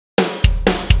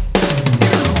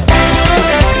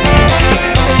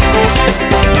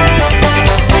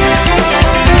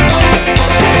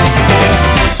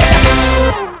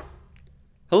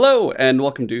Hello, and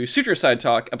welcome to Suture Side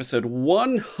Talk, episode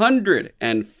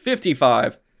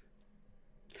 155.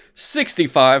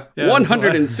 65. Yeah,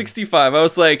 165. I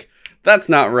was like, that's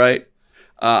not right.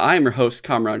 I am your host,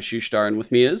 Kamran Shushtar, and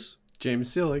with me is...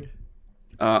 James Seelig.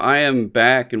 I am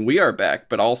back, and we are back,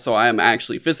 but also I am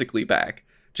actually physically back.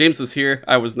 James was here,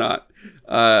 I was not.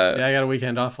 Yeah, I got a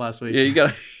weekend off last week. Yeah, you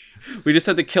got. We just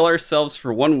had to kill ourselves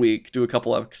for 1 week, do a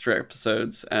couple of extra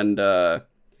episodes, and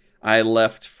I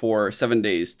left for 7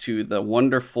 days to the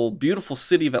wonderful, beautiful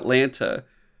city of Atlanta.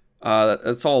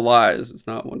 That's all lies. It's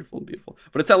not wonderful and beautiful,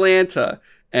 but it's Atlanta,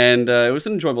 and it was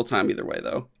an enjoyable time either way.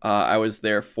 Though I was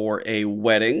there for a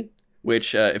wedding,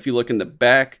 which if you look in the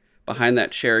back behind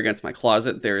that chair against my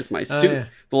closet, there is my suit, yeah.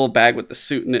 the little bag with the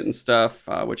suit in it and stuff,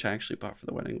 which I actually bought for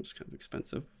the wedding. It was kind of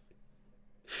expensive.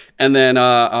 And then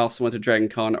I also went to Dragon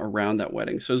Con around that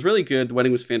wedding. So it was really good. The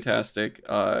wedding was fantastic.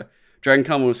 Dragon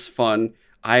Con was fun.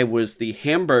 I was the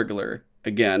Hamburglar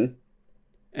again.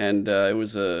 And it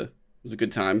was a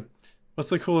good time. What's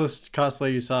the coolest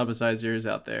cosplay you saw besides yours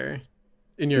out there?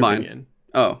 In your Mine. opinion?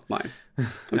 Oh, mine. I'm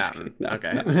just kidding. No,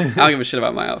 okay. no. I don't give a shit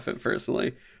about my outfit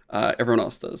personally. Everyone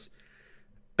else does.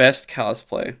 Best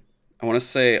cosplay. I want to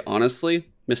say, honestly,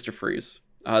 Mr. Freeze.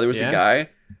 There was a guy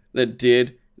that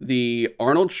did the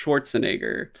Arnold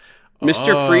Schwarzenegger,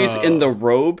 Mr. Freeze in the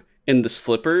robe and the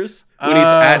slippers when he's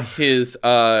at his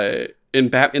in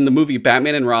the movie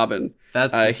Batman and Robin.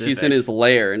 That's specific. He's in his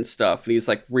lair and stuff, and he's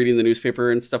like reading the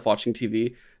newspaper and stuff, watching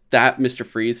TV. That Mr.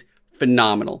 Freeze,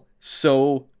 phenomenal,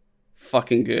 so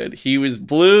fucking good. He was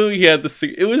blue. He had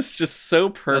the. It was just so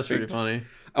perfect. That's pretty funny.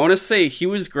 I want to say he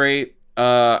was great.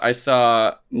 I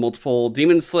saw multiple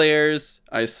Demon Slayers.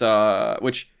 I saw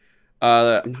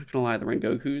I'm not gonna lie, the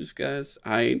Rengokus, guys.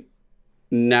 I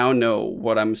now know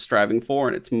what I'm striving for,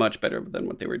 and it's much better than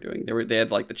what they were doing. They had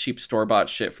like the cheap store bought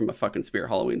shit from a fucking Spirit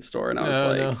Halloween store, and I was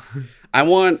No. I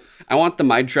want the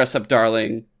My Dress Up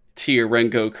Darling tier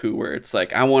Rengoku, where it's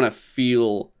like I want to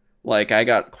feel like I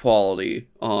got quality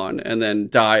on, and then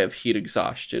die of heat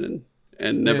exhaustion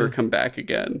and never come back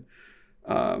again.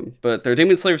 But their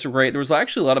Demon Slayers were great. There was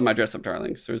actually a lot of My Dress Up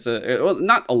Darlings. There was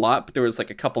not a lot, but there was like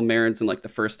a couple Marins in like the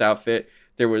first outfit.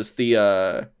 There was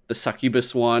the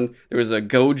Succubus one. There was a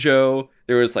Gojo.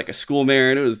 There was like a School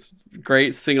Marin. It was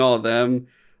great seeing all of them.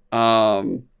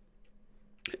 One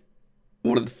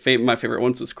of my favorite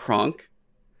ones was Kronk.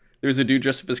 There was a dude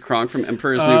dressed up as Kronk from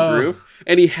Emperor's New Groove,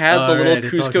 and he had the little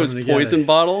Cusco's poison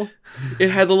bottle.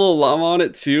 It had the little llama on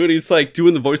it too, and he's like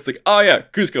doing the voice like, "Oh yeah,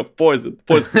 Cusco, poison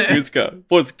for Cusco,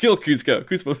 poison, kill Cusco,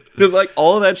 Cusco." It was like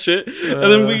all of that shit, and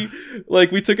then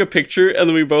we took a picture, and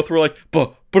then we both were like,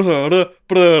 it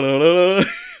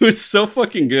was so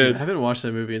fucking good. Dude, I haven't watched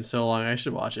that movie in so long. I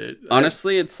should watch it.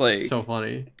 Honestly, it's like so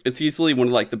funny. It's easily one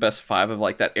of like the best 5 of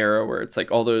like that era where it's like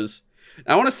all those.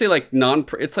 I want to say like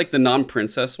it's like the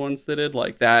non-princess ones that did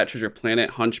like that, Treasure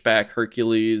Planet, Hunchback,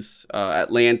 Hercules,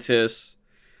 Atlantis,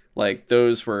 like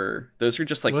those were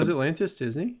just like was Atlantis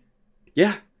Disney?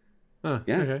 Yeah. Huh,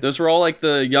 yeah. Okay. Those were all like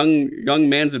the young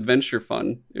man's adventure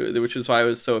fun, which is why it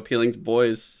was so appealing to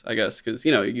boys, I guess, because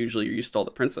usually you're used to all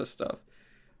the princess stuff,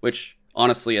 which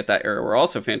honestly at that era were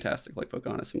also fantastic, like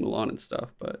Pocahontas and Mulan and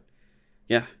stuff. But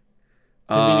yeah.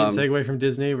 Convenient segue from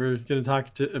Disney. We're gonna talk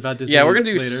about Disney. Yeah, we're gonna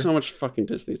do later. so much fucking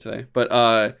Disney today. But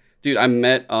dude, I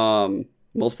met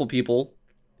multiple people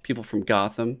from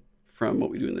Gotham, from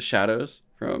What We Do in the Shadows,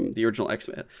 from the original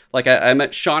X-Men. Like I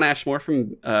met Shawn Ashmore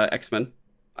from X-Men,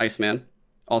 Iceman,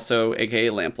 also aka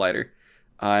Lamplighter.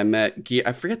 I met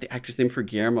I forget the actor's name for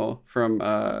Guillermo from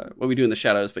What We Do in the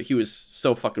Shadows, but he was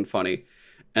so fucking funny.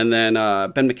 And then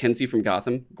Ben McKenzie from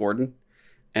Gotham, Gordon,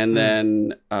 and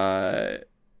then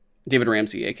David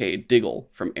Ramsey, aka Diggle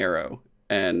from Arrow,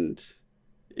 and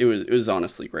it was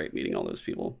honestly great meeting all those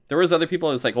people. There was other people.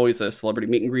 It was like always a celebrity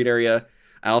meet and greet area.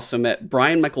 I also met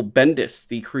Brian Michael Bendis,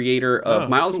 the creator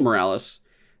of Miles Morales,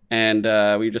 and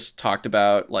we just talked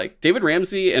about like David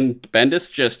Ramsey and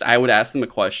Bendis. I would ask them a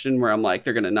question where I'm like,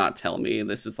 they're gonna not tell me.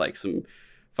 This is like some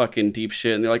fucking deep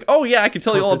shit, and they're like, oh yeah, I can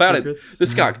tell you all about secrets. It.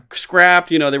 This got scrapped.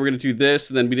 They were gonna do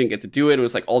this, and then we didn't get to do it. It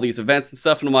was like all these events and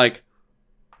stuff, and I'm like.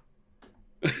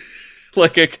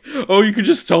 You could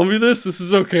just tell me this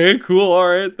is okay, cool, all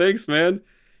right, thanks, man.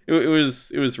 It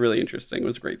was really interesting. It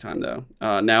was a great time though.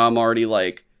 Now I'm already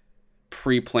like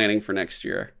pre-planning for next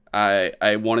year.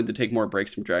 I wanted to take more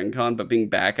breaks from Dragon Con, but being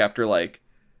back after like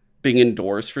being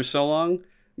indoors for so long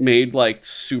made like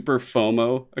super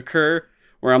FOMO occur,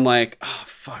 where I'm like, oh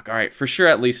fuck, all right, for sure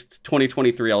at least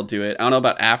 2023 I'll do it. I don't know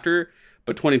about after,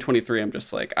 but 2023 I'm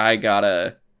just like I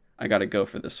gotta go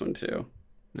for this one too.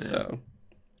 Yeah. So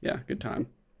yeah, good time.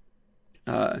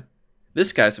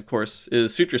 This, guys, of course,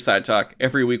 is Suture Side Talk.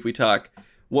 Every week we talk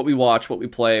what we watch, what we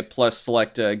play, plus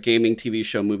select gaming, TV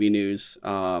show, movie news.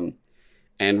 And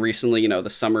recently, the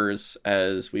summers,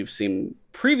 as we've seen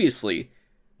previously,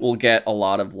 will get a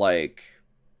lot of like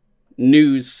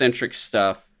news-centric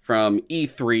stuff from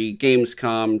E3,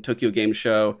 Gamescom, Tokyo Game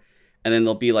Show, and then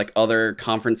there'll be like other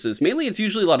conferences. Mainly, it's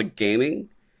usually a lot of gaming,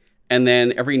 and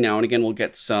then every now and again we'll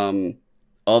get some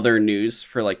other news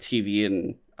for like TV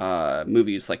and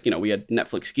movies. Like we had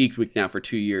Netflix Geek Week now for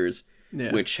 2 years,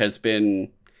 which has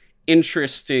been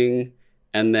interesting.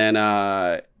 And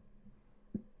then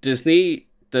Disney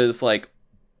does like,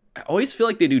 I always feel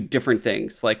like they do different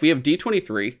things. Like we have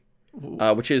D23.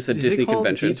 Which is a Disney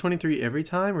convention. D23 every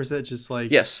time, or is that just like?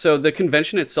 Yes. So the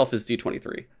convention itself is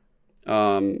D23.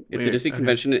 It's a Disney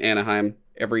convention in Anaheim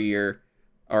every year,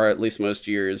 or at least most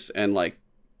years. And like,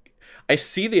 I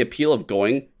see the appeal of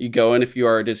going. You go, and if you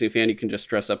are a Disney fan, you can just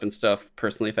dress up and stuff.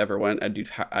 Personally, if I ever went, I do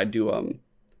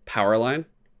Powerline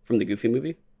from the Goofy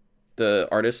movie, the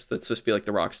artist that's supposed to be like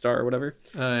the rock star or whatever.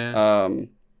 Oh yeah.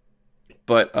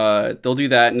 But they'll do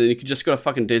that, and then you can just go to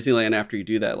fucking Disneyland after you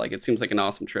do that. Like, it seems like an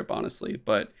awesome trip, honestly.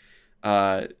 But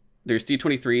there's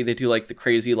D23. They do, like, the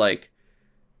crazy, like,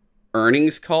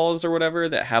 earnings calls or whatever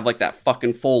that have, like, that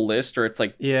fucking full list, or it's,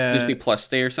 like, Disney Plus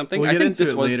Day or something. We'll I get think into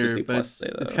this it was later, Disney but Plus Day,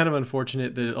 though. It's kind of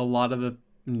unfortunate that a lot of the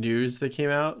news that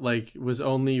came out, like,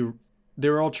 they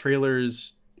were all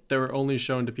trailers that were only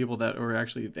shown to people that were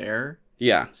actually there.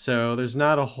 Yeah. So there's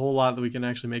not a whole lot that we can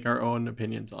actually make our own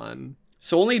opinions on.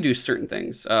 So only do certain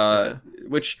things,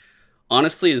 which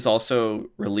honestly is also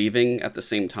relieving at the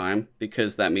same time,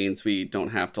 because that means we don't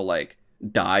have to like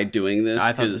die doing this.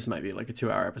 I thought this might be like a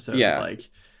 2-hour episode. Yeah. Like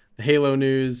the Halo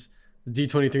news, the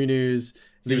D23 news,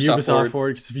 the Ubisoft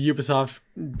forward, because Ubisoft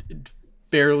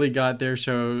barely got their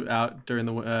show out during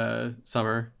the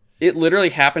summer. It literally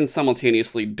happened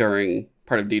simultaneously during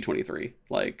part of D23.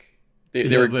 Like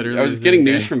they were literally. I was getting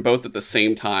news from both at the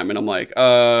same time, and I'm like,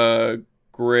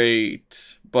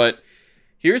 great. But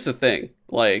here's the thing,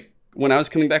 like when I was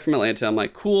coming back from Atlanta, I'm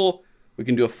like, cool, we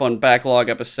can do a fun backlog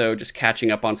episode, just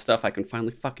catching up on stuff. I can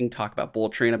finally fucking talk about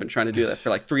Bullet Train. I've been trying to do that for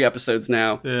like 3 episodes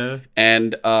now. Yeah.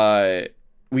 And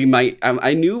we might,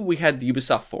 I knew we had the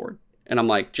Ubisoft forward, and I'm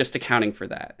like, just accounting for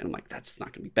that, and I'm like, that's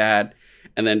not gonna be bad.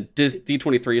 And then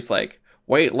D23 is like,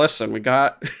 wait, listen, we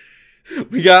got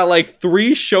like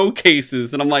 3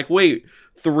 showcases, and I'm like, wait,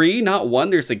 3, not 1.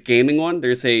 There's a gaming one.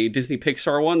 There's a Disney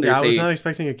Pixar one. I was not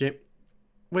expecting a game.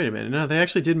 Wait a minute. No, they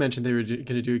actually did mention they were going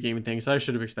to do a gaming thing, so I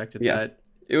should have expected that.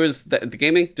 It was the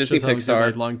gaming, Disney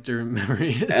Pixar. Long-term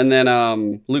memories. And then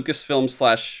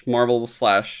Lucasfilm / Marvel /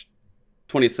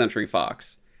 20th Century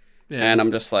Fox. Yeah. And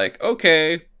I'm just like,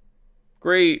 okay,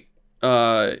 great.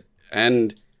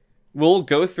 And we'll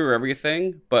go through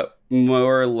everything, but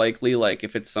more likely, like,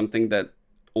 if it's something that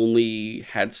only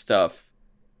had stuff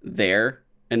there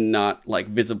and not like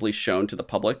visibly shown to the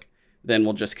public, then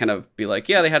we'll just kind of be like,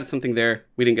 yeah, they had something there,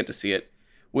 we didn't get to see it.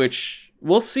 Which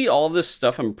we'll see all of this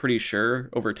stuff, I'm pretty sure,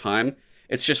 over time.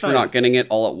 It's just we're not getting it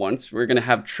all at once. We're gonna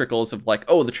have trickles of like,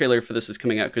 oh, the trailer for this is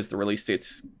coming out because the release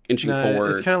date's inching forward.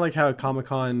 It's kind of like how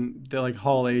Comic-Con, like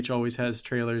Hall H always has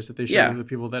trailers that they show to the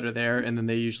people that are there, and then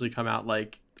they usually come out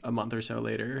like a month or so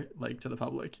later, like to the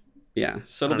public. Yeah,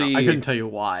 so I couldn't tell you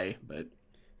why, but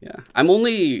yeah, I'm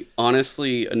only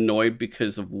honestly annoyed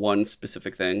because of one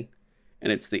specific thing,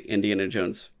 and it's the Indiana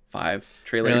Jones 5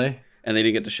 trailer. Really? And they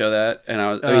didn't get to show that, and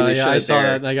I saw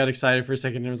that, and I got excited for a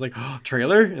second, and I was like, oh,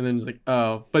 trailer? And then it was like,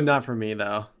 oh, but not for me,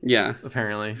 though. Yeah.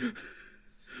 Apparently.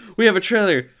 We have a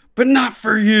trailer, but not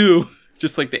for you!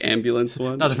 Just like the ambulance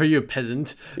one. Not for you,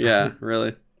 peasant. Yeah,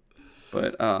 really.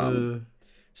 But,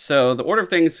 so the order of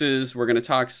things is we're going to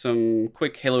talk some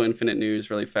quick Halo Infinite news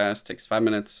really fast. Takes 5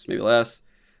 minutes, maybe less.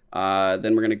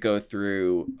 Then we're going to go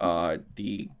through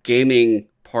the gaming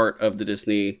part of the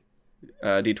Disney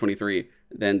D23,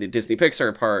 then the Disney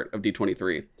Pixar part of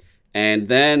D23, and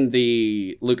then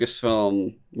the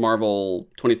Lucasfilm Marvel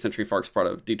 20th Century Fox part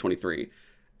of D23.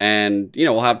 And,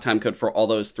 we'll have time code for all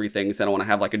those 3 things. I don't want to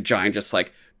have like a giant just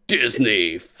like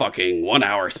Disney fucking 1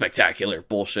 hour spectacular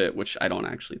bullshit, which I don't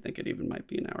actually think it even might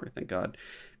be an hour, thank God.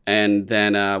 And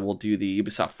then we'll do the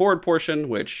Ubisoft Forward portion,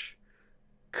 which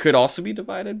could also be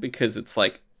divided because it's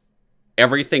like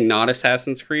everything not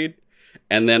Assassin's Creed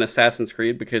and then Assassin's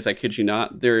Creed, because I kid you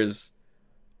not, there's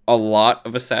a lot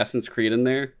of Assassin's Creed in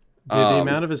there. Dude, the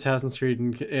amount of Assassin's Creed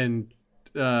and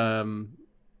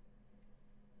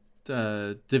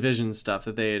Division stuff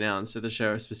that they announced at the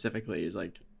show specifically is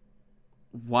like,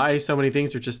 why so many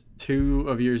things are just 2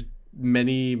 of your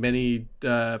many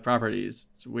properties?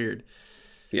 It's weird.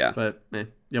 Yeah. But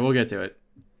yeah, we'll get to it.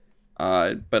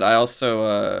 But I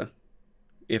also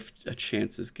if a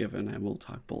chance is given, I will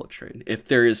talk Bullet Train. If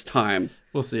there is time.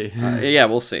 We'll see. Yeah,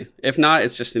 we'll see. If not,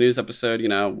 it's just a news episode,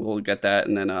 we'll get that.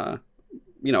 And then,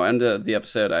 end of the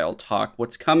episode, I'll talk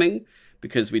what's coming,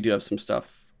 because we do have some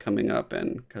stuff coming up,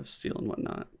 and Ghost of Steel and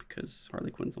whatnot, because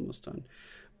Harley Quinn's almost done.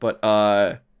 But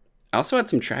I also had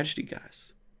some tragedy,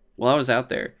 guys, while I was out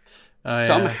there.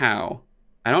 Somehow,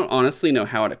 I don't honestly know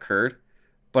how it occurred,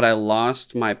 but I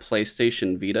lost my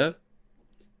PlayStation Vita.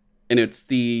 And it's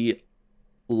the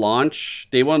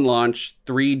day one launch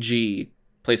 3G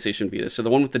PlayStation Vita. So the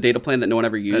one with the data plan that no one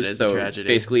ever used. That is a tragedy.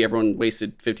 Basically everyone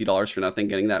wasted $50 for nothing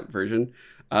getting that version.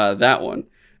 That one.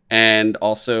 And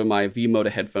also my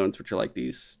V-Moda headphones, which are like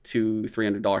these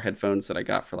 $200-$300 headphones that I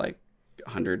got for like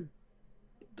 $100.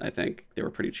 I think they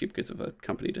were pretty cheap because of a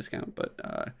company discount, but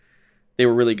they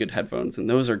were really good headphones, and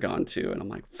those are gone too. And I'm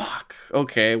like, fuck.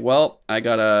 Okay, well, I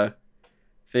gotta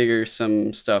figure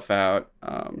some stuff out.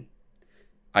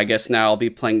 I guess now I'll be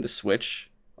playing the Switch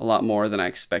a lot more than I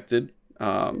expected.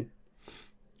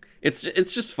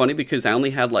 It's just funny because I only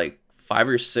had like 5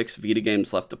 or 6 Vita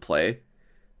games left to play.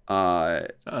 So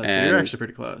you're actually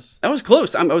pretty close. I was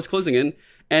close. I was closing in.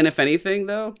 And if anything,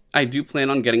 though, I do plan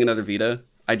on getting another Vita.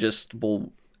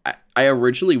 I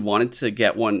originally wanted to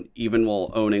get one even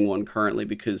while owning one currently,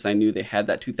 because I knew they had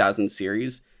that 2000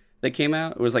 series that came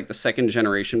out. It was like the second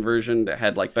generation version that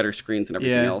had like better screens and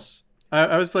everything else.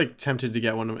 I was like tempted to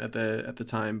get one at the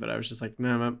time, but I was just like,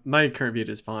 no, my current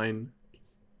Vita is fine.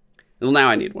 Well, now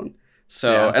I need one.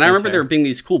 So, and I remember there being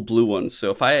these cool blue ones.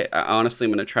 So if I honestly,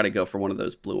 I'm going to try to go for one of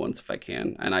those blue ones if I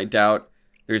can. And I doubt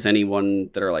there's anyone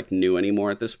that are like new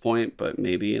anymore at this point, but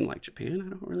maybe in like Japan, I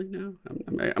don't really know.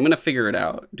 I'm going to figure it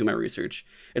out, do my research.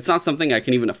 It's not something I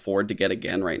can even afford to get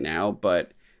again right now,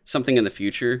 but something in the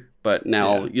future. But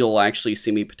now you'll actually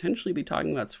see me potentially be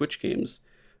talking about Switch games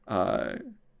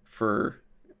for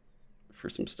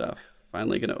some stuff.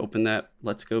 Finally going to open that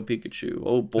Let's Go Pikachu.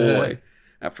 Oh boy.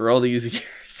 After all these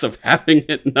years of having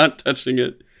it, not touching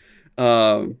it.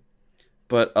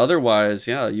 But otherwise,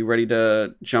 you ready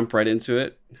to jump right into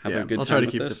it? Have a good I'll time try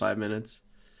to keep it to 5 minutes.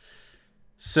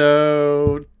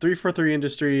 So 343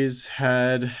 Industries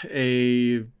had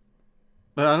I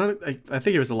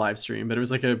think it was a live stream, but it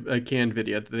was like a canned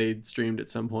video that they streamed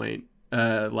at some point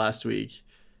last week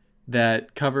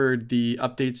that covered the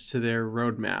updates to their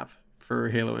roadmap for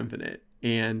Halo Infinite.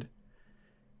 And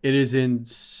it is in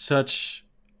such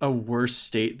a worse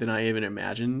state than I even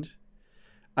imagined.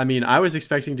 I mean, I was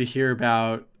expecting to hear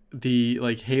about the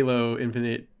like Halo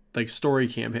Infinite like story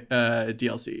camp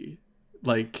DLC,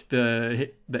 like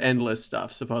the endless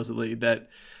stuff supposedly, that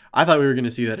I thought we were going to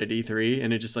see that at E3,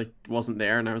 and it just like wasn't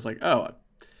there. And I was like, oh,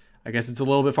 I guess it's a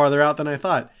little bit farther out than I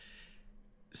thought.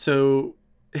 So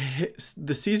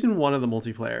the season 1 of the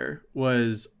multiplayer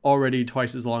was already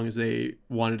twice as long as they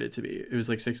wanted it to be. It was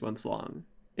like 6 months long,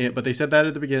 but they said that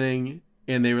at the beginning.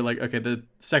 And they were like, okay, the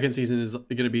second season is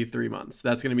going to be 3 months.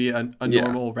 That's going to be a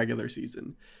normal regular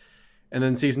season. And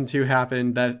then season 2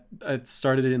 happened. That it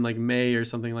started in like May or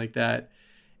something like that.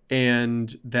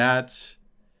 And that,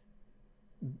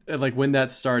 like when that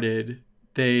started,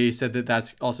 they said that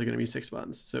that's also going to be 6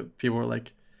 months. So people were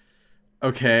like,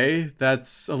 okay,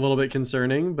 that's a little bit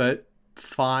concerning, but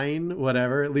fine,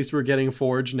 whatever. At least we're getting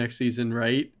Forge next season,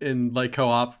 right? And like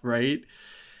co-op, right?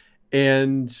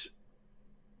 And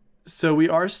so we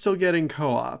are still getting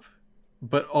co-op,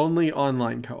 but only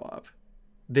online co-op.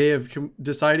 They have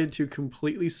decided to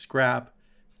completely scrap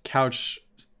couch,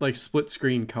 like split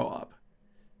screen co-op,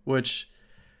 which,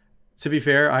 to be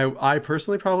fair, I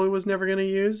personally probably was never going to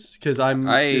use because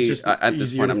it's just at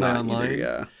this point I'm not online. Either,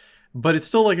 yeah. But it's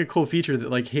still like a cool feature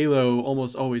that like Halo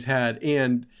almost always had,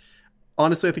 and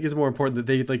honestly, I think it's more important that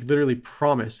they like literally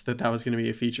promised that was going to be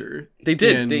a feature. They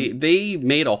did. And they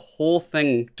made a whole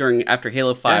thing after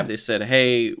Halo 5. Yeah. They said,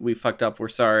 "Hey, we fucked up. We're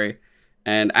sorry."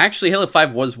 And actually, Halo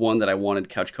 5 was one that I wanted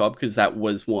couch co-op because that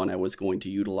was one I was going to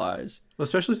utilize. Well,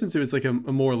 especially since it was like a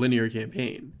more linear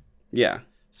campaign. Yeah.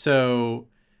 So,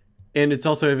 and it's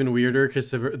also even weirder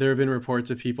because there have been reports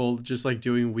of people just like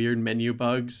doing weird menu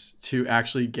bugs to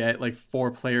actually get like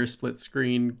 4-player split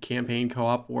screen campaign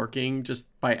co-op working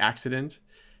just by accident.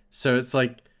 So it's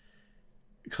like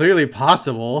clearly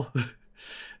possible.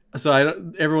 So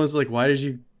everyone's like, why did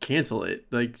you cancel it?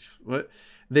 Like what?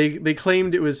 They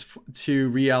claimed it was to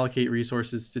reallocate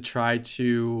resources to try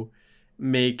to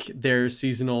make their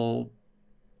seasonal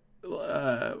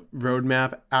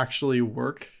roadmap actually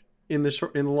work in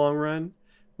the long run,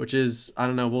 which is, I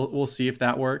don't know, we'll see if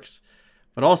that works.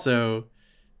 But also,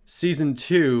 season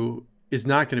 2 is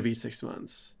not going to be 6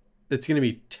 months. It's going to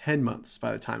be 10 months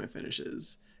by the time it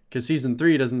finishes, because season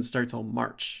 3 doesn't start till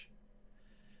March.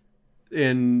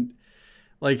 And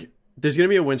like there's gonna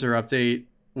be a winter update,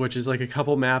 which is like a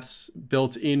couple maps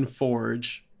built in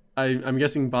Forge. I'm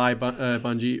guessing by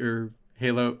Bungie or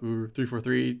Halo or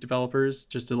 343 developers,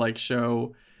 just to like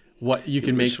show what you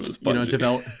can make,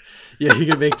 develop. Yeah, you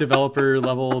can make developer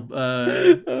level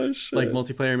like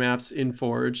multiplayer maps in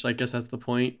Forge. I guess that's the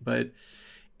point, but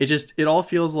it all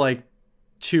feels like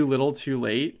too little, too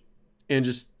late, and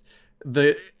just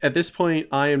at this point,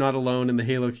 I am not alone in the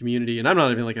Halo community, and I'm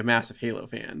not even like a massive Halo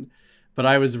fan. But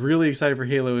I was really excited for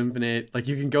Halo Infinite. Like,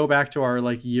 you can go back to our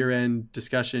like year-end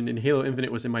discussion, and Halo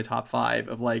Infinite was in my top 5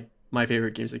 of like my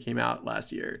favorite games that came out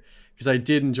last year, because I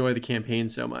did enjoy the campaign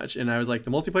so much, and I was like,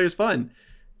 the multiplayer is fun.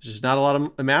 There's just not a lot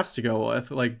of maps to go with,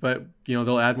 like, but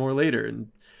they'll add more later. And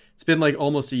it's been like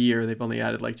almost a year. They've only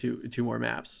added like two more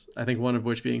maps. I think one of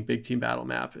which being Big Team Battle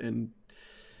map, and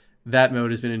that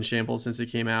mode has been in shambles since it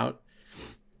came out.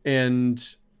 And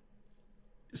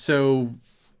so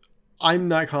I'm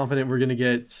not confident we're going to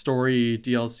get story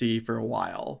DLC for a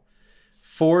while.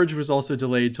 Forge was also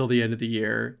delayed till the end of the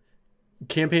year.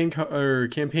 Campaign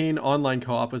online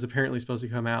co-op was apparently supposed to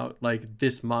come out like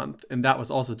this month, and that was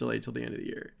also delayed till the end of the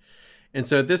year. And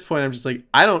so at this point, I'm just like,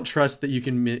 I don't trust that you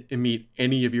can meet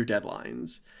any of your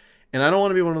deadlines. And I don't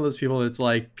want to be one of those people that's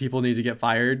like, people need to get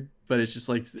fired, but it's just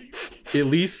like, at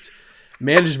least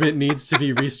management needs to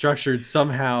be restructured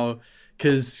somehow,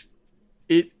 because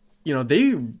it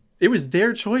was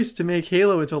their choice to make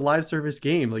Halo into a live service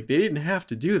game. Like, they didn't have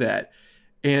to do that.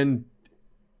 And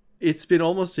it's been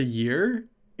almost a year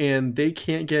and they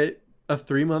can't get a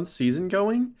 3-month season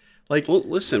going. Like, well,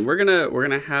 listen, we're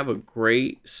gonna have a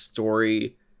great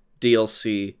story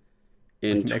DLC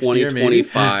in like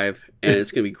 2025, and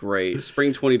it's gonna be great.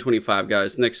 Spring 2025,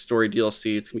 guys. Next story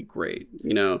DLC, it's gonna be great.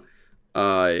 We're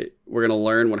gonna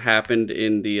learn what happened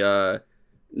in the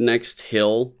next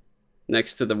hill,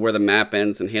 next to where the map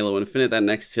ends in Halo Infinite. That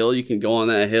next hill, you can go on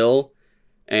that hill,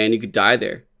 and you could die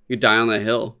there. You could die on that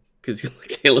hill because you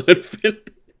liked Halo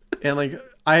Infinite. And like,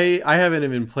 I haven't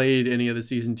even played any of the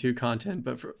season 2 content,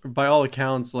 but by all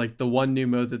accounts, like, the one new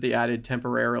mode that they added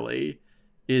temporarily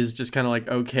is just kind of like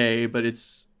okay, but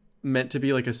it's meant to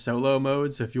be like a solo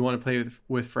mode. So if you want to play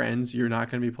with friends, you're not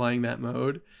going to be playing that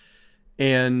mode.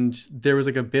 And there was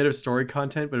like a bit of story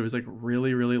content, but it was like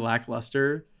really, really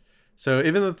lackluster. So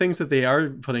even the things that they are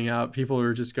putting out, people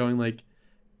are just going like,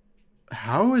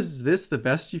 how is this the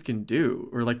best you can do,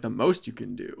 or like the most you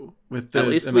can do with the at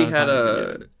least we had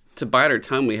to bide our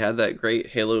time. We had that great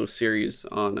Halo series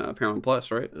on Paramount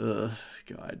Plus, right?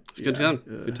 God, good time.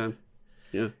 Good time.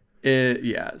 Yeah.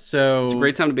 So it's a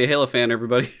great time to be a Halo fan,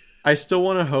 everybody. I still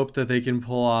want to hope that they can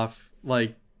pull off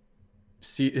like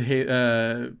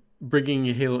bringing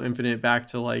Halo Infinite back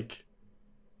to like,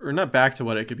 or not back to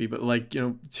what it could be, but like,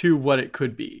 to what it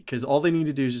could be. Because all they need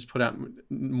to do is just put out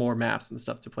more maps and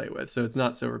stuff to play with, so it's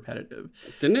not so repetitive.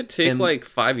 Didn't it take like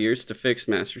 5 years to fix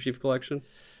Master Chief Collection?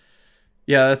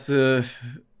 Yeah, that's the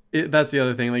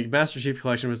other thing. Like, Master Chief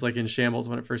Collection was like in shambles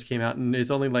when it first came out, and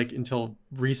it's only like until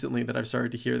recently that I've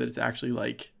started to hear that it's actually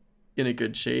like in a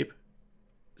good shape.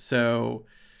 So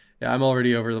yeah, I'm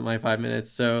already over my 5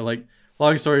 minutes. So like,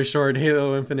 long story short,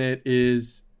 Halo Infinite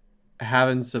is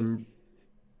having some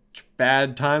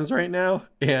bad times right now,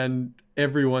 and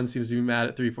everyone seems to be mad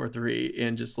at 343,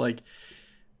 and just like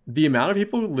the amount of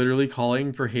people literally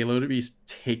calling for Halo to be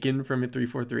taken from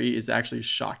 343 is actually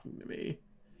shocking to me.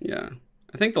 Yeah,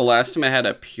 I think the last time I had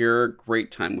a pure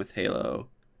great time with Halo,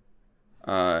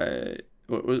 when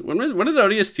did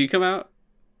ODST come out?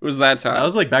 It was that time. I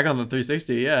was like back on the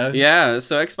 360. Yeah,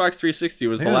 so Xbox 360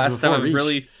 was the last time I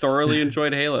really thoroughly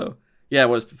enjoyed Halo. Yeah, it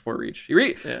was before Reach.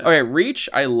 Okay, Reach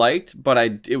I liked, but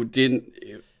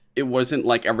it wasn't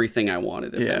like everything I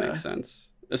wanted, if that makes sense.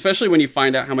 Especially when you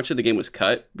find out how much of the game was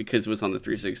cut because it was on the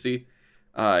 360.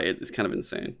 It's kind of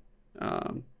insane.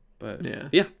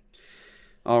 But yeah.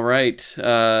 All right.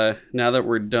 Now that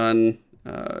we're done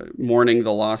mourning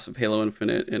the loss of Halo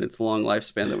Infinite and its long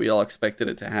lifespan that we all expected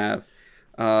it to have,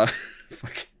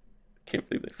 can't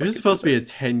believe it was supposed to be a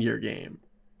 10-year game.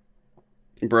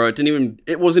 Bro,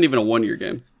 it wasn't even a 1-year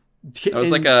game. That was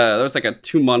like a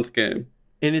 2-month game.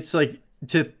 And it's like,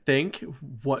 to think,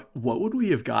 what would we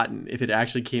have gotten if it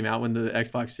actually came out when the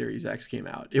Xbox Series X came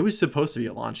out? It was supposed to be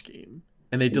a launch game,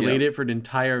 and they delayed it for an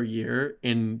entire year.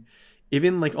 And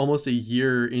even like almost a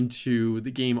year into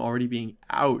the game already being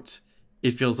out,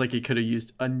 it feels like it could have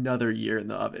used another year in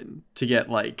the oven to get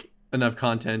like enough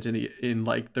content in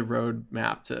like the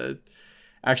roadmap to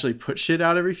actually put shit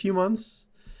out every few months.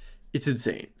 It's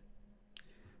insane.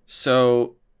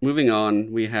 So moving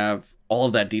on, we have all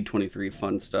of that D23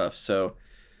 fun stuff. So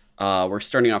We're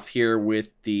starting off here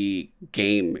with the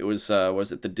game. It was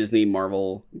it the Disney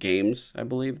Marvel Games, I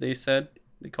believe they said.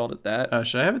 They called it that.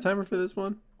 Should I have a timer for this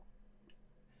one?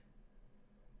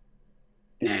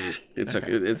 Nah, it's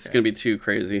okay. It's going to be too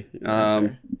crazy.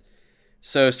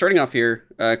 So starting off here,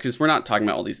 because we're not talking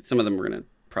about all these. Some of them we're going to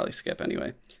probably skip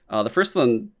anyway. The first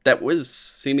one that was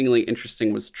seemingly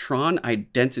interesting was Tron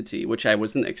Identity, which I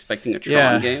wasn't expecting a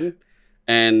Tron game.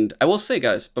 And I will say,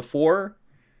 guys, before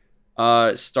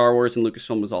Star Wars and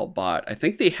Lucasfilm was all bought, I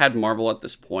think they had Marvel at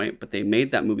this point, but they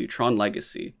made that movie Tron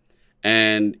Legacy.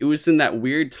 And it was in that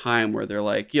weird time where they're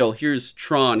like, yo, here's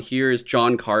Tron, here's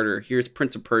John Carter, here's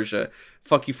Prince of Persia.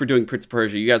 Fuck you for doing Prince of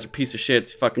Persia. You guys are piece of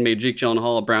shits. Fucking made Jake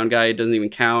Gyllenhaal a brown guy. It doesn't even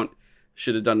count.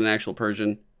 Should have done an actual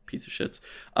Persian. Piece of shits.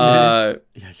 Yeah,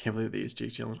 I can't believe they used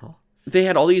Jake Gyllenhaal. They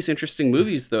had all these interesting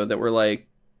movies, though, that were like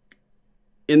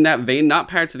in that vein, not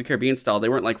Pirates of the Caribbean style. They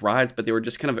weren't like rides, but they were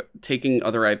just kind of taking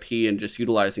other IP and just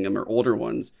utilizing them, or older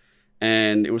ones.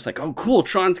 And it was like, oh, cool,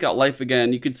 Tron's got life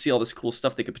again. You could see all this cool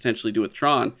stuff they could potentially do with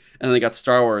Tron. And then they got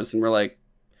Star Wars, and they're like,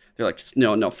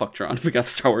 no, fuck Tron. We got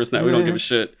Star Wars now. We don't give a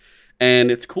shit.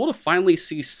 And it's cool to finally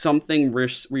see something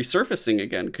resurfacing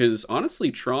again, because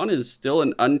honestly, Tron is still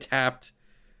an untapped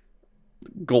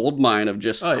gold mine of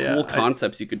just cool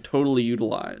concepts you could totally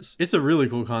utilize. It's a really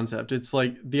cool concept. It's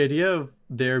like the idea of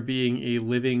there being a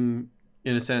living,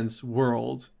 in a sense,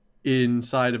 world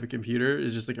inside of a computer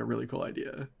is just like a really cool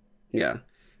idea. Yeah.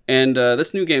 And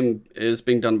this new game is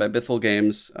being done by Bithell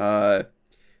Games.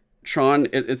 Tron,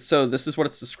 so this is what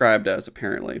it's described as,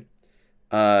 apparently.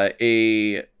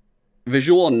 A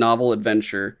visual novel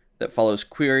adventure that follows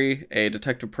Query, a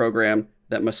detective program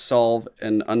that must solve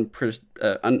an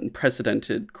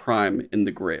unprecedented crime in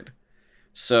the grid.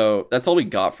 So that's all we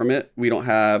got from it. We don't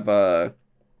have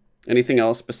anything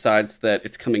else besides that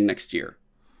it's coming next year.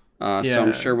 So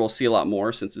I'm sure we'll see a lot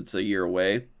more since it's a year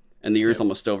away. And the year is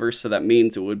almost over, so that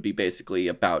means it would be basically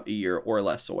about a year or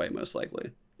less away, most likely.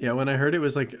 Yeah, when I heard it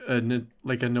was like a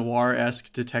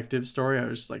noir-esque detective story, I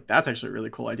was just like, that's actually a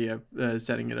really cool idea,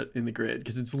 setting it in the grid,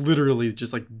 because it's literally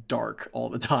just like dark all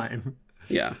the time.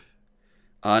 Yeah.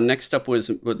 Next up was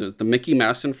the Mickey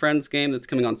Mouse and Friends game that's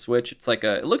coming on Switch. It's like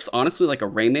it looks honestly like a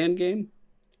Rayman game,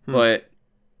 but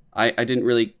I didn't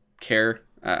really care.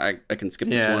 I can skip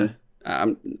this one.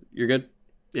 You're good?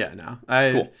 Yeah, no.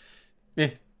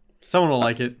 Cool. Someone will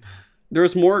like it. There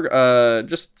was more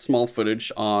just small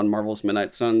footage on Marvel's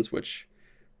Midnight Suns, which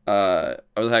I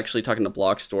was actually talking to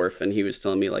Blockstorf, and he was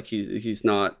telling me like he's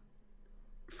not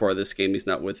for this game. He's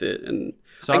not with it, and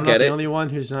so I'm not the only one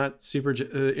who's not super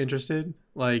interested.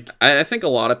 Like I think a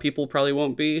lot of people probably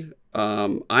won't be.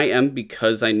 I am,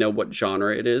 because I know what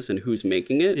genre it is and who's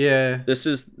making it. Yeah, this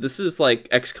is like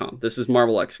XCOM. This is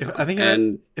Marvel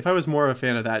XCOM. If I was more of a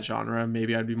fan of that genre,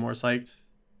 maybe I'd be more psyched.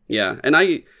 Yeah, and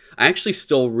I actually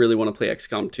still really want to play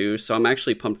XCOM 2, so I'm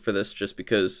actually pumped for this just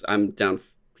because I'm down.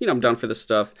 I'm down for this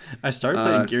stuff. I started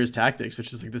playing Gears Tactics,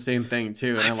 which is like the same thing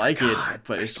too, and I like it,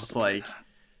 but it's just like,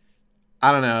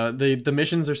 I don't know. The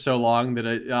missions are so long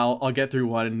that I'll get through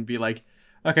one and be like,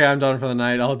 okay, I'm done for the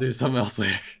night. I'll do something else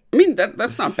later. I mean,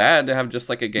 that's not bad to have just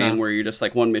like a game where you're just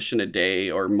like one mission a day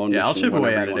or one mission. I'll chip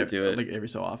away at it like every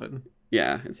so often.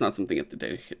 Yeah, it's not something you have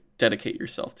to dedicate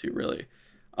yourself to, really.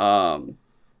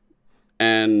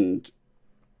 And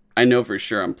I know for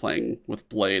sure I'm playing with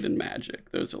Blade and Magic.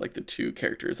 Those are like the two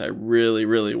characters I really,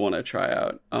 really want to try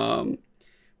out.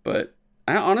 But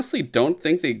I honestly don't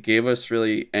think they gave us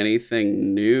really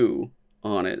anything new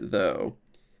on it, though.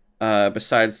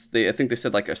 Besides, I think they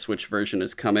said like a Switch version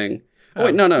is coming. Oh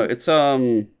wait, no, it's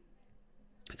coming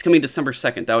December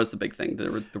 2nd. That was the big thing, the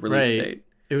release date.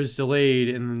 It was delayed,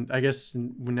 and I guess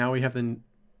now we have the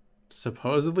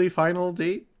supposedly final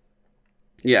date.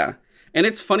 Yeah. And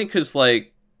it's funny because,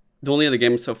 like, the only other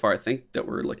game so far I think that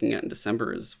we're looking at in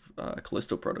December is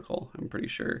Callisto Protocol, I'm pretty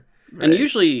sure. Right. And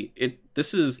usually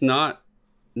this is not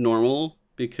normal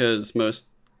because most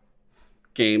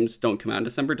games don't come out in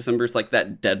December. December is like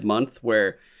that dead month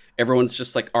where everyone's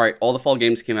just like, all right, all the fall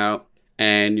games came out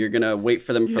and you're going to wait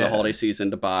for them for the holiday season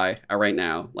to buy right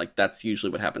now. Like, that's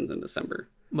usually what happens in December.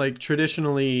 Like,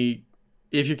 traditionally,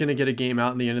 if you're going to get a game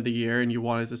out in the end of the year and you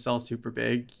want it to sell super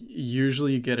big,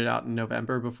 usually you get it out in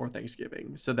November before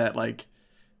Thanksgiving, so that like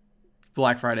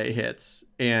Black Friday hits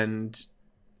and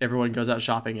everyone goes out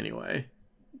shopping anyway.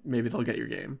 Maybe they'll get your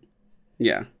game.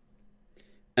 Yeah.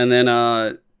 And then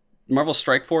Marvel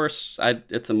Strike Force,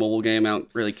 it's a mobile game. I don't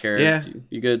really care. Yeah.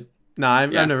 You good? No,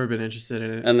 I've never been interested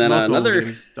in it. And then most mobile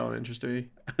games don't interest me.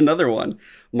 Another one,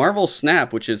 Marvel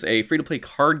Snap, which is a free-to-play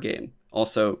card game.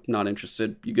 Also, not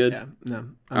interested. You good? Yeah. No.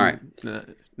 All right. No.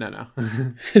 no,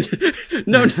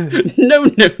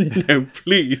 no,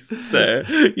 please, sir.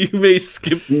 You may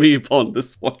skip me upon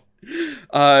this one.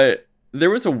 There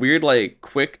was a weird, like,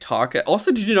 quick talk.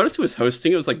 Also, did you notice who was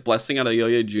hosting? It was like Blessing out of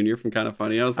Yo-Yo Jr. from Kind of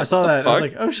Funny. I saw that. Fuck? I was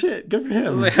like, oh shit, good for him. I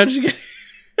was like, how did you get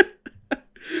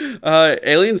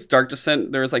Aliens Dark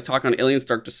Descent. There was like talk on Aliens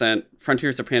Dark Descent,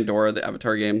 Frontiers of Pandora, the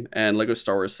Avatar game, and Lego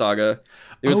Star Wars Saga.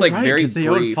 It was like very brief. They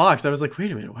own Fox. I was like,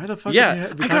 wait a minute, why the fuck?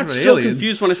 Yeah, I got so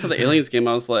confused when I saw the Aliens game.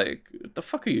 I was like, what the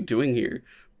fuck are you doing here?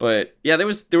 But yeah, there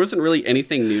wasn't really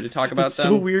anything new to talk about. It's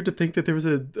so weird to think that there was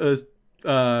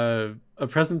a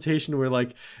presentation where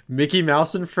like Mickey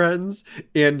Mouse and Friends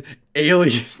and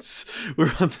Aliens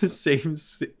were on the same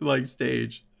like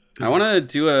stage. I want to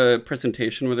do a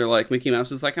presentation where they're like, Mickey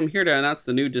Mouse is like, I'm here to announce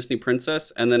the new Disney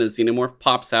princess, and then a xenomorph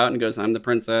pops out and goes, I'm the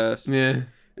princess. Yeah,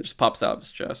 it just pops out of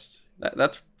his chest.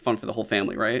 That's fun for the whole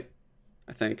family, right?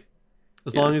 I think.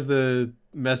 As long as the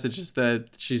message is that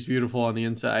she's beautiful on the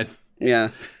inside. Yeah.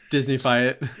 Disney-fy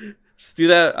it. Just do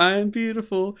that. I'm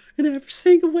beautiful in every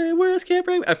single way. Where else can't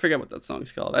break? I forget what that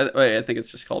song's called. I think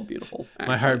it's just called Beautiful. Actually.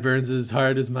 My heart burns as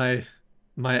hard as my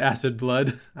acid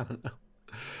blood. I don't know.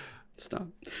 Stop.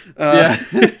 Yeah.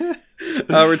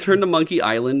 Return to Monkey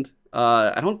Island.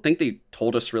 I don't think they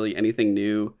told us really anything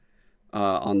new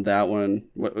on that one.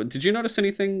 Did you notice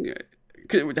anything?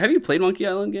 Have you played Monkey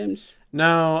Island games?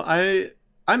 No,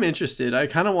 I'm interested. I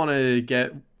kind of want to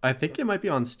get. I think it might be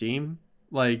on Steam.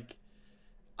 Like,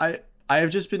 I have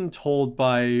just been told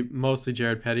by mostly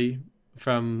Jared Petty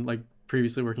from like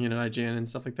previously working in IGN and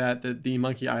stuff like that the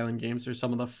Monkey Island games are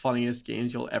some of the funniest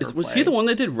games you'll ever play. Was he the one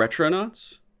that did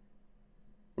Retronauts?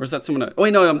 Or is that someone else? Oh,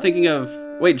 wait, no, I'm thinking of...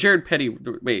 Wait, Jared Petty...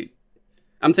 Wait.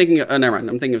 I'm thinking... never mind.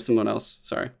 I'm thinking of someone else.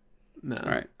 Sorry. No.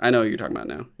 All right. I know what you're talking about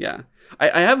now. Yeah.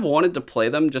 I have wanted to play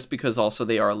them just because also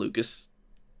they are a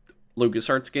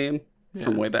LucasArts game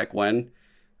from way back when.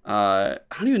 I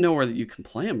don't even know where you can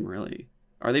play them, really.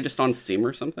 Are they just on Steam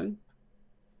or something?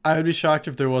 I would be shocked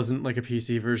if there wasn't like a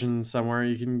PC version somewhere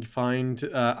you can find.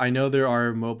 I know there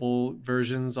are mobile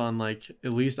versions on like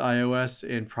at least iOS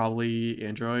and probably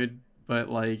Android. But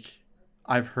like,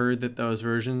 I've heard that those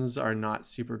versions are not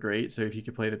super great. So if you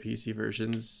could play the PC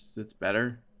versions, it's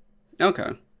better. Okay.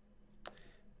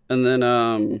 And then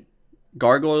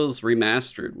Gargoyles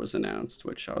Remastered was announced,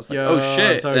 which I was like, oh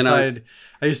shit! So excited.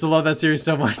 I used to love that series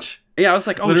so much. Yeah, I was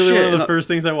like, oh literally shit! Literally one of the first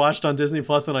things I watched on Disney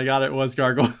Plus when I got it was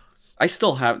Gargoyles. I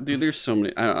still have, dude. There's so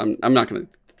many. I'm not gonna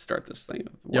start this thing.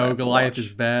 Goliath is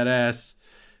badass.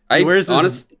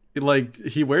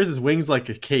 He wears his wings like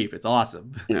a cape. It's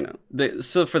awesome. I know.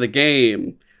 So for the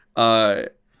game, I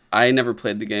never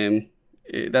played the game.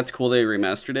 That's cool they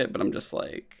remastered it, but I'm just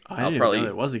like, I didn't even know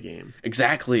it was a game.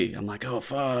 Exactly. I'm like, oh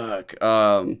fuck.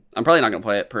 I'm probably not gonna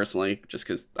play it personally, just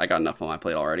because I got enough on my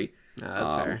plate already.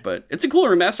 That's fair. But it's a cool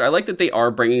remaster. I like that they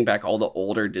are bringing back all the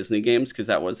older Disney games because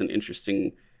that was an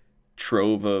interesting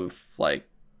trove of like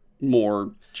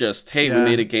more just we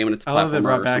made a game and it's a platformer. I love they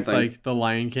brought back like the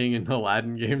Lion King and the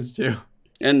Aladdin games too.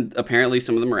 And apparently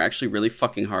some of them are actually really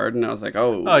fucking hard. And I was like,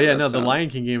 oh yeah, no, the Lion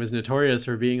King game is notorious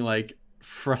for being like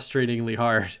frustratingly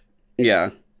hard.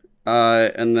 Yeah.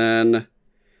 And then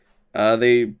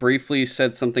they briefly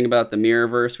said something about the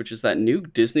Mirrorverse, which is that new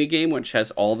Disney game which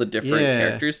has all the different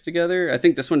characters together. I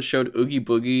think this one showed Oogie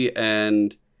Boogie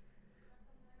and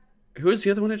who was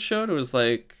the other one it showed? It was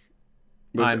like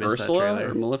it Ursula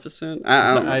or Maleficent?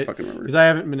 I don't fucking remember. Because I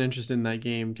haven't been interested in that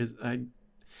game. Is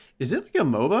it like a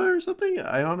MOBA or something?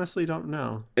 I honestly don't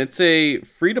know. It's a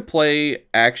free-to-play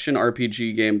action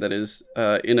RPG game that is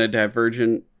in a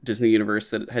divergent Disney universe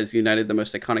that has united the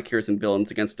most iconic heroes and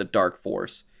villains against a dark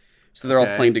force. So they're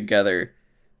all playing together.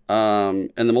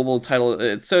 And the mobile title...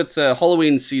 It's a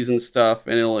Halloween season stuff,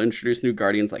 and it'll introduce new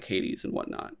guardians like Hades and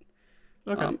whatnot.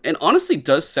 Okay. And honestly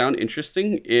does sound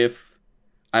interesting if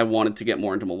I wanted to get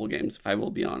more into mobile games, if I will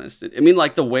be honest. I mean,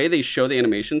 like, the way they show the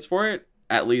animations for it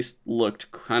at least looked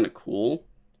kind of cool.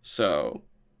 So,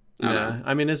 I don't know.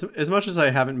 I mean, as much as I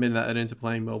haven't been that into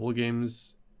playing mobile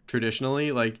games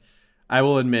traditionally, like, I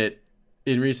will admit,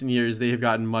 in recent years, they have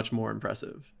gotten much more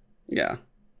impressive. Yeah.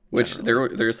 Which,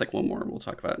 there's, like, one more we'll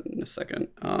talk about in a second.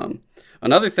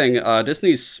 Another thing,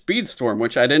 Disney's Speedstorm,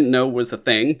 which I didn't know was a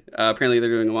thing. Apparently, they're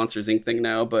doing a Monsters, Inc. thing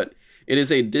now, but it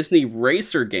is a Disney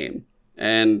racer game.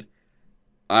 And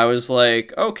I was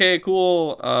like, okay,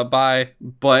 cool, bye.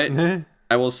 But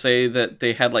I will say that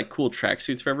they had like cool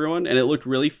tracksuits for everyone, and it looked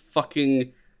really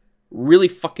fucking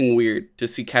weird to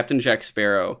see Captain Jack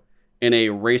Sparrow in a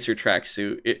racer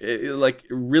tracksuit. It like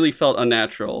really felt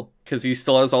unnatural because he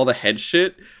still has all the head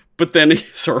shit, but then he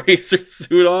has a racer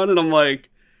suit on, and I'm like,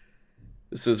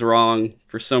 This is wrong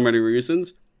for so many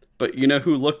reasons. But you know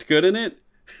who looked good in it?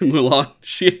 Mulan.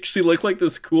 She actually looked like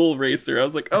this cool racer. I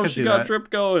was like, oh, she got drip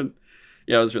going.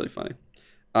 Yeah, it was really funny.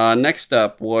 Next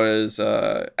up was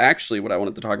actually what I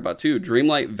wanted to talk about too,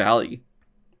 Dreamlight Valley.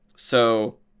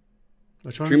 So,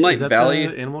 which one is that? Valley,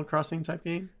 the Animal Crossing type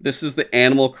game? This is the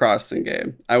Animal Crossing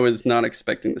game. I was not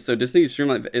expecting this. So Disney's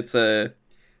Dreamlight, it's a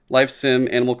life sim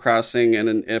Animal Crossing,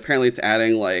 and apparently it's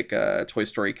adding like Toy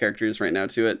Story characters right now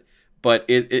to it. But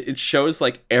it shows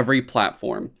like every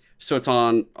platform. So it's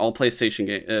on all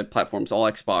PlayStation platforms,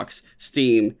 all Xbox,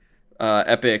 Steam,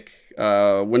 Epic,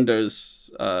 Windows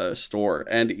Store,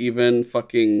 and even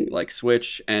fucking like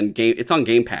Switch and game. It's on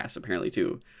Game Pass apparently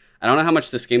too. I don't know how much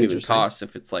this game even costs,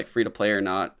 if it's like free to play or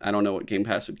not. I don't know what Game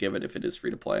Pass would give it if it is free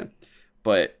to play.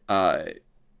 But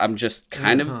I'm just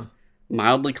kind of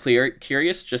mildly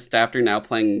curious just after now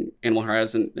playing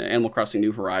Animal Crossing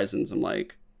New Horizons. I'm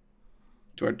like,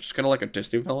 do I just go to like a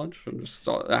Disney village and just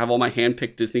have all my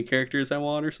hand-picked Disney characters I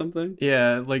want or something?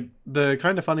 Yeah, like the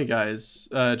Kind of Funny guys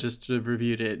just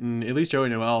reviewed it, and at least Joey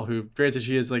Noelle, who granted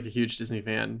she is like a huge Disney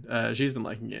fan, she's been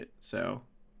liking it. So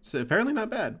apparently not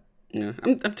bad. Yeah,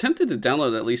 I'm tempted to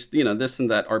download at least, you know, this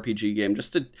and that RPG game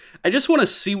I just want to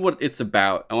see what it's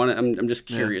about. I'm just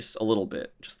curious a little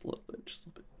bit, just a little bit. Just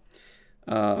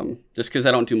because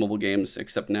I don't do mobile games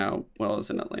except now. While I was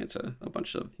in Atlanta, a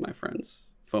bunch of my friends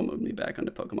FOMO'd me back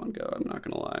onto Pokemon Go. I'm not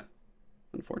gonna lie,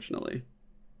 unfortunately.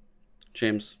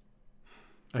 James,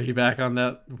 are you back on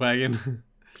that wagon?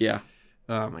 Yeah.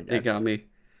 Oh my god, they got me.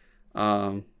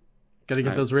 Gotta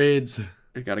get those raids.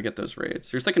 I gotta get those raids.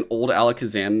 There's like an old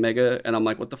Alakazam mega, and I'm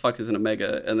like, what the fuck is in a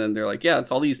mega? And then they're like, yeah, it's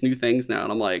all these new things now,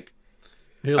 and I'm like,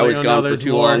 I was gone for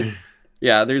too long.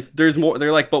 Yeah, there's more.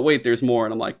 They're like, but wait, there's more,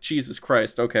 and I'm like, Jesus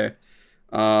Christ, okay.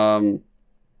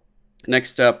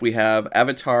 Next up, we have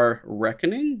Avatar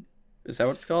Reckoning. Is that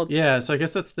what it's called? Yeah, so I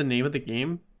guess that's the name of the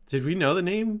game. Did we know the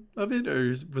name of it, or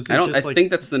was it I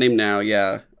think that's the name now.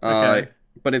 Yeah. Okay.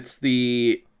 But it's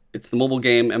the mobile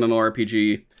game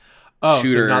MMORPG. Oh,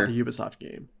 shooter. So not the Ubisoft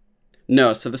game.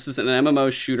 No, so this is an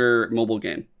MMO shooter mobile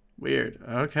game. Weird.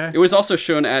 Okay. It was also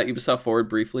shown at Ubisoft Forward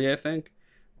briefly, I think,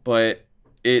 but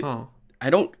I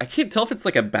can't tell if it's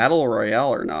like a battle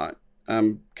royale or not.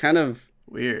 Kind of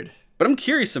weird. But I'm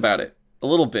curious about it a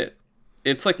little bit.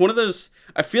 It's like one of those.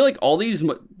 I feel like all these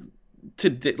like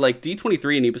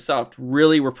D23 and Ubisoft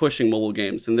really were pushing mobile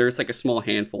games, and there's like a small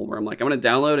handful where I'm like, I'm gonna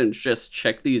download and just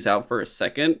check these out for a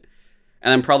second,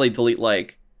 and then probably delete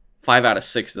like 5 out of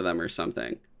 6 of them or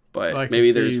something. But well,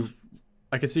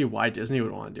 I could see why Disney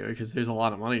would want to do it, because there's a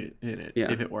lot of money in it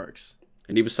if it works.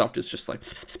 And Ubisoft is just like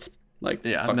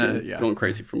going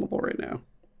crazy for mobile right now.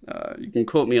 You can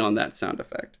quote me on that sound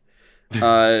effect.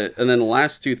 And then the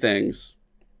last 2 things,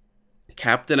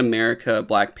 Captain America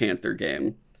Black Panther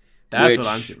game. That's what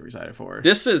I'm super excited for.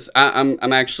 This is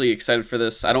I'm actually excited for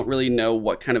this. I don't really know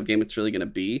what kind of game it's really going to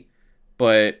be,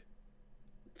 but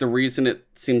the reason it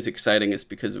seems exciting is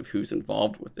because of who's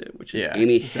involved with it, which is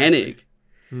Amy Hennig.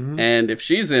 Mm-hmm. And if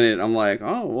she's in it, I'm like,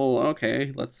 oh well,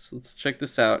 okay, let's check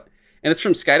this out. And it's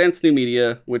from Skydance New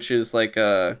Media, which is like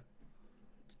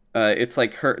it's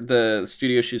like the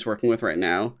studio she's working with right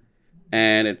now.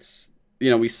 And it's, you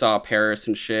know, we saw Paris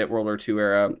and shit, World War II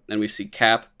era, and we see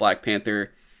Cap, Black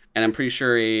Panther, and I'm pretty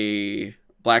sure a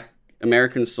Black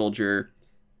American soldier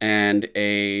and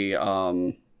a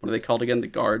what are they called again? The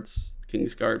guards,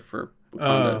 King's Guard for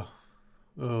Wakanda.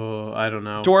 Oh, I don't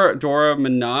know. Dora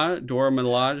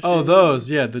Milaje. Oh,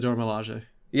 those, yeah, the Dora Milaje.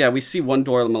 Yeah, we see one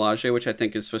Dora Milaje, which I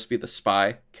think is supposed to be the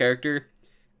spy character.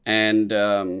 And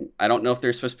I don't know if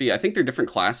they're supposed to be, I think they're different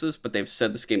classes, but they've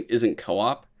said this game isn't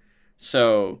co-op.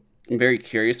 So I'm very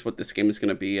curious what this game is going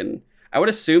to be. And I would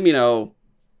assume, you know,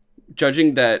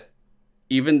 judging that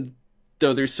even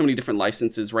though there's so many different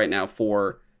licenses right now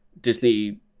for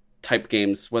Disney type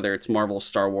games, whether it's Marvel,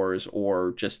 Star Wars,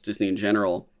 or just Disney in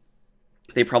general,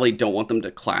 they probably don't want them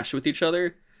to clash with each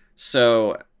other.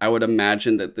 So I would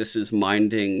imagine that this is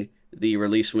minding the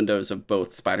release windows of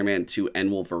both Spider-Man 2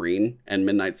 and Wolverine and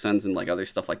Midnight Suns and like other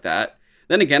stuff like that.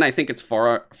 Then again, I think it's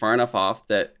far enough off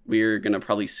that we're going to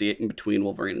probably see it in between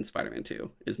Wolverine and Spider-Man 2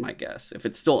 is my guess. If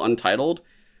it's still untitled,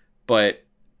 but,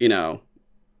 you know.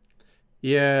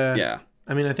 Yeah.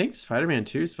 I mean, I think Spider-Man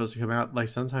 2 is supposed to come out like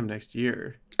sometime next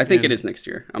year. I think it is next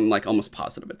year. I'm like almost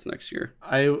positive it's next year.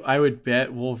 I would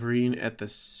bet Wolverine at the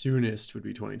soonest would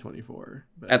be 2024.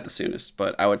 At the soonest,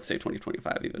 but I would say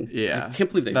 2025 even. Yeah. I can't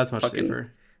believe that's much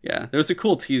safer. Yeah, there was a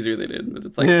cool teaser they did, but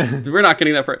it's like we're not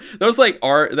getting that for. That was like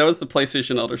that was the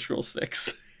PlayStation Elder Scrolls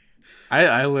 6.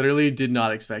 I literally did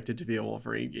not expect it to be a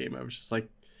Wolverine game. I was just like,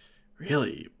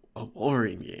 really, a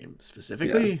Wolverine game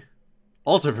specifically?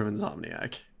 also from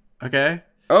Insomniac. Okay.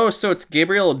 Oh, so it's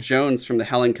Gabriel Jones from the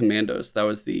Howling Commandos. That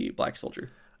was the Black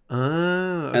Soldier.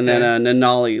 Oh, okay. And then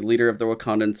Nanali, leader of the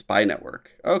Wakandan spy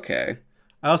network. Okay.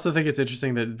 I also think it's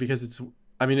interesting that because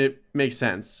it makes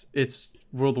sense. It's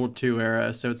World War II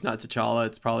era, so it's not T'Challa.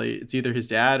 It's either his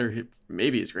dad or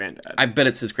maybe his granddad. I bet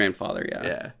it's his grandfather, yeah.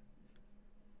 Yeah.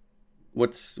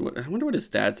 I wonder what his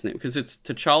dad's name, because it's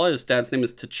T'Challa, his dad's name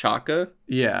is T'Chaka.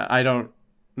 Yeah, I don't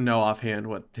know offhand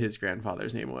what his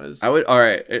grandfather's name was. All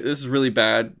right, this is really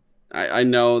bad. I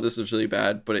know this is really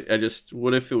bad, but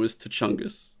what if it was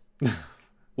T'Chungus?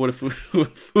 What if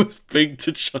it was Big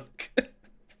T'Chungus?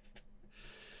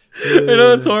 I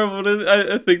know it's horrible, but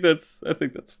I think that's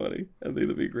funny. I think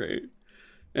that'd be great.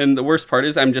 And the worst part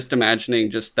is I'm just imagining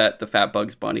just that the fat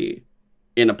Bugs Bunny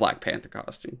in a Black Panther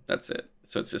costume. That's it.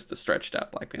 So it's just a stretched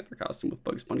out Black Panther costume with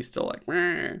Bugs Bunny still like,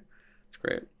 meh. It's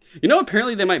great. You know,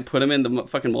 apparently they might put him in the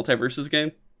fucking Multiverses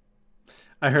game.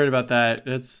 I heard about that.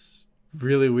 It's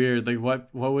really weird. Like,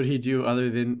 what would he do other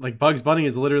than, like, Bugs Bunny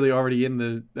is literally already in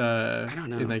the I don't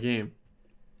know, in that game.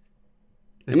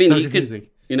 It's so confusing.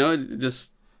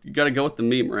 You got to go with the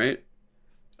meme, right?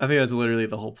 I think that's literally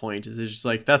the whole point. Is it's just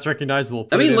like, that's recognizable.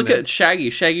 Look at Shaggy.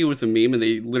 Shaggy was a meme, and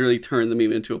they literally turned the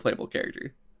meme into a playable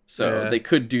character. So they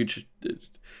could do I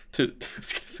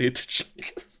was gonna say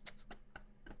Chungus.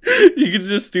 You could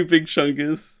just do Big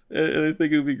Chungus, and I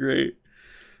think it would be great.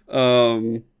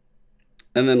 And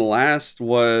then last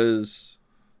was,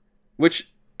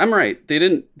 which I'm right. They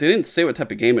didn't say what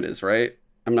type of game it is, right?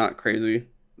 I'm not crazy.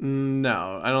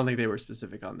 No, I don't think they were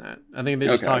specific on that. I think they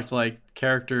just talked like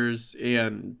characters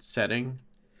and setting.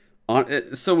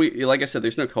 So like I said,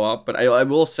 there's no co-op, but I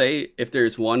will say if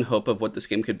there's one hope of what this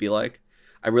game could be like,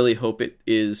 I really hope it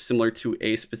is similar to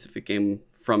a specific game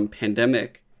from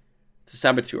Pandemic, to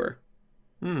Saboteur,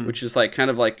 which is like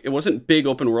kind of like, it wasn't big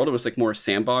open world. It was like more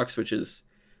sandbox, which is,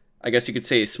 I guess you could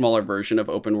say, a smaller version of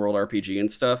open world RPG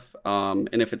and stuff. And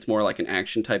if it's more like an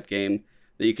action type game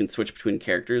that you can switch between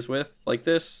characters with like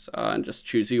this, and just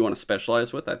choose who you want to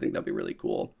specialize with, I think that'd be really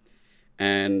cool.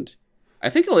 And I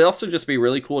think it'll also just be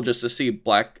really cool just to see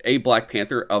Black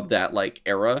Panther of that like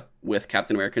era with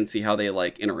Captain America and see how they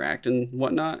like interact and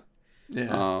whatnot.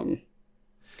 Yeah.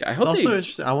 I hope it's also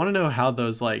interesting. I want to know how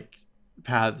those like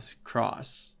paths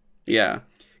cross. Yeah,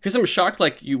 because I'm shocked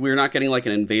like we're not getting like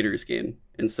an Invaders game.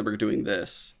 Instead we're doing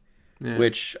this. Yeah.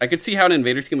 Which I could see how an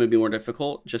Invaders game would be more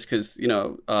difficult, just because,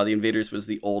 the Invaders was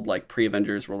the old, like,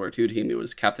 pre-Avengers World War II team. It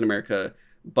was Captain America,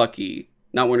 Bucky,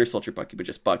 not Winter Soldier Bucky, but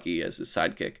just Bucky as his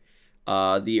sidekick.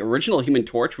 The original Human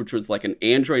Torch, which was like an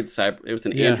android it was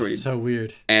an android. So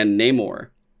weird. And Namor.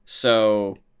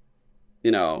 So,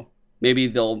 maybe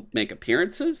they'll make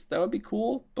appearances. That would be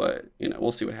cool, but,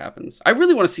 we'll see what happens. I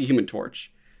really want to see Human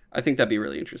Torch. I think that'd be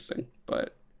really interesting,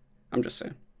 but I'm just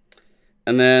saying.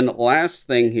 And then last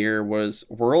thing here was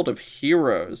World of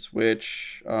Heroes,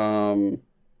 which I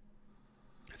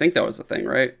think that was the thing,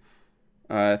 right?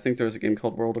 I think there was a game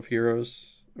called World of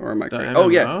Heroes, or am I correct? Oh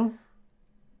yeah,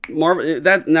 Marvel.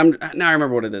 Now I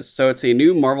remember what it is. So it's a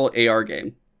new Marvel AR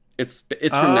game. It's from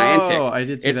Niantic. Oh, I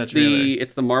did see that trailer.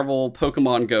 It's the Marvel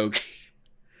Pokemon Go game.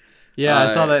 Yeah, I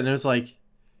saw that and it was like,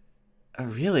 oh,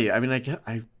 really? I mean, I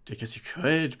guess you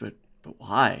could, but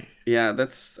why? Yeah,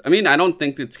 I don't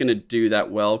think it's going to do that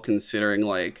well, considering,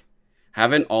 like,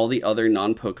 haven't all the other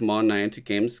non-Pokemon Niantic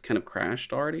games kind of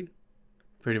crashed already?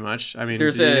 Pretty much. I mean,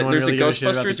 there's a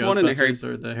Ghostbusters one and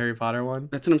a the Harry Potter one.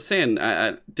 That's what I'm saying.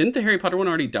 Didn't the Harry Potter one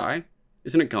already die?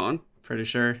 Isn't it gone? Pretty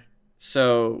sure.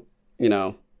 So,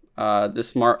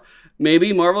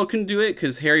 maybe Marvel can do it,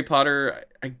 because Harry Potter,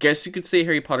 I guess you could say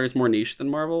Harry Potter is more niche than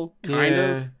Marvel, kind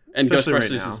of. And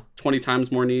Ghostbusters is 20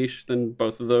 times more niche than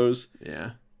both of those.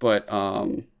 Yeah. But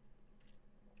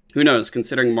who knows,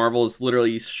 considering Marvel is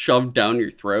literally shoved down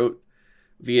your throat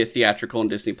via theatrical and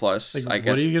Disney Plus. Like, I guess.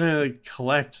 What are you going to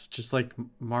collect? Just like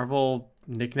Marvel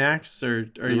knicknacks? Or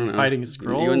are you fighting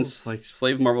Skrulls? Like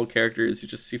slave Marvel characters. You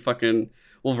just see fucking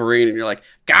Wolverine and you're like,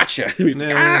 gotcha. And he's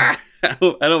like, ah! I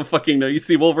don't fucking know. You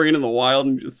see Wolverine in the wild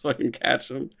and you just fucking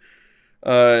catch him.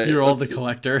 You're all the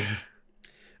collector.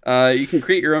 You can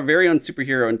create your very own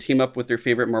superhero and team up with your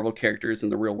favorite Marvel characters in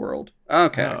the real world.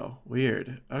 Okay. Oh,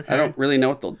 weird. Okay. I don't really know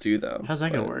what they'll do, though. How's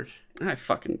that going to work? I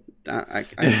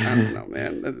don't know,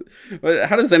 man.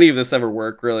 How does any of this ever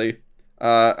work, really?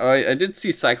 I did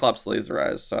see Cyclops Laser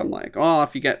Eyes, so I'm like, oh,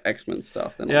 if you get X-Men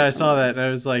stuff, then... Yeah, I saw that, and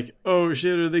I was like, oh,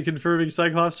 shit, are they confirming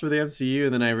Cyclops for the MCU?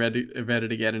 And then I read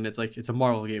it again, and it's like, it's a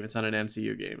Marvel game, it's not an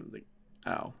MCU game. I was like,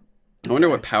 oh. Okay. I wonder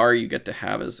what power you get to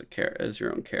have as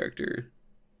your own character.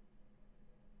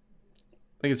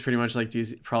 I think it's pretty much like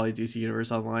DC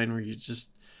Universe Online, where you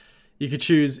you could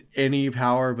choose any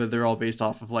power, but they're all based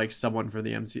off of like someone from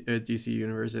the DC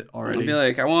universe already. I'd be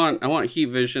like, I want heat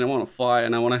vision, I want to fly,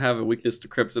 and I want to have a weakness to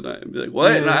kryptonite. And be like,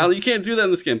 what? No, you can't do that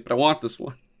in this game, but I want this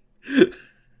one.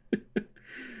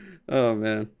 Oh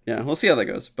man, yeah, we'll see how that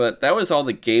goes. But that was all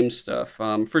the game stuff.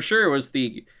 For sure, it was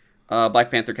the Black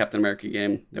Panther Captain America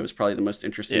game that was probably the most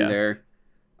interesting there.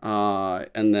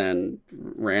 And then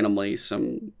randomly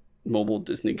some mobile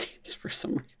Disney games for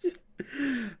some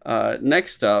reason.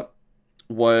 Next up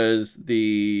was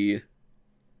the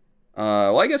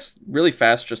I guess really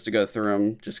fast just to go through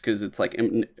them, just because it's like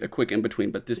a quick in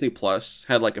between. But Disney Plus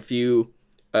had like a few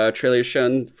trailers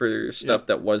shown for stuff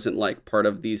that wasn't like part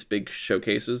of these big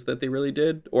showcases that they really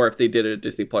did, or if they did a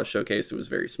Disney Plus showcase, it was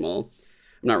very small.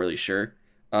 I'm not really sure,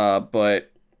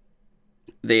 but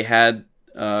they had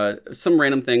some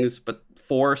random things, but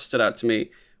 4 stood out to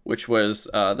me, which was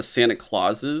the Santa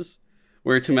Clauses,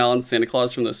 where Tim Allen's Santa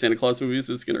Claus from those Santa Claus movies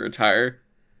is going to retire,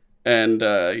 and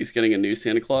he's getting a new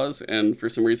Santa Claus, and for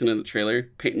some reason in the trailer,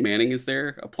 Peyton Manning is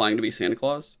there applying to be Santa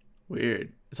Claus.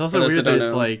 Weird. It's also weird that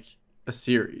it's like a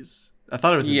series. I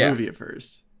thought it was a movie at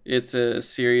first. It's a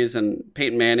series, and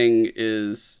Peyton Manning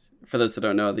is, for those that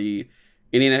don't know, the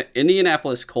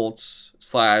Indianapolis Colts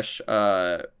 /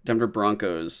 Denver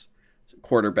Broncos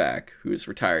quarterback who's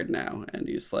retired now, and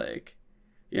he's like,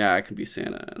 yeah, I can be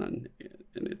Santa, and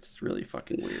it's really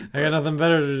fucking weird. I got nothing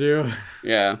better to do.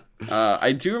 Yeah.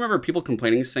 I do remember people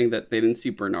complaining, saying that they didn't see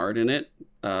Bernard in it,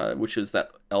 which is that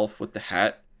elf with the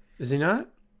hat. Is he not?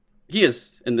 He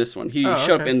is in this one. He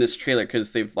showed up in this trailer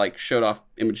because they've like showed off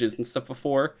images and stuff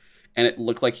before, and it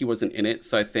looked like he wasn't in it.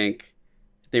 So I think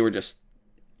they were just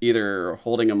either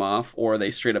holding him off, or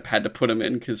they straight up had to put him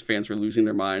in because fans were losing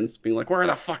their minds, being like, "Where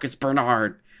the fuck is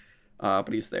Bernard?"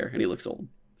 But he's there, and he looks old.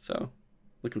 So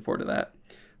looking forward to that.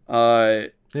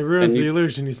 It ruins the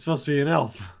illusion. He's supposed to be an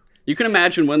elf. You can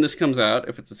imagine when this comes out,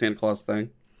 if it's a Santa Claus thing.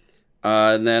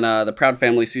 And then the Proud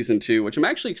Family Season 2, which I'm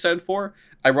actually excited for.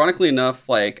 Ironically enough,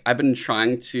 like, I've been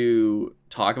trying to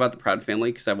talk about the Proud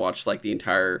Family because I've watched like the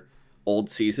entire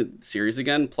old series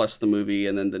again, plus the movie,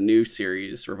 and then the new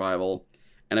series revival.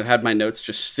 And I've had my notes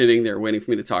just sitting there waiting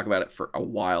for me to talk about it for a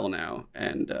while now.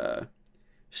 And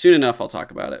soon enough, I'll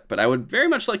talk about it. But I would very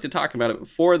much like to talk about it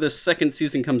before the second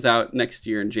season comes out next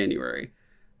year in January.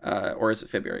 Or is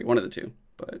it February? One of the two.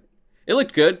 But it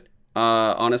looked good.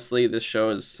 Honestly, this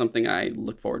show is something I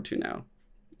look forward to now.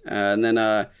 And then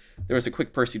there was a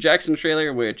quick Percy Jackson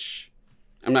trailer, which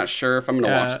I'm not sure if I'm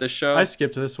going to watch this show. I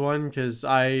skipped this one because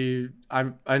I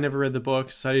never read the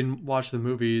books. I didn't watch the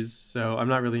movies, so I'm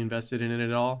not really invested in it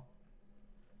at all.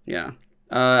 Yeah.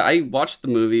 I watched the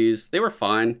movies. They were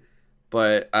fine.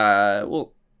 But,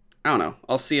 well, I don't know.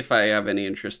 I'll see if I have any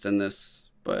interest in this.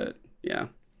 But, yeah.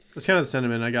 That's kind of the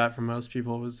sentiment I got from most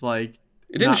people, was like,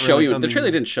 it didn't show you. The trailer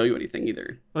didn't show you anything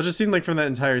either. Well, it just seemed like from that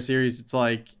entire series, it's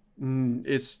like,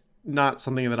 it's not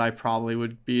something that I probably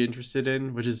would be interested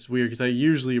in, which is weird because I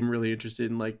usually am really interested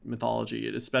in like mythology,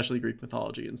 and especially Greek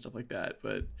mythology and stuff like that.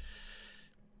 But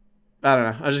I don't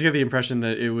know. I just get the impression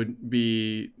that it would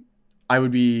be, I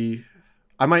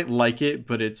might like it,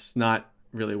 but it's not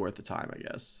really worth the time, I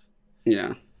guess.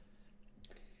 Yeah.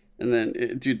 And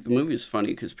then, dude, the movie is funny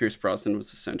because Pierce Brosnan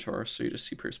was a centaur, so you just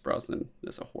see Pierce Brosnan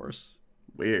as a horse.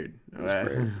 Weird.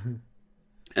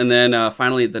 And then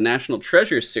finally, the National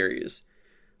Treasure series,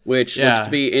 which looks to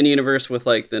be in universe with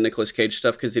like the Nicolas Cage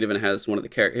stuff, because it even has one of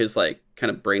the his like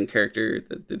kind of brain character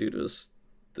that the dude was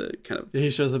the kind of. He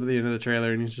shows up at the end of the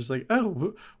trailer and he's just like,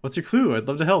 "Oh, what's your clue? I'd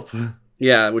love to help."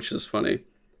 Yeah, which is funny.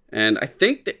 And I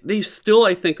think that they still,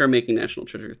 are making National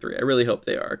Treasure 3. I really hope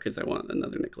they are, because I want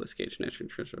another Nicolas Cage National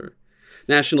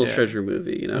Treasure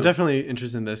movie, you know? I'm definitely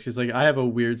interested in this, because like I have a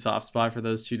weird soft spot for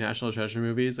those 2 National Treasure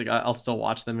movies. Like I'll still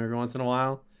watch them every once in a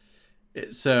while.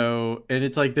 So, and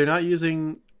it's like they're not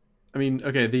using, I mean,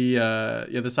 okay, the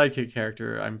sidekick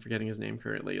character, I'm forgetting his name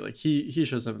currently. Like he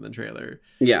shows up in the trailer.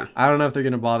 Yeah. I don't know if they're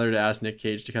going to bother to ask Nick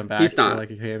Cage to come back. He's not. For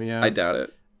like a cameo. I doubt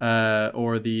it.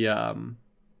 Or the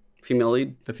female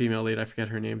lead? The female lead, I forget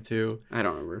her name too. I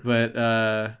don't remember.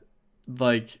 But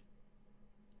like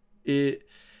it,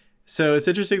 so it's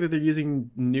interesting that they're using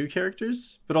new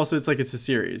characters, but also it's like it's a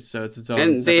series, so it's its own.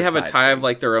 And they have a tie of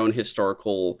like their own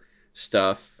historical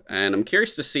stuff, and I'm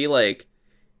curious to see like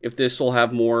if this will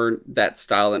have more that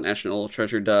style that National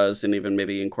Treasure does, and even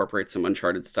maybe incorporate some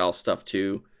Uncharted style stuff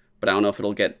too. But I don't know if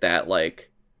it'll get that like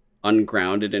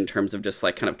ungrounded in terms of just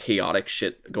like kind of chaotic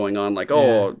shit going on, like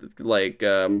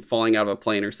falling out of a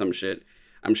plane or some shit.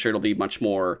 I'm sure it'll be much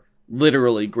more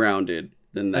literally grounded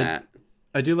than that.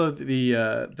 I do love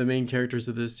the main characters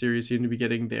of this series seem to be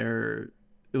getting their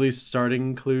at least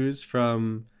starting clues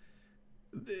from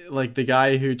like the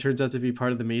guy who turns out to be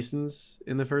part of the Masons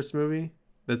in the first movie.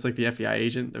 That's like the FBI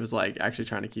agent that was like actually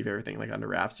trying to keep everything like under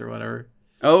wraps or whatever.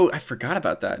 Oh, I forgot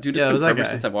about that, dude. It's been forever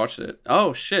since I've watched it.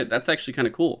 Oh shit, that's actually kind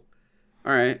of cool.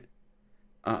 All right.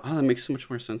 That makes so much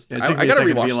more sense. Yeah, I gotta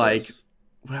rewatch be like, this.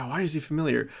 Wow, why is he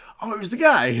familiar? Oh, it was the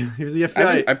guy. He was the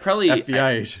FBI.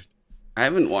 FBI agent. I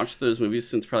haven't watched those movies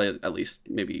since probably at least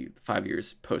maybe 5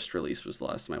 years post-release was the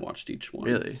last time I watched each one.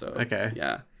 Really? So okay.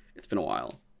 Yeah, it's been a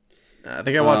while. I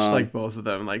think I watched like both of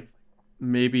them like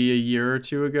maybe a year or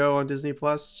two ago on Disney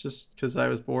Plus, just because I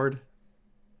was bored.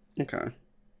 Okay.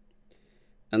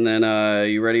 And then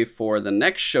you ready for the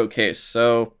next showcase?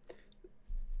 So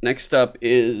next up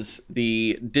is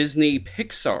the Disney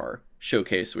Pixar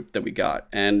showcase that we got.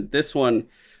 And this one,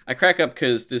 I crack up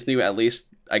because Disney, at least,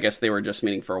 I guess they were just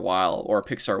meaning for a while, or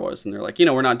Pixar was. And they're like,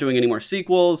 we're not doing any more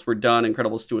sequels. We're done.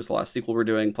 Incredibles 2 is the last sequel we're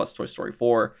doing, plus Toy Story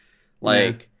 4.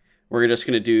 We're just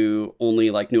going to do only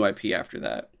like new IP after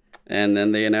that. And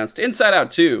then they announced Inside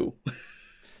Out 2.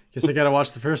 Guess I got to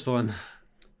watch the first one.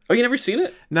 Oh, you never seen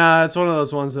it? Nah, it's one of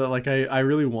those ones that like I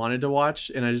really wanted to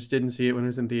watch, and I just didn't see it when it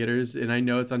was in theaters. And I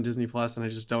know it's on Disney Plus, and I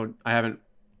haven't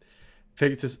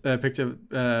put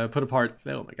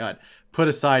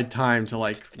aside time to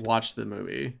like watch the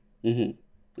movie.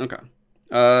 Mm-hmm. Okay.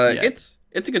 It's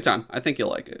a good time. I think you'll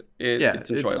like it. It's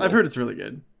enjoyable. I've heard it's really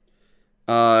good.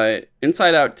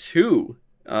 Inside Out 2,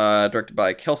 directed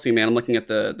by Kelsey Mann. I'm looking at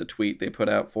the tweet they put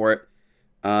out for it.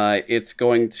 It's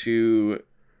going to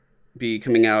be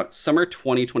coming out summer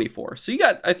 2024. So you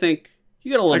got a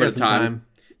little bit of time.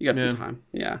 You got some time.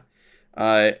 Yeah.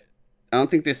 I don't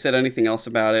think they said anything else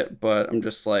about it, but I'm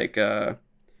just like,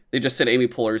 they just said Amy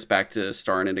Poehler's back to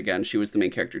star in it again. She was the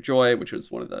main character Joy, which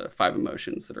was one of the 5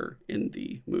 emotions that are in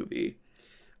the movie.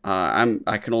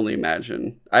 I can only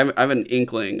imagine. I have an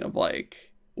inkling of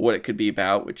like what it could be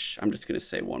about, which I'm just going to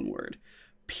say one word: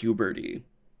 puberty.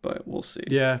 But we'll see.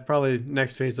 Yeah, probably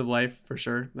next phase of life for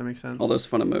sure. That makes sense. All those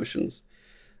fun emotions.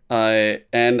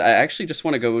 And I actually just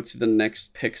want to go to the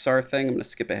next Pixar thing. I'm going to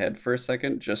skip ahead for a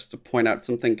second just to point out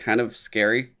something kind of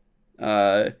scary.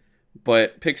 But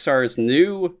Pixar's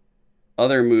new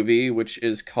other movie, which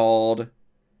is called...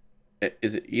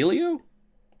 Is it Elio?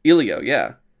 Elio,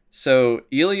 yeah. So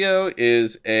Elio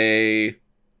is a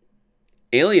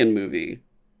alien movie.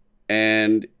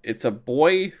 And it's a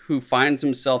boy who finds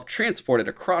himself transported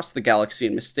across the galaxy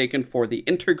and mistaken for the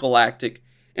intergalactic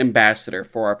ambassador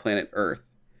for our planet Earth.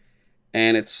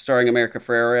 And it's starring America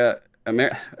Ferrera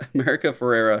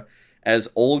as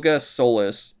Olga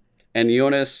Solis and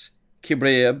Jonas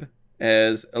Kibriev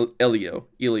as Elio,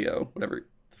 whatever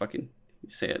fucking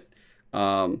you say it.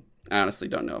 I honestly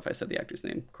don't know if I said the actor's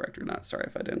name correct or not. Sorry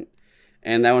if I didn't.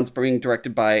 And that one's being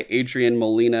directed by Adrian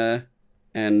Molina.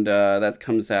 And that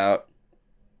comes out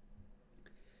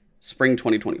spring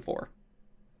 2024.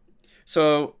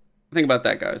 So think about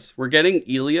that, guys. We're getting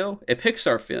Elio, a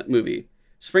Pixar movie,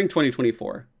 spring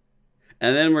 2024.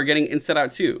 And then we're getting Inside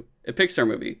Out 2, a Pixar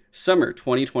movie, summer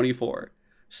 2024.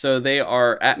 So they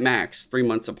are at max 3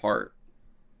 months apart.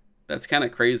 That's kind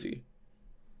of crazy.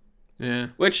 Yeah.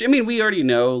 Which, I mean, we already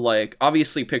know, like,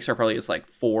 obviously Pixar probably has like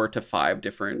 4 to 5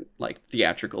 different, like,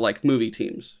 theatrical, like, movie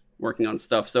teams working on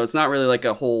stuff, so it's not really like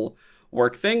a whole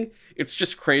work thing. It's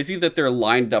just crazy that they're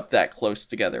lined up that close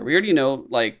together. We already know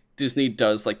like Disney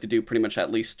does like to do pretty much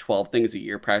at least 12 things a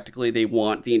year practically. They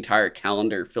want the entire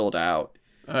calendar filled out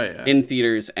in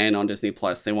theaters and on Disney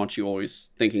Plus. They want you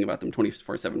always thinking about them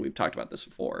 24/7. We've talked about this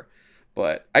before,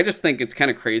 but I just think it's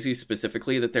kind of crazy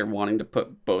specifically that they're wanting to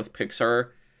put both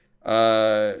Pixar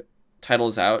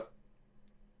titles out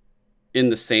in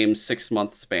the same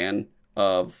 6-month span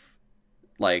of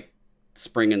like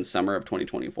spring and summer of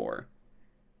 2024.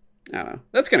 I don't know.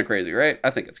 That's kind of crazy, right? I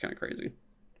think it's kind of crazy.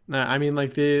 Nah, I mean,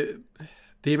 like the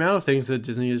amount of things that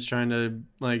Disney is trying to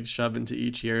like shove into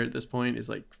each year at this point is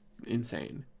like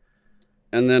insane.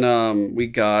 And then we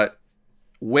got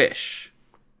Wish,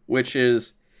 which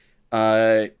is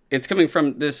it's coming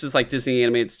from, this is like Disney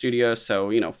Animated Studios, so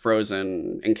you know,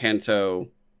 Frozen, Encanto,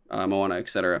 Moana,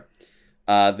 etc.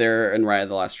 They're in Raya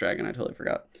the Last Dragon. I totally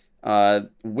forgot.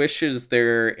 Wish is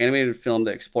their animated film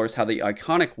that explores how the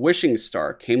iconic wishing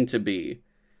star came to be,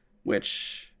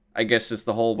 which I guess is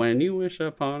the whole when you wish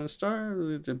upon a star,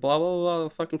 blah blah blah,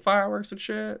 fucking fireworks and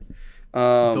shit.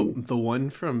 The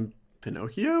one from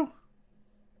Pinocchio?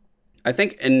 I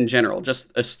think in general,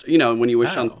 just when you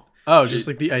wish on just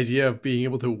like the idea of being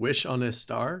able to wish on a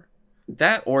star.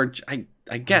 That, or I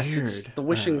guess weird. It's the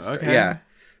wishing star. Okay. Yeah.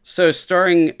 So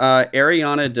starring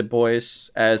Ariana DeBose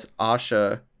as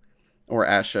Asha.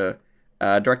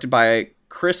 Directed by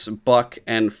Chris Buck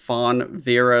and Fawn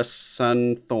Vera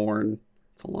Sunthorn.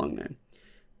 It's a long name.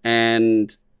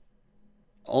 and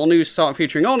all new song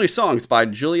featuring all new songs by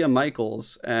Julia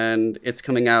Michaels, and it's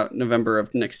coming out November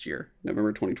of next year,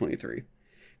 November 2023.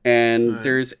 And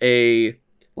there's a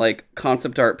like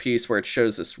concept art piece where it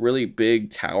shows this really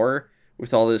big tower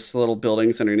with all this little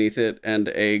buildings underneath it, and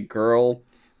a girl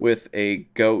with a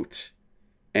goat.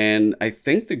 And I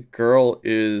think the girl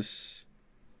is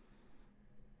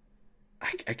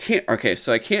I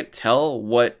can't tell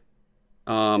what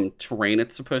terrain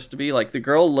it's supposed to be. Like, the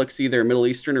girl looks either Middle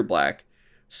Eastern or black.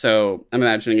 So I'm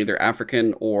imagining either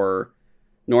African or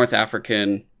North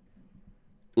African,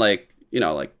 like,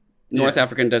 North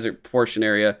African desert portion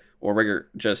area, or regular,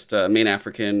 just main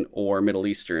African or Middle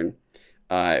Eastern.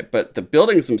 But the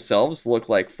buildings themselves look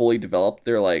like fully developed.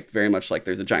 They're like very much like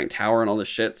there's a giant tower and all this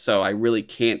shit. So I really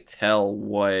can't tell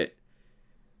what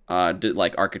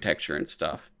like architecture and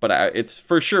stuff. But it's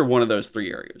for sure one of those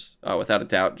three areas, without a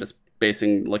doubt. Just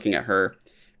looking at her,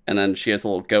 and then she has a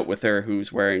little goat with her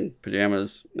who's wearing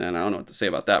pajamas, and I don't know what to say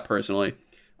about that personally.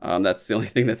 That's the only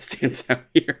thing that stands out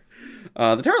here.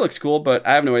 The tower looks cool, but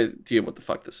I have no idea what the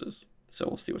fuck this is. So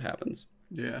we'll see what happens.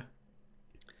 Yeah.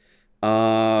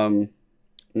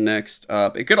 Next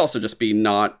up, it could also just be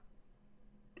not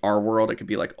our world. It could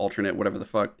be like alternate, whatever the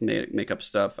fuck, make up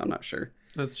stuff. I'm not sure.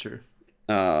 That's true.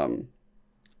 Then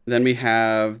we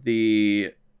have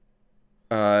the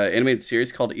animated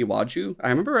series called Iwaju. I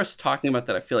remember us talking about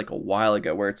that, I feel like, a while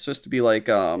ago, where it's supposed to be like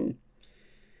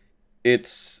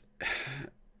it's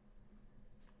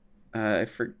I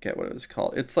forget what it was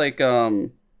called. It's like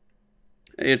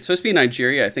it's supposed to be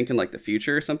Nigeria, I think, in like the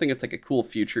future or something. It's like a cool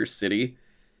future city.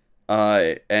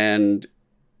 And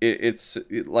it's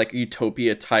like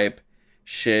utopia type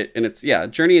shit, and it's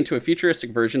journey into a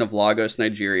futuristic version of Lagos,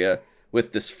 Nigeria,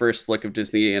 with this first look of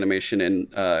Disney animation in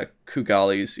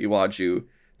Kugali's Iwaju,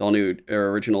 the all new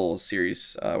original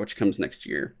series, which comes next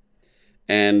year.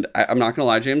 And I'm not gonna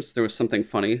lie, James, there was something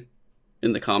funny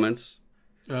in the comments,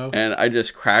 and I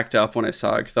just cracked up when I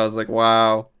saw it, because I was like,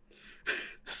 wow.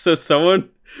 So someone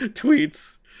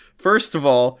tweets, "First of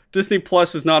all, Disney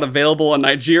Plus is not available in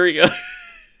Nigeria."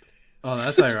 Oh,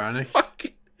 that's ironic.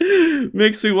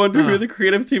 Makes me wonder who the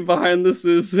creative team behind this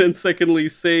is. And secondly,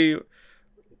 say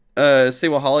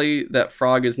Wahali that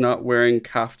Frog is not wearing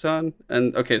kaftan.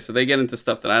 And okay, so they get into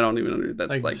stuff that I don't even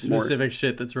understand. That's like specific more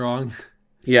shit that's wrong.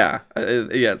 Yeah,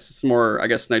 it's just more, I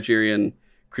guess, Nigerian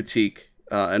critique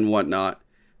and whatnot.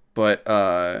 But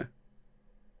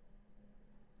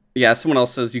someone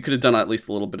else says you could have done at least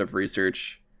a little bit of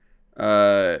research.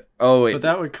 But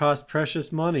that would cost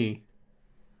precious money.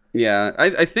 Yeah,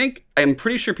 I'm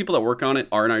pretty sure people that work on it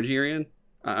are Nigerian.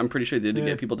 I'm pretty sure they did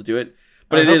get people to do it.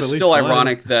 But it is still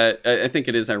ironic that I think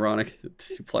it is ironic that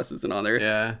Disney Plus isn't on there.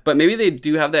 Yeah. But maybe they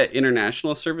do have that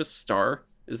international service, Star.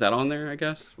 Is that on there, I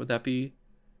guess? Would that be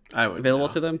available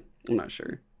to them? I'm not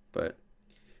sure. But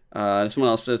someone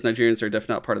else says Nigerians are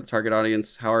definitely not part of the target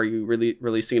audience. How are you really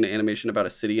releasing an animation about a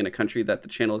city in a country that the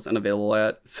channel is unavailable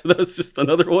at? So that was just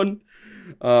another one.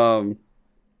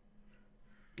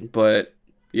 But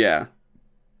yeah,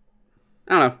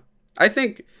 I don't know. I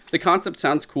think the concept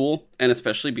sounds cool, and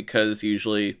especially because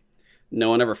usually no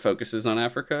one ever focuses on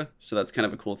Africa, so that's kind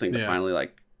of a cool thing to finally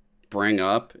like bring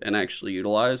up and actually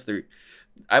utilize.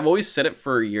 I've always said it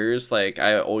for years, like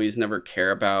I always never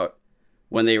care about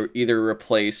when they either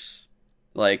replace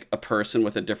like a person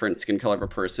with a different skin color of a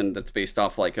person that's based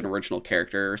off like an original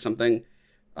character or something,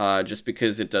 just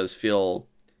because it does feel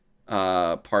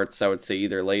parts, I would say,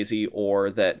 either lazy or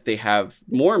that they have,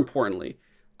 more importantly,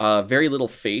 very little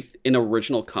faith in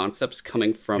original concepts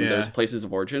coming from those places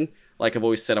of origin. Like I've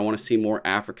always said, I want to see more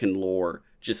African lore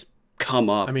just come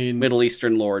up. I mean, Middle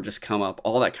Eastern lore just come up,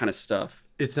 all that kind of stuff.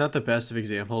 It's not the best of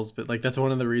examples, but like that's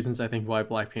one of the reasons I think why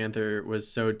Black Panther was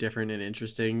so different and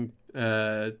interesting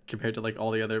compared to like all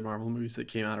the other Marvel movies that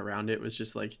came out around it. Was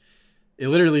just like it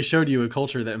literally showed you a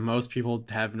culture that most people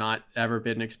have not ever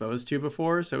been exposed to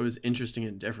before, so it was interesting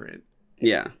and different.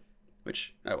 Yeah,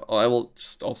 which I will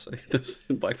just also say this: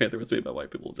 Black Panther was made by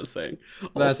white people. Just saying.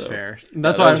 That's fair.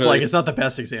 That's why I was really, like, it's not the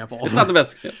best example. It's not the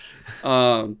best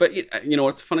example. But you know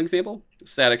what's a fun example?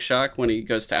 Static Shock, when he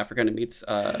goes to Africa and meets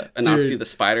Anansi the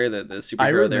spider, the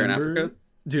superhero there in Africa.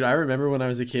 Dude, I remember when I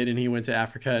was a kid and he went to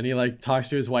Africa and he like talks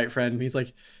to his white friend and he's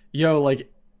like, "Yo,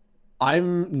 like,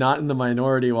 I'm not in the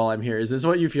minority while I'm here. Is this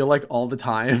what you feel like all the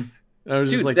time?" And I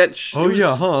was just like, "Oh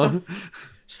yeah, huh?"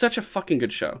 Such a fucking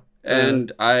good show.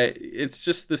 And it's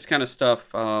just this kind of stuff.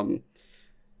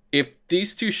 If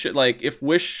these two if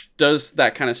Wish does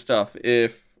that kind of stuff,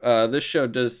 if this show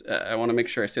does, I want to make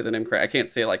sure I say the name correct. I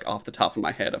can't say like off the top of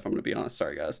my head if I'm going to be honest.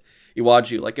 Sorry guys.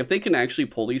 Iwaju, like if they can actually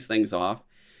pull these things off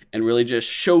and really just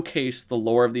showcase the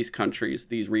lore of these countries,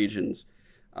 these regions,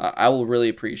 I will really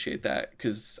appreciate that,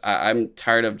 because I'm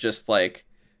tired of just like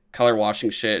color washing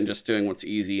shit and just doing what's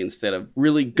easy instead of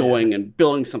really going and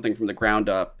building something from the ground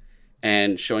up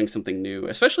and showing something new.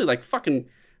 Especially like fucking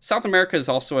South America is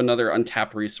also another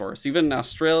untapped resource. Even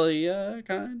Australia,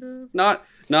 kind of not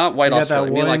White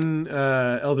Australia. That one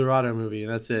El Dorado movie.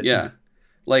 That's it. Yeah,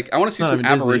 like I want to see some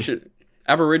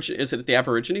Aborigine. Is it the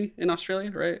Aborigine in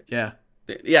Australia? Right. Yeah.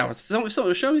 Yeah.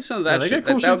 So show me some of that shit.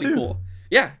 That would be cool.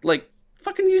 Yeah, like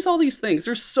fucking use all these things.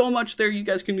 There's so much there you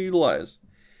guys can utilize.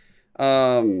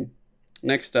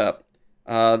 Next up,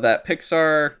 that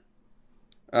Pixar,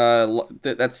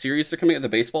 that series they're coming at, the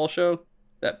baseball show.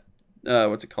 That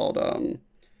what's it called?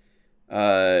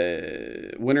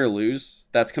 Win or Lose.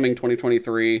 That's coming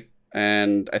 2023,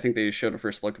 and I think they showed a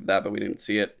first look of that, but we didn't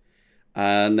see it.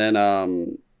 And then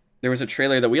there was a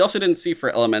trailer that we also didn't see for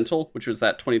Elemental, which was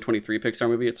that 2023 Pixar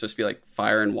movie. It's supposed to be like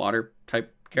fire and water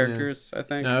type characters, I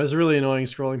think. No, it was really annoying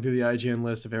scrolling through the IGN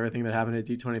list of everything that happened at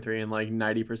D23, and like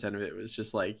 90% of it was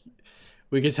just like,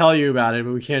 we can tell you about it,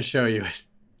 but we can't show you it.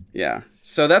 Yeah.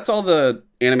 So that's all the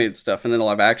animated stuff, and then the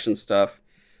live action stuff.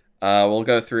 We'll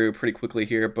go through pretty quickly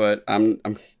here, but I'm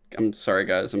sorry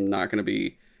guys, I'm not going to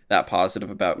be that positive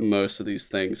about most of these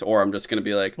things, or I'm just going to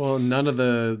be like, well, none of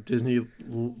the Disney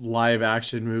live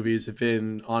action movies have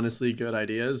been honestly good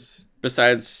ideas,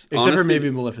 besides except for maybe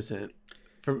Maleficent.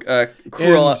 From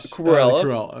Cruella,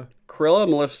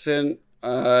 Maleficent,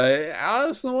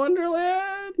 Alice in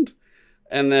Wonderland,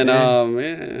 and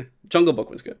then Jungle Book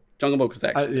was good. Jungle Book was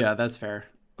actually yeah, that's fair.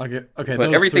 Okay,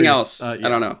 but everything else, I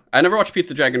don't know. I never watched Pete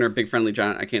the Dragon or Big Friendly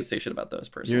Giant. I can't say shit about those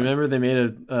personally. You remember they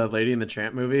made a Lady and the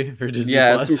Tramp movie for Disney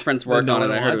Plus? Some friends worked on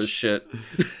it. I heard it was shit.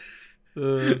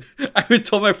 I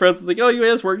told my friends, it's like, oh, you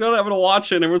guys worked on it, I'm gonna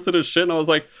watch it, and everyone said it was shit, and I was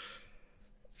like,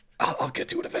 I'll get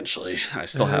to it eventually. I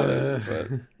still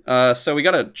haven't. But so we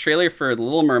got a trailer for The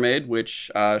Little Mermaid, which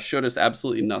showed us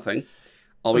absolutely nothing.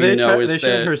 All we know is they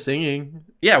showed her singing.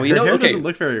 Yeah, we her know. Hair doesn't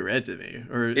look very red to me,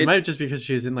 or it might just because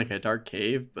she's in like a dark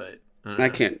cave. But I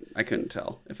couldn't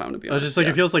tell if I'm gonna be honest. I was just like,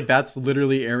 it feels like that's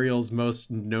literally Ariel's most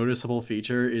noticeable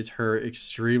feature is her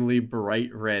extremely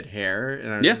bright red hair,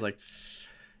 and I was just like,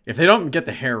 if they don't get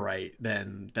the hair right,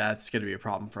 then that's gonna be a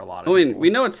problem for a lot of people. I mean,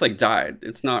 we know it's like dyed.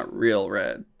 It's not real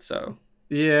red, so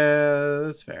yeah,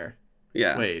 that's fair.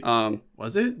 Yeah. Wait.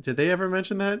 Was it? Did they ever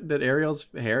mention that Ariel's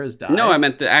hair is dyed? No, I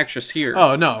meant the actress here.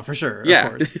 Oh no, for sure. Yeah.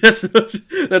 Of course.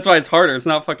 That's why it's harder. It's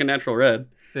not fucking natural red.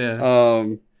 Yeah.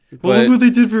 Well, look what they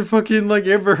did for fucking like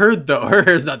Amber Heard though. Her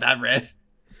hair's not that red.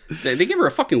 They gave her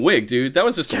a fucking wig, dude. That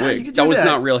was just a wig. That was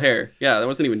not real hair. Yeah, that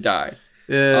wasn't even dye.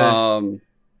 Yeah.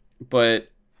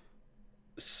 But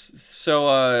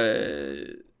so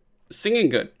singing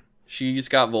good. She's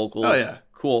got vocals. Oh yeah.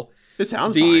 Cool. It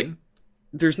sounds fine.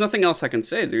 There's nothing else I can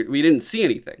say. We didn't see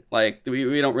anything. Like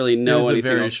we don't really know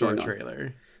anything else going on. It was a very short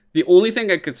trailer. The only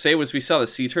thing I could say was we saw the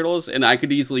sea turtles, and I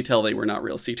could easily tell they were not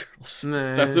real sea turtles.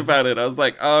 Nah. That's about it. I was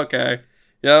like, oh, okay,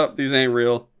 yep, these ain't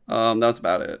real. That's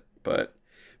about it. But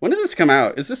when did this come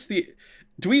out? Is this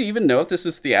do we even know if this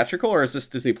is theatrical or is this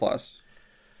Disney Plus?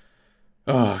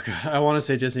 Oh god, I want to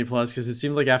say Disney Plus because it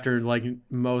seemed like after like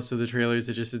most of the trailers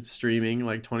it just said streaming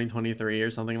like 2023 or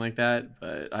something like that,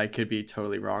 but I could be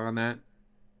totally wrong on that.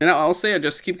 And I'll say I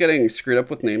just keep getting screwed up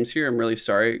with names here. I'm really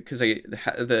sorry because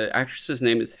the actress's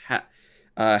name is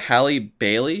Halle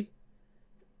Bailey,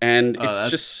 and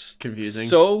it's just confusing.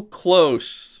 So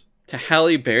close to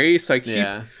Halle Berry, so I keep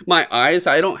my eyes.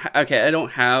 I don't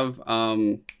have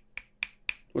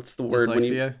what's the word?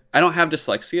 Dyslexia? I don't have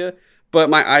dyslexia. But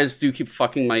my eyes do keep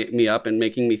fucking me up and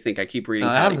making me think I keep reading.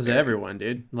 That happens to everyone,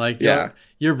 dude. Like,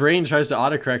 your brain tries to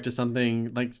autocorrect to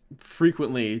something like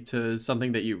frequently to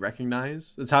something that you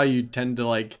recognize. That's how you tend to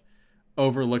like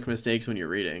overlook mistakes when you're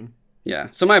reading. Yeah.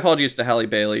 So my apologies to Halle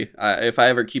Bailey. If I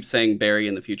ever keep saying Barry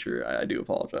in the future, I do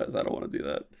apologize. I don't want to do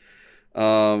that.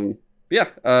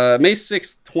 May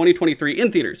 6th, 2023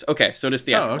 in theaters. Okay, so it is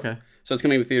theatrical. Oh, okay. So it's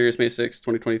coming to theaters May 6th,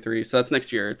 2023. So that's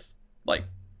next year. It's like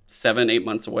 7-8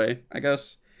 months away, I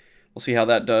guess. We'll see how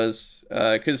that does.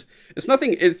 Because it's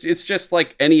nothing. It's just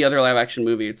like any other live action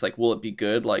movie. It's like, will it be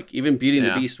good? Like even Beauty and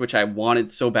the Beast, which I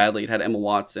wanted so badly. It had Emma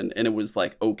Watson, and it was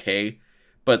like okay,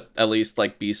 but at least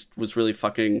like Beast was really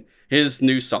fucking. His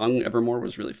new song Evermore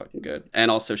was really fucking good,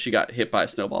 and also she got hit by a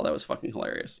snowball that was fucking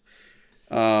hilarious.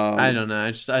 I don't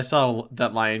know. I saw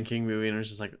that Lion King movie and I was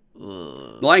just like,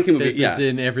 ugh. The Lion King movie. This is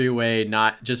in every way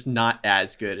not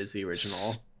as good as the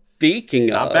original. Speaking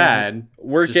not of, bad.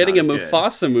 We're getting a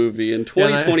Mufasa movie in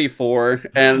 2024,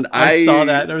 and I saw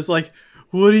that and I was like,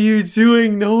 what are you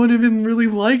doing? No one even really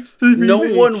liked the remake. No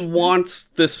one wants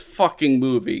this fucking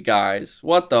movie, guys.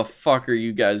 What the fuck are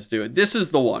you guys doing? This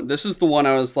is the one. This is the one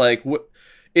I was like,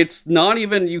 it's not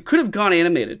even, you could have gone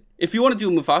animated. If you want to do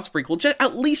a Mufasa prequel,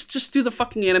 at least just do the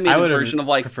fucking animated version of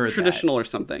like traditional or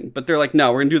something. But they're like,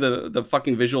 no, we're going to do the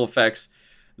fucking visual effects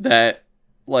that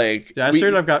like... I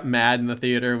straight up got mad in the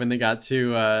theater when they got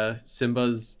to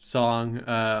Simba's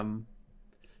song,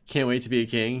 Can't Wait to Be a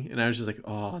King, and I was just like,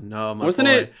 oh no, my wasn't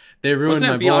boy. It, they ruined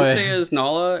my boy. Wasn't it Beyonce as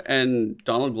Nala and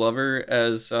Donald Glover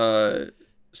as Simba?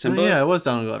 Oh, yeah, it was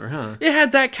Donald Glover, huh? It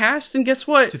had that cast, and guess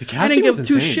what? Dude, the casting I didn't give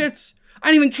two shits.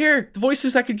 I didn't even care. The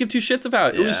voices I could give two shits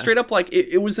about. It was straight up like,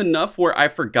 it was enough where I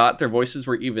forgot their voices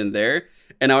were even there,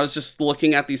 and I was just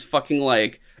looking at these fucking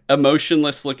like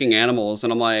emotionless looking animals,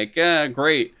 and I'm like, yeah,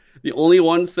 great. The only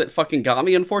ones that fucking got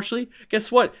me, unfortunately,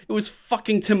 guess what? It was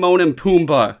fucking Timon and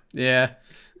Pumbaa. Yeah.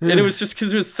 And it was just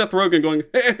because it was Seth Rogen going,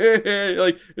 hey, hey,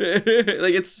 hey,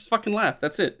 like it's just fucking laugh.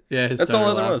 That's it. Yeah, that's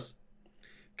all there was.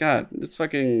 God, it's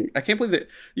fucking... I can't believe that...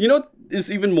 You know what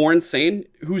is even more insane?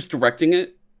 Who's directing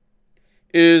it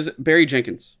is Barry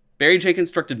Jenkins. Barry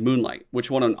Jenkins directed Moonlight, which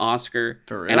won an Oscar.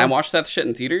 For real? And I watched that shit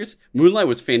in theaters. Moonlight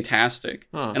was fantastic.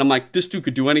 Huh. And I'm like, this dude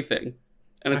could do anything.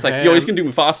 And it's like, yo, he's going to do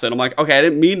Mufasa. And I'm like, okay, I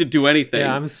didn't mean to do anything.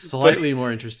 Yeah, I'm slightly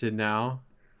more interested now.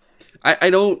 I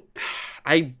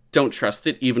don't trust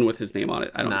it, even with his name on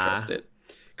it. I don't trust it.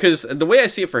 Because the way I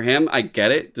see it for him, I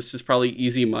get it. This is probably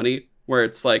easy money, where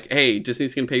it's like, hey,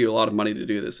 Disney's going to pay you a lot of money to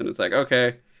do this. And it's like,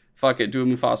 okay, fuck it, do a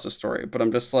Mufasa story. But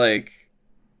I'm just like,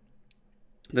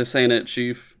 this ain't it,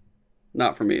 Chief.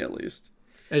 Not for me, at least.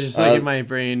 It's just like in my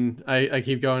brain, I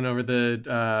keep going over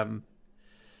the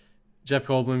Jeff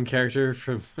Goldblum character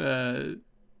from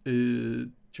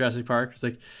Jurassic Park. It's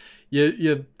like,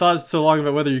 you thought so long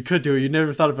about whether you could do it, you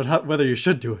never thought about whether you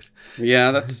should do it.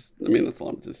 Yeah, that's a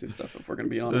lot of Disney stuff, if we're going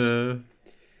to be honest.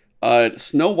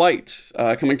 Snow White,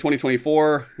 coming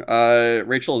 2024.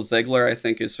 Rachel Zegler, I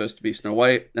think, is supposed to be Snow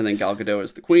White, and then Gal Gadot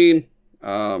is the Queen.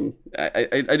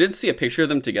 I did see a picture of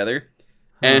them together,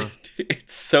 and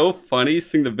it's so funny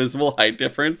seeing the visible height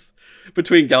difference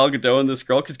between Gal Gadot and this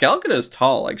girl, because Gal Gadot is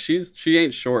tall. Like, she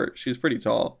ain't short. She's pretty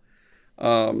tall.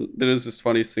 It is just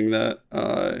funny seeing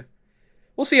that.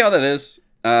 We'll see how that is.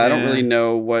 I don't really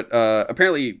know what...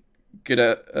 apparently,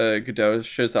 Godot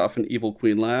shows off an evil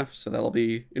queen laugh, so that'll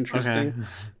be interesting. Okay.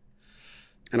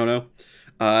 I don't know.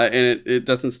 And it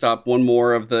doesn't stop one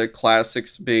more of the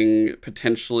classics being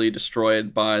potentially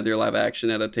destroyed by their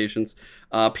live-action adaptations.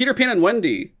 Peter Pan and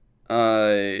Wendy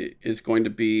is going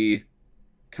to be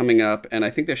coming up, and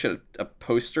I think they showed a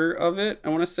poster of it, I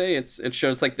want to say. It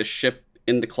shows, like, the ship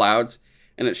in the clouds,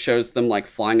 and it shows them, like,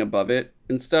 flying above it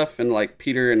and stuff, and, like,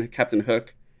 Peter and Captain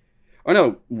Hook. Oh,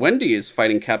 no, Wendy is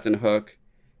fighting Captain Hook,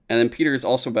 and then Peter is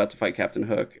also about to fight Captain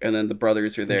Hook, and then the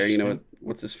brothers are there, you know,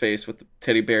 what's his face, with the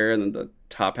teddy bear, and then the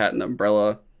top hat and the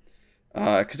umbrella.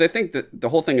 Because I think that the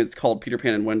whole thing is called Peter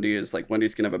Pan and Wendy is, like,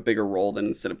 Wendy's going to have a bigger role than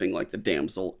instead of being, like, the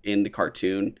damsel in the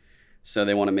cartoon. So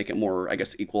they want to make it more, I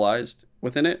guess, equalized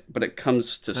within it. But it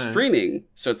comes to streaming,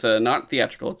 so it's not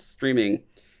theatrical, it's streaming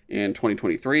in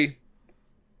 2023.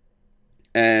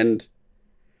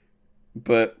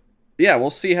 But yeah, we'll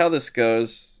see how this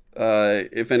goes.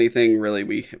 If anything, really,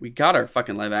 we got our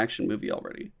fucking live action movie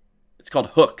already. It's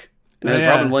called Hook, and it has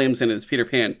Robin Williams in it. It's Peter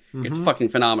Pan. Mm-hmm. It's fucking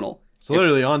phenomenal. It's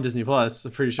literally on Disney Plus.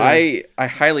 I'm pretty sure. I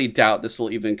highly doubt this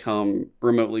will even come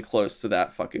remotely close to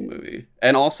that fucking movie.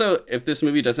 And also, if this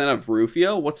movie doesn't have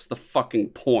Rufio, what's the fucking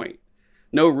point?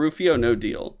 No Rufio, no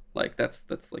deal. Like that's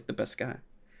like the best guy.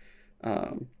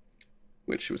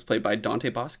 Which was played by Dante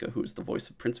Bosco, who is the voice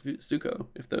of Prince Zuko,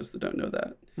 if those that don't know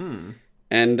that.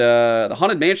 And The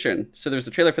Haunted Mansion. So there's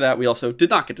a trailer for that we also did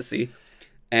not get to see.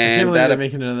 And I can't believe they're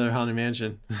making another Haunted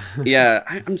Mansion. Yeah,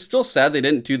 I'm still sad they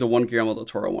didn't do the one Guillermo del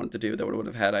Toro wanted to do that would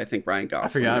have had, I think, Ryan Gosling. I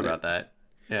forgot about that.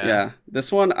 Yeah.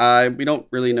 This one, we don't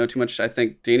really know too much. I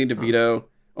think Danny DeVito,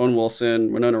 Owen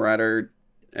Wilson, Winona Ryder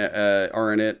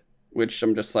are in it, which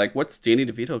I'm just like, what's Danny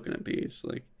DeVito going to be? It's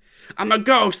like, I'm a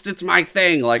ghost. It's my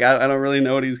thing. Like, I don't really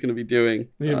know what he's going to be doing.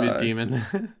 He's going to be a demon.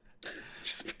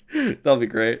 That'll be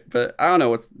great. But I don't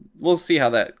know. We'll see how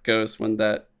that goes when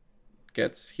that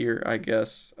gets here, I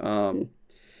guess.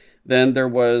 Then there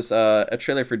was a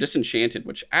trailer for Disenchanted,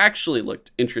 which actually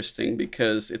looked interesting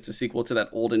because it's a sequel to that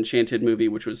old Enchanted movie,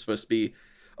 which was supposed to be,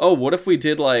 oh, what if we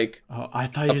did like I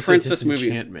thought you said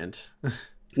Disenchantment.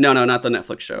 No, not the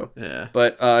Netflix show. Yeah.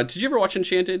 But did you ever watch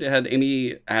Enchanted? It had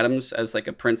Amy Adams as like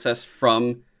a princess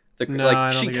from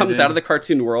the she comes out of the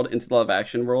cartoon world into the live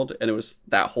action world, and it was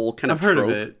that whole kind of trope. I've heard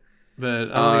of it,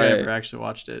 but I don't think I ever actually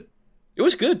watched it. It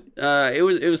was good. It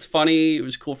was funny. It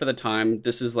was cool for the time.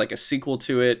 This is like a sequel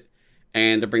to it,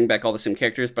 and to bring back all the same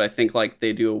characters, but I think like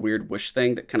they do a weird wish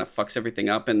thing that kind of fucks everything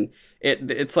up, and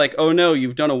it's like, oh no,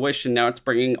 you've done a wish and now it's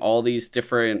bringing all these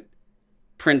different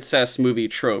princess movie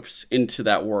tropes into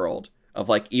that world of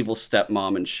like evil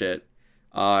stepmom and shit.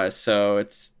 So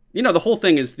it's, the whole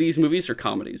thing is these movies are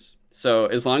comedies. So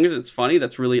as long as it's funny,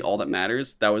 that's really all that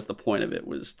matters. That was the point of it,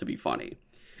 was to be funny.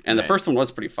 And the first one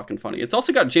was pretty fucking funny. It's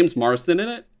also got James Marsden in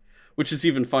it, which is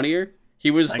even funnier. He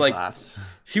was Cyclops.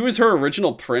 He was her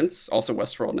original prince, also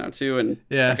Westworld now too, and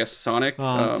I guess Sonic.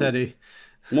 Oh, Teddy.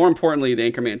 More importantly,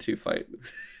 the Anchorman 2 fight.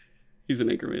 He's in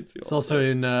Anchorman 2. It's also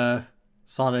in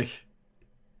Sonic.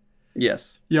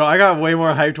 Yes. Yo, I got way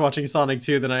more hyped watching Sonic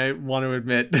 2 than I want to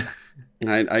admit.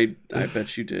 I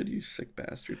bet you did, you sick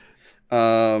bastard.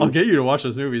 I'll get you to watch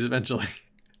those movies eventually.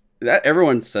 That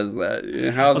everyone says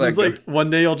that. How's that? Like one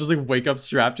day I'll just like wake up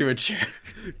strapped to a chair.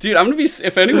 Dude, I'm gonna be.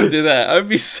 If anyone did that, I would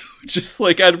be so just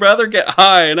like, I'd rather get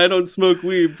high, and I don't smoke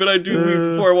weed, but I do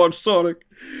weed before I watch Sonic.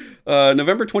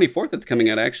 November 24th, it's coming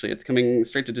out. Actually, it's coming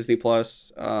straight to Disney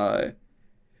Plus.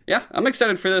 Yeah, I'm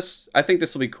excited for this. I think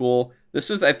this will be cool.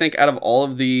 This was, I think, out of all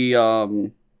of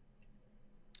the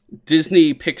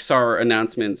Disney Pixar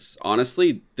announcements,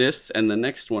 honestly, this and the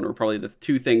next one were probably the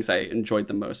two things I enjoyed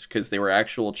the most, because they were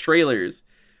actual trailers,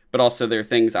 but also they're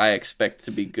things I expect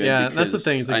to be good. Yeah, that's the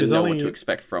thing. Like, I know what to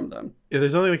expect from them. Yeah,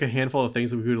 there's only like a handful of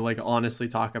things that we could like honestly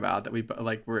talk about that we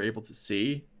like were able to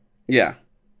see. Yeah.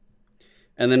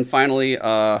 And then finally,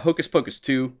 Hocus Pocus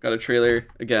 2 got a trailer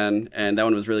again, and that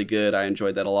one was really good. I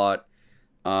enjoyed that a lot.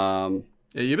 Yeah,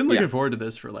 you've been looking forward to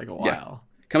this for like a while. Yeah.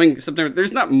 Coming September,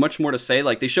 there's not much more to say.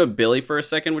 Like, they showed Billy for a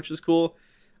second, which was cool.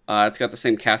 It's got the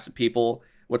same cast of people.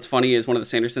 What's funny is one of the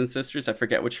Sanderson sisters, I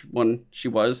forget which one she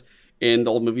was, in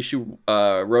the old movie, she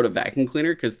rode a vacuum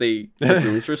cleaner because her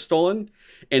rooms were stolen.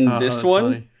 In this one,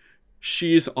 funny.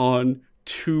 She's on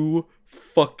 2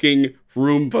 fucking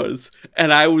Roombas,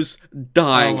 and I was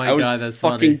dying. Oh my God, that's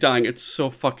fucking funny. dying. It's so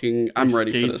fucking. I'm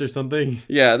ready for this. Or something.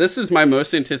 Yeah, this is my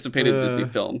most anticipated Disney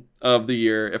film of the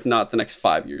year, if not the next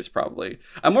 5 years, probably.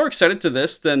 I'm more excited to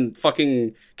this than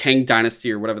fucking Kang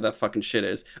Dynasty or whatever that fucking shit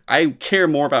is. I care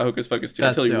more about Hocus Pocus 2.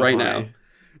 I'll tell you right now.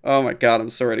 Oh my God, I'm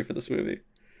so ready for this movie.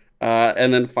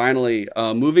 And then finally,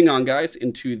 moving on, guys,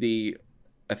 into the,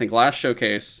 I think, last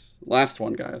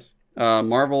one, guys.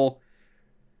 Marvel,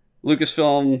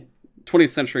 Lucasfilm, 20th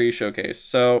Century Showcase.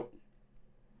 So,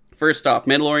 first off,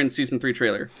 Mandalorian Season 3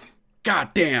 trailer. God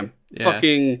damn. Yeah.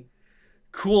 Fucking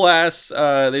cool ass.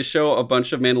 They show a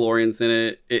bunch of Mandalorians in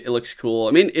it. It looks cool.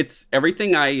 I mean, it's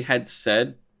everything I had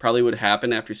said probably would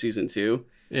happen after Season 2.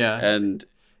 Yeah. And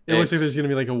it looks like there's going to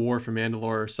be like a war for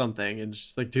Mandalore or something. And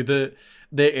just like, dude, the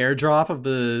airdrop of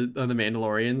the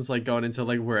Mandalorians, like going into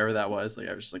like wherever that was, like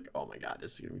I was just like, oh my God,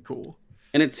 this is going to be cool.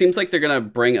 And it seems like they're going to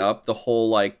bring up the whole,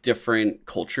 like, different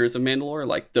cultures of Mandalore,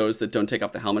 like those that don't take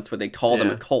off the helmets, but they call them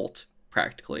a cult,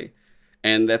 practically.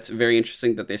 And that's very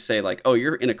interesting that they say, like, oh,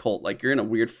 you're in a cult. Like, you're in a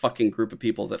weird fucking group of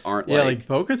people that aren't, yeah, like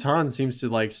Bo-Katan seems to,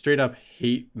 like, straight up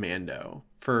hate Mando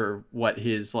for what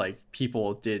his, like,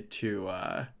 people did to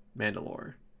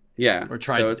Mandalore. Yeah. Or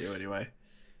tried to do, anyway.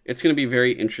 It's going to be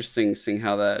very interesting seeing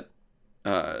how that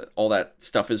all that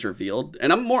stuff is revealed,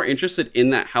 and I'm more interested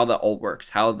in that, how that all works,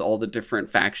 how all the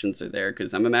different factions are there,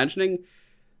 because I'm imagining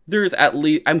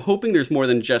I'm hoping there's more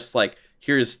than just like,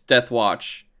 here's Death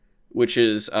Watch, which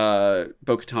is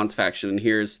Bo-Katan's faction, and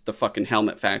here's the fucking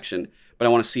Helmet faction, but I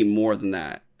want to see more than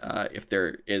that, if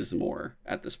there is more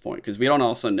at this point, because we don't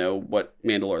also know what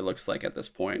Mandalore looks like at this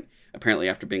point, apparently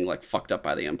after being like fucked up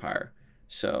by the Empire,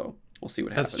 so we'll see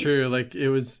what happens. That's true. Like it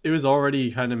was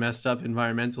already kind of messed up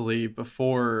environmentally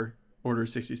before Order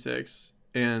 66,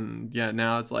 and yeah,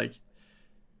 now it's like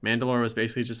Mandalore was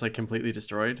basically just like completely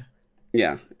destroyed.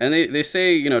 Yeah, and they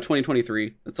say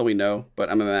 2023. That's all we know,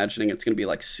 but I'm imagining it's going to be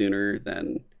like sooner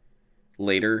than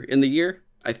later in the year.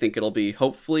 I think it'll be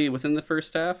hopefully within the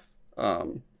first half,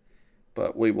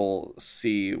 but we will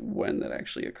see when that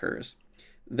actually occurs.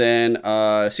 Then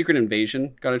Secret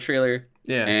Invasion got a trailer.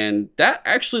 Yeah. And that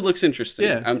actually looks interesting.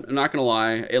 Yeah. I'm not going to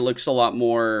lie. It looks a lot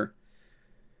more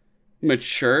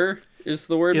mature is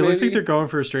the word. It looks like they're going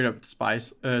for a straight up spy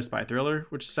thriller,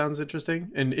 which sounds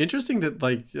interesting. And interesting that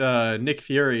like Nick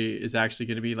Fury is actually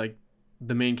going to be like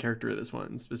the main character of this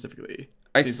one specifically.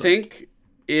 I think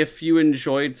if you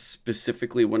enjoyed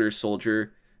specifically Winter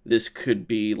Soldier, this could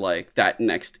be like that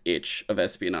next itch of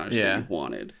espionage that you've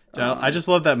wanted. I just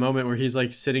love that moment where he's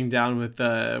like sitting down with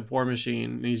War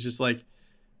Machine, and he's just like,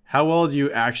 how well do you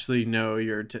actually know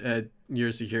your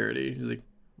security? He's like,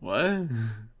 what?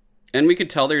 And we could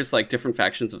tell there's like different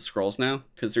factions of Skrulls now,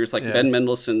 because there's like Ben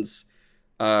Mendelsohn's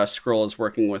Skrull is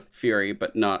working with Fury,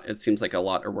 but not. It seems like a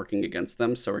lot are working against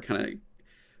them. So we're kind of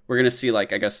we're gonna see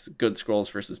like I guess good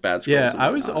Skrulls versus bad Skrulls. Yeah, I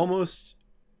was almost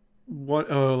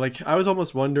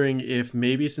wondering if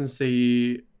maybe since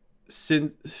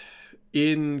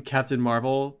in Captain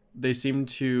Marvel they seem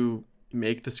to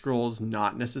make the Skrulls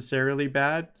not necessarily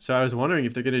bad. So I was wondering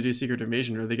if they're going to do Secret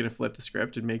Invasion, or are they going to flip the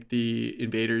script and make the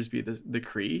invaders be the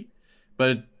Kree?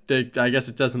 But I guess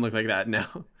it doesn't look like that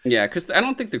now. Yeah, because I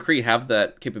don't think the Kree have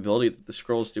that capability that the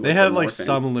Skrulls do. They have like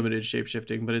some limited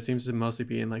shapeshifting, but it seems to mostly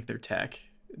be in like their tech,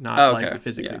 not like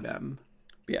physically them.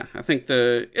 Yeah, I think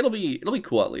it'll be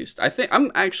cool at least. I think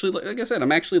I'm actually, like I said,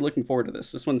 I'm actually looking forward to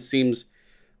this. This one seems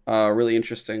really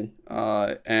interesting.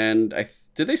 And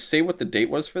did they say what the date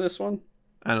was for this one?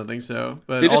 I don't think so.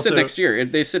 But they just said next year.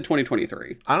 They said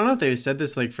 2023. I don't know if they said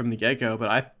this like from the get-go,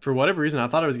 but for whatever reason I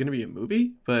thought it was going to be a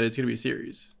movie, but it's going to be a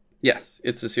series. Yes,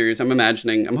 it's a series.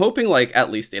 I'm hoping like at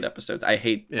least 8 episodes.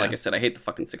 Like I said, I hate the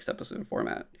fucking 6 episode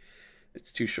format.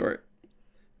 It's too short.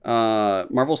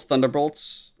 Marvel's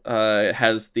Thunderbolts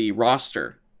has the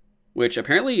roster, which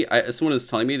apparently someone was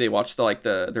telling me they watched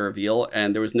the reveal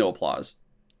and there was no applause.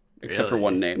 Except for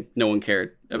one name. No one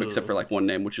cared except for like one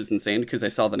name, which was insane because I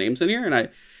saw the names in here and I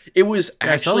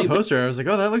saw the poster. I was like,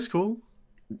 oh, that looks cool.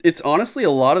 It's honestly a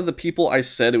lot of the people I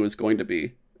said it was going to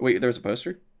be. Wait, there was a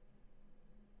poster?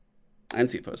 I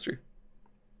didn't see a poster.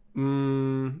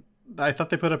 I thought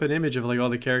they put up an image of like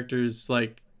all the characters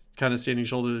like kind of standing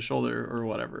shoulder to shoulder or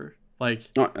whatever. Like,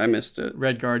 oh, I missed it.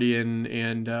 Red Guardian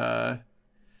and the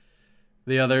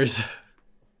others.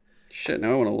 Shit,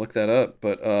 now I want to look that up,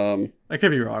 but I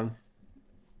could be wrong.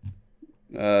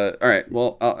 All right,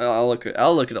 well, I'll look at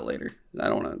it later. I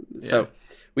don't want to. Yeah. So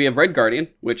we have Red Guardian,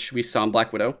 which we saw in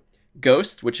Black Widow.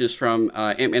 Ghost, which is from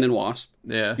Ant-Man and Wasp.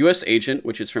 Yeah. U.S. Agent,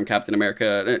 which is from Captain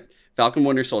America, Falcon,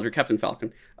 Winter Soldier, Captain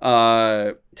Falcon.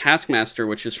 Taskmaster,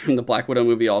 which is from the Black Widow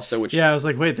movie also. Which I was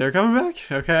like, wait, they're coming back?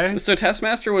 Okay. So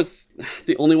Taskmaster was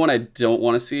the only one I don't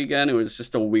want to see again. It was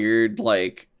just a weird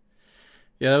like.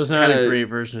 Yeah, that was not a great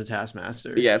version of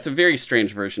Taskmaster. Yeah, it's a very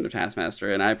strange version of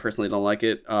Taskmaster, and I personally don't like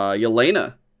it.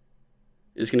 Yelena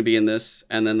is going to be in this,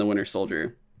 and then the Winter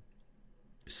Soldier.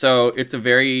 So it's a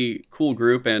very cool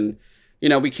group, and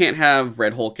we can't have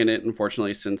Red Hulk in it,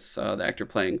 unfortunately, since the actor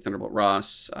playing Thunderbolt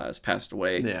Ross has passed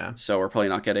away. Yeah. So we're probably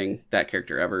not getting that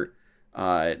character ever.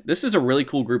 This is a really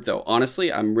cool group, though.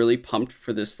 Honestly, I'm really pumped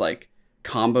for this like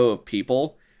combo of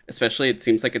people. Especially, it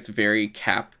seems like it's very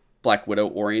Cap, Black Widow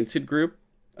oriented group.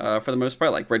 For the most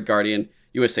part, like Red Guardian,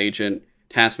 U.S. Agent,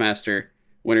 Taskmaster,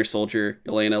 Winter Soldier,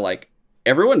 Yelena, like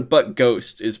everyone but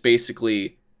Ghost is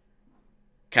basically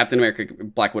Captain America,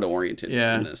 Black Widow oriented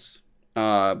in this.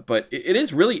 But it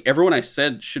is really everyone I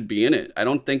said should be in it. I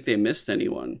don't think they missed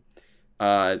anyone.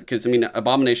 Because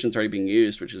Abomination's already being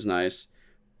used, which is nice.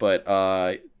 But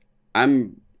I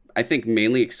think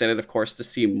mainly excited, of course, to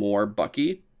see more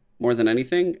Bucky more than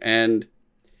anything. And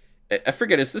I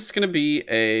forget, is this going to be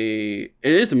it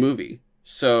is a movie,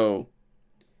 so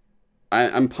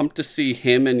I'm pumped to see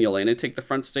him and Yelena take the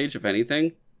front stage, if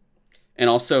anything. And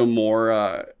also more,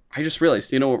 I just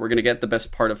realized, what we're going to get the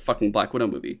best part of fucking Black Widow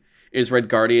movie is Red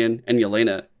Guardian and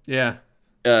Yelena. Yeah.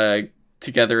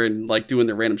 Together and like doing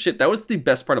their random shit. That was the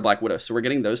best part of Black Widow, so we're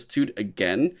getting those two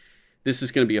again. This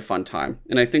is going to be a fun time.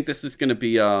 And I think this is going to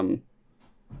be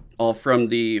all from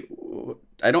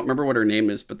I don't remember what her name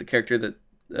is, but the character that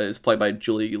is played by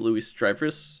Julie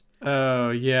Louis-Dreyfus. Oh,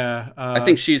 yeah. I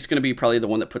think she's going to be probably the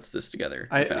one that puts this together,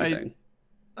 if anything.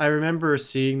 I remember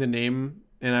seeing the name,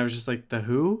 and I was just like, the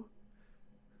who?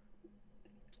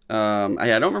 I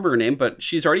don't remember her name, but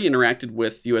she's already interacted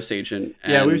with U.S. Agent.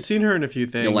 And we've seen her in a few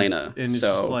things. Yelena. And it's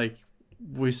just like,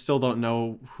 we still don't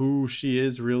know who she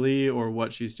is really or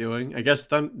what she's doing. I guess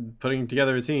putting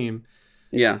together a team.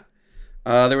 Yeah.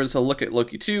 There was a look at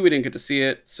Loki 2. We didn't get to see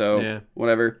it, so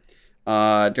whatever.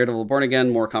 Daredevil Born Again,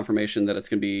 more confirmation that it's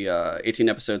going to be 18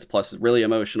 episodes plus really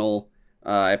emotional.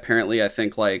 Apparently, I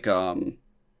think like Charlie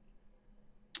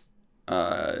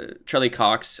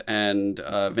Cox and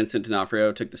Vincent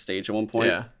D'Onofrio took the stage at one point.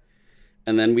 Yeah.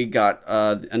 And then we got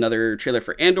another trailer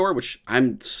for Andor, which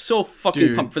I'm so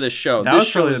fucking pumped for this show. That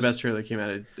was probably the best trailer that came out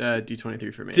at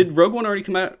D23 for me. Did Rogue One already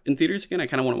come out in theaters again? I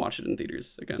kind of want to watch it in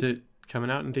theaters again. Is it coming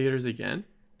out in theaters again?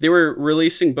 They were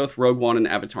releasing both Rogue One and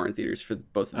Avatar in theaters for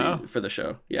both of these, for the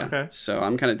show. Yeah. Okay. So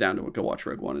I'm kind of down to go watch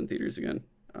Rogue One in theaters again,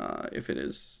 if it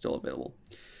is still available.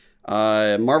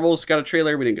 Marvel's got a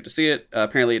trailer. We didn't get to see it.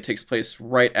 Apparently, it takes place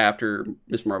right after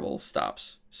Ms. Marvel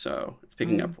stops, so it's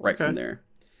picking up right from there.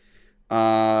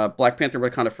 Black Panther: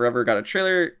 Wakanda Forever got a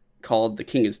trailer called "The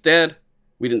King Is Dead."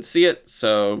 We didn't see it,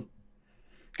 so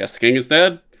guess the King is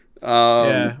dead.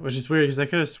 Yeah, which is weird because I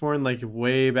could have sworn like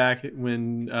way back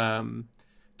when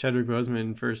Chadwick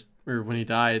Boseman first, or when he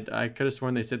died, I could have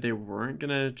sworn they said they weren't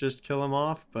gonna just kill him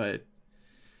off, but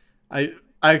I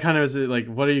kind of was like,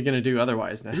 what are you gonna do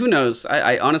otherwise now? Who knows?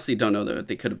 I honestly don't know what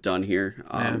they could have done here.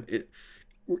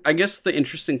 I guess the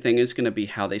interesting thing is going to be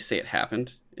how they say it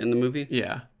happened in the movie.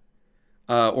 Yeah.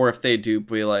 Or if they do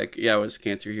be like, yeah, it was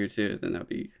cancer here too, then that'd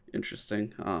be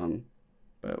interesting.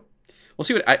 But we'll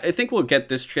see. I think we'll get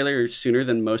this trailer sooner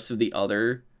than most of the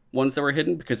other ones that were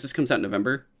hidden, because this comes out in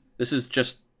November. This is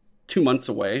just 2 months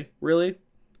away, really.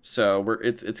 So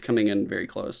it's coming in very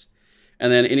close. And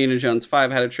then Indiana Jones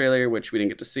 5 had a trailer, which we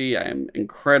didn't get to see. I am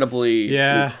incredibly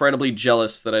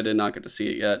jealous that I did not get to see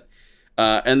it yet.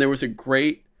 And there was a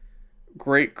great,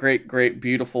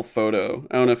 beautiful photo.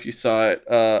 I don't know if you saw it,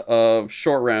 of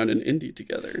Short Round and Indy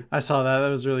together. I saw that. That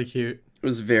was really cute. It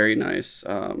was very nice.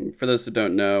 For those that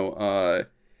don't know,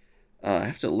 I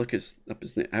have to look up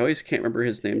his name. I always can't remember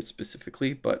his name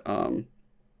specifically, but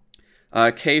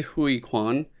Ke Huy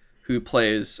Quan, who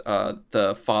plays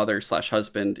the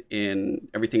father/husband in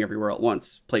Everything Everywhere All at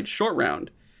Once, played Short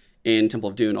Round in Temple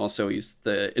of Doom. Also, he's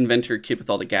the inventor kid with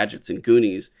all the gadgets in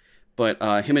Goonies. But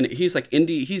he's like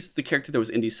Indy. He's the character that was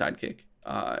Indy's sidekick,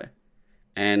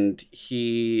 and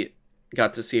he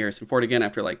got to see Harrison Ford again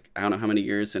after like I don't know how many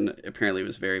years, and apparently it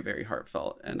was very, very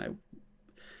heartfelt. And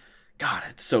God,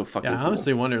 it's so fucking. Yeah, I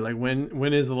honestly wonder like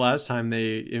when is the last time they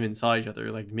even saw each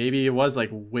other? Like maybe it was like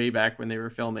way back when they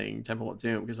were filming Temple of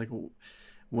Doom, because like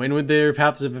when would their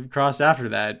paths have crossed after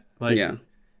that? Like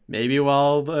maybe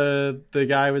while the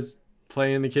guy was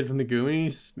playing the kid from the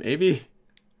Goonies, maybe.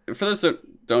 For those that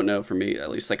don't know, for me at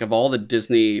least, like of all the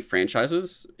Disney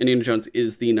franchises, Indiana Jones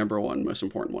is the number one most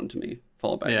important one to me,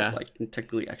 followed by just like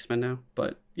technically X-Men now.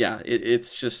 But yeah,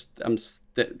 it's just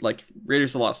like Raiders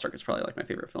of the Lost Ark is probably like my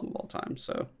favorite film of all time.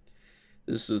 So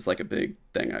this is like a big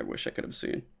thing I wish I could have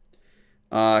seen.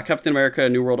 Captain America: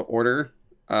 New World Order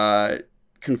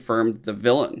confirmed the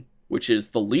villain, which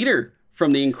is the leader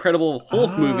from the Incredible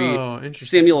Hulk movie,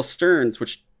 Samuel Stearns,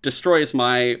 which destroys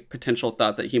my potential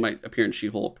thought that he might appear in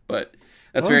She-Hulk, but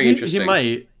that's very interesting. He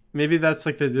might. Maybe that's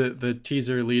like the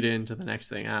teaser lead into the next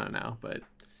thing. I don't know, but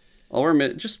I'll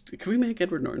admit, can we make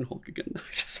Edward Norton Hulk again? I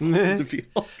just want to be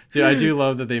Hulk. Dude, I do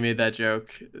love that they made that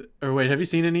joke. Or wait, have you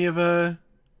seen any of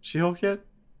She-Hulk yet?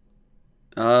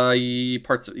 I've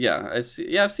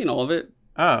seen all of it.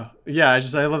 Oh yeah,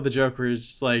 I love the joke where it's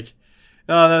just like,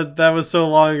 oh, that was so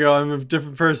long ago. I'm a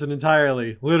different person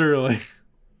entirely, literally.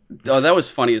 Oh, that was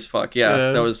funny as fuck.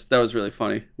 Yeah, that was really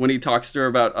funny when he talks to her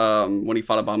about when he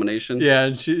fought Abomination. Yeah,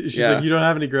 and she's like, "You don't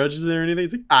have any grudges or anything?"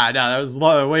 He's like, no, that was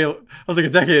like a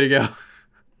decade ago.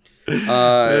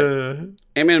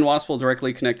 Ant-Man and Wasp will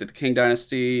directly connected to King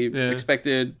Dynasty.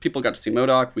 Expected. People got to see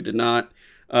MODOK. We did not.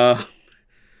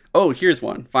 Here's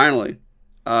one. Finally,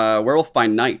 Werewolf by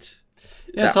Night.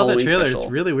 Yeah, I saw that trailer. Special.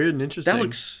 It's really weird and interesting. That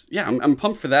looks. Yeah, I'm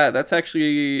pumped for that. That's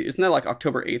actually, isn't that like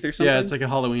October 8th or something? Yeah, it's like a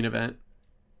Halloween event.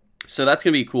 So that's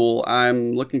going to be cool.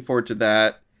 I'm looking forward to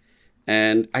that.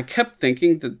 And I kept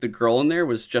thinking that the girl in there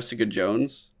was Jessica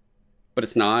Jones, but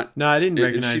it's not. No, I didn't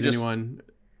recognize anyone.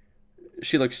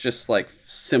 She looks just like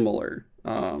similar.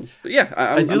 But yeah,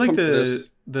 I do like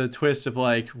the twist of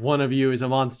like one of you is a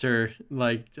monster,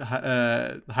 like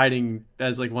hiding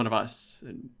as like one of us.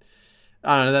 And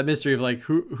I don't know, that mystery of like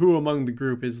who among the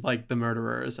group is like the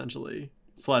murderer essentially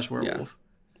 / werewolf. Yeah.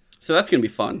 So that's going to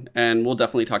be fun, and we'll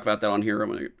definitely talk about that on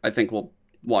here. I think we'll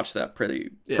watch that pretty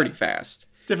fast.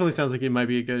 Definitely sounds like it might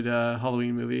be a good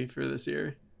Halloween movie for this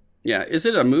year. Yeah. Is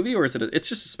it a movie or is it it's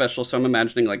just a special, so I'm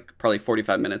imagining like probably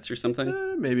 45 minutes or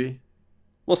something. Maybe.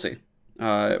 We'll see.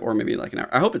 Or maybe like an hour.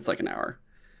 I hope it's like an hour,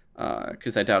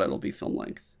 because I doubt it'll be film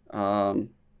length.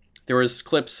 There was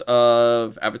clips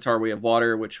of Avatar: Way of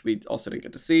Water, which we also didn't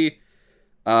get to see.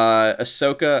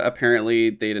 Ahsoka,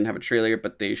 apparently they didn't have a trailer,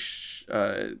 but they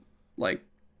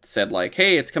said like,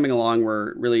 hey, it's coming along,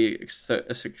 we're really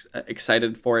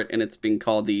excited for it, and it's being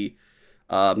called the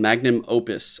magnum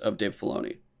opus of Dave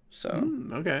Filoni. So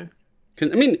okay, I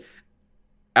mean,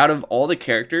 out of all the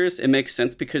characters, it makes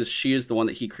sense because she is the one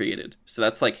that he created, so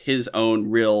that's like his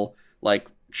own real like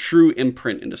true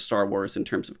imprint into Star Wars in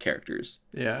terms of characters.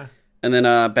 Yeah. And then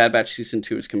Bad Batch season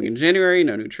 2 is coming in January.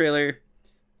 No new trailer.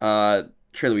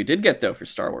 Trailer we did get though for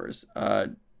Star Wars,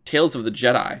 Tales of the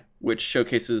Jedi, which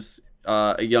showcases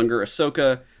a younger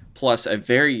Ahsoka plus a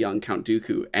very young Count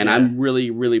Dooku, and I'm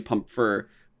really, really pumped for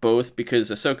both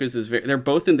because Ahsoka's they're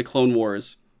both in the Clone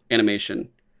Wars animation,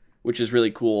 which is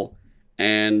really cool,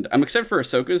 and I'm excited for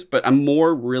Ahsoka's, but I'm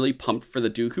more really pumped for the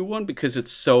Dooku one because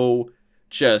it's so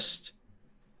just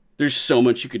there's so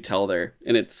much you could tell there,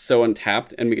 and it's so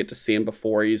untapped, and we get to see him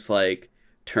before he's like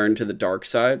turned to the dark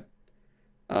side.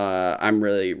 I'm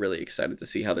really, really excited to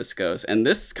see how this goes. And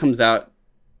this comes out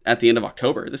at the end of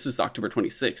October. This is October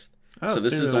 26th. So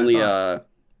this is only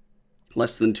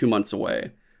less than 2 months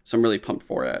away. So I'm really pumped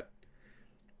for it.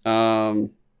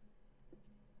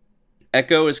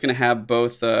 Echo is going to have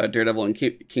both Daredevil and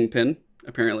Kingpin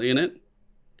apparently in it.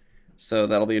 So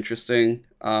that'll be interesting.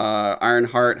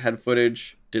 Ironheart had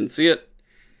footage. Didn't see it.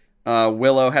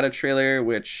 Willow had a trailer,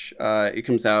 which it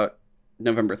comes out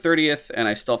November 30th, and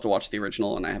I still have to watch the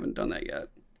original, and I haven't done that yet.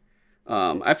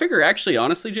 I figure, actually,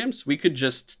 honestly, James, we could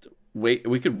just wait.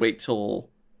 We could wait till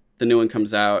the new one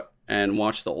comes out and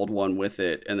watch the old one with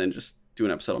it, and then just do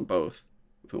an episode on both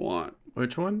if we want.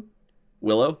 Which one?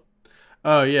 Willow.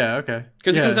 Oh, yeah, okay.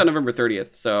 Because it comes out November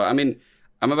 30th, so, I mean,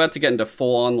 I'm about to get into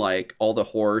full-on, like, all the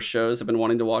horror shows I've been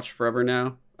wanting to watch forever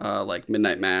now. Like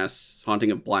Midnight Mass,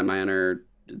 Haunting of Bly Manor,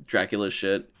 Dracula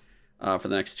shit, for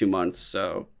the next 2 months,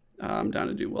 so I'm down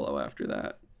to do Willow after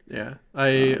that. Yeah,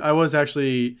 I was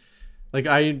actually, like,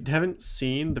 I haven't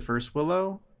seen the first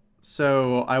Willow,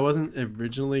 so I wasn't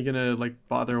originally gonna, like,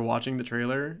 bother watching the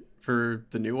trailer for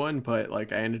the new one, but,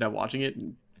 like, I ended up watching it,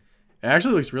 and it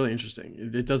actually looks really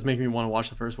interesting. It does make me want to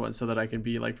watch the first one so that I can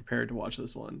be, like, prepared to watch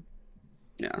this one.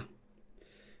 Yeah.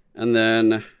 And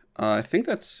then I think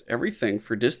that's everything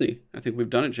for Disney. I think we've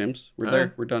done it, James. We're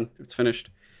there. We're done. It's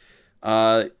finished.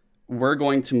 We're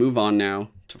going to move on now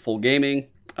to full gaming.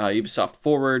 Ubisoft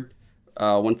Forward.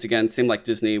 Once again, same like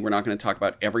Disney, we're not going to talk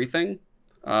about everything.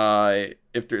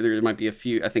 If there might be a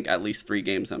few, I think at least 3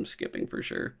 games I'm skipping for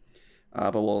sure.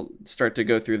 But we'll start to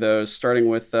go through those, starting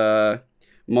with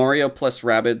Mario plus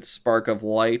Rabbids Spark of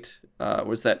Light.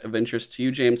 Was that of interest to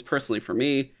you, James? Personally, for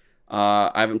me,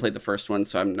 I haven't played the first one,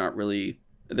 so I'm not really...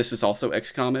 This is also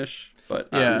XCOM-ish, but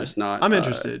yeah, I'm just not... I'm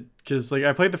interested, because like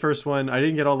I played the first one. I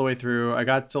didn't get all the way through. I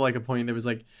got to like a point that was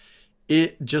like...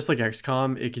 It just like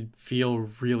XCOM, it could feel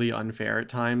really unfair at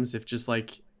times if just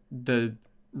like the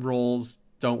rolls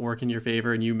don't work in your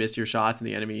favor and you miss your shots and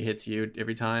the enemy hits you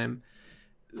every time.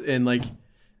 And like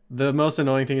the most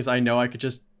annoying thing is I know I could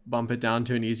just bump it down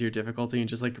to an easier difficulty and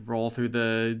just like roll through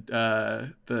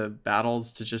the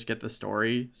battles to just get the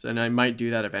story. So, and I might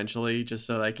do that eventually just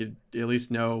so that I could at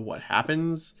least know what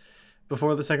happens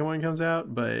before the second one comes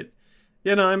out. But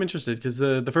yeah, no, I'm interested because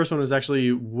the first one was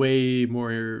actually way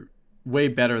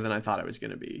better than I thought it was going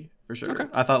to be, for sure. Okay.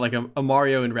 I thought like a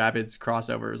Mario and Rabbids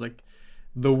crossover was like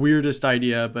the weirdest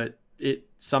idea, but it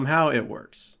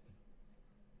works.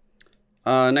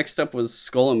 Next up was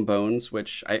Skull and Bones,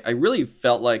 which I really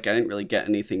felt like I didn't really get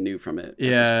anything new from it at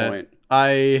this point.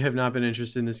 I have not been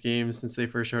interested in this game since they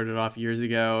first showed it off years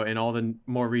ago, and all the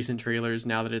more recent trailers,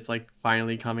 now that it's like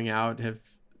finally coming out, have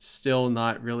still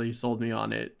not really sold me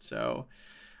on it. So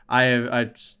I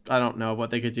don't know what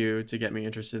they could do to get me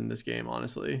interested in this game,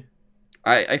 honestly.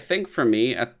 I think for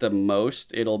me, at the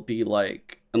most, it'll be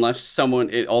like, unless all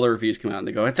the reviews come out and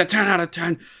they go, it's a 10 out of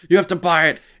 10, you have to buy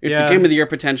it, it's a game of the year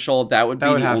potential, that would be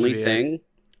the only thing.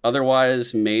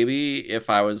 Otherwise, maybe if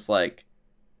I was like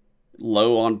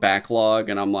low on backlog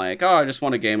and I'm like, oh, I just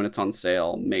want a game and it's on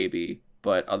sale, maybe.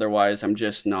 But otherwise, I'm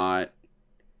just not...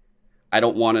 I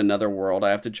don't want another world I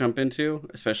have to jump into,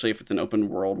 especially if it's an open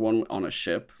world one on a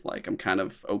ship. Like, I'm kind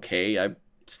of okay. I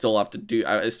still want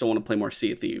to play more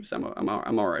Sea of Thieves. I'm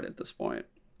all right at this point,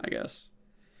 I guess.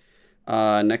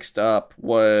 Next up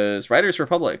was Riders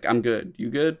Republic. I'm good. You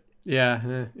good?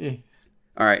 Yeah.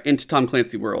 All right, into Tom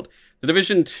Clancy World. The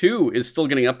Division 2 is still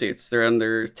getting updates. They're on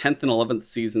their 10th and 11th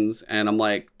seasons, and I'm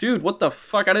like, dude, what the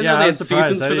fuck? I didn't know they had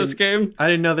seasons for this game. I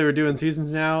didn't know they were doing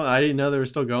seasons now. I didn't know they were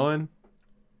still going.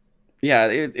 Yeah,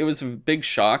 it was a big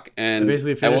shock, and I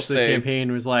basically finished the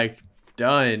campaign, was like,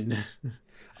 done.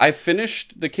 I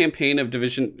finished the campaign of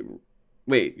Division...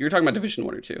 Wait, you're talking about Division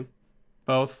 1 or 2?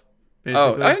 Both,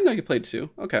 basically. Oh, I didn't know you played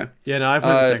 2. Okay. Yeah, no, I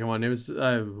played the second one. It was...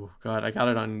 oh, God, I got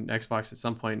it on Xbox at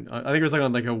some point. I think it was like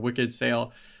on like a wicked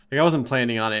sale. Like, I wasn't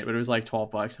planning on it, but it was like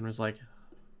 $12, and I was like,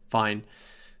 fine.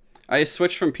 I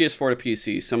switched from PS4 to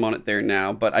PC, so I'm on it there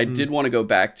now, but I did want to go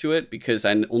back to it because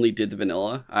I only did the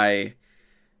vanilla. I...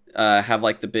 have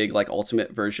like the big like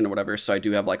ultimate version or whatever, so I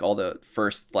do have like all the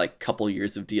first like couple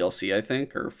years of DLC, I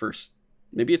think, or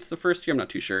maybe it's the first year, I'm not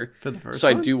too sure. For the first so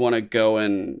one? I do want to go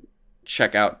and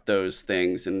check out those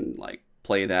things and like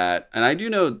play that. And I do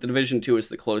know the Division 2 is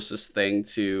the closest thing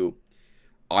to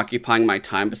occupying my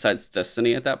time besides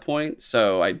Destiny at that point,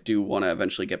 so I do want to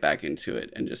eventually get back into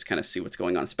it and just kind of see what's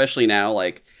going on, especially now.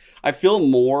 Like, I feel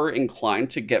more inclined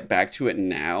to get back to it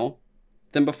now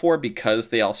than before, because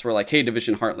they also were like, hey,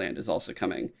 Division Heartland is also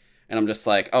coming, and I'm just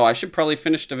like, oh, I should probably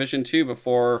finish Division 2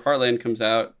 before Heartland comes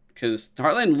out, because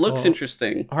Heartland looks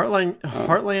interesting.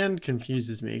 Heartland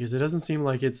confuses me because it doesn't seem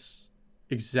like it's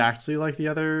exactly like the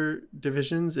other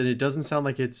Divisions, and it doesn't sound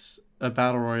like it's a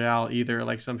battle royale either.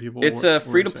 Like some people, it's a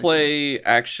free to play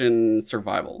action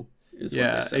survival. Is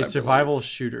what they said, a survival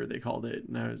shooter they called it.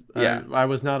 And I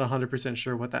was not 100%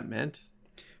 sure what that meant.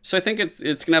 So I think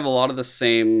it's gonna have a lot of the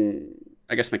same,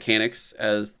 I guess, mechanics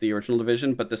as the original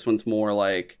Division, but this one's more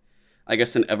like, I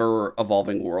guess, an ever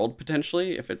evolving world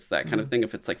potentially. If it's that kind of thing,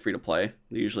 if it's like free to play,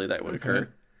 usually that would occur.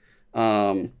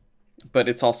 But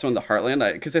it's also in the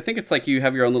Heartland, because I think it's like you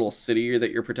have your own little city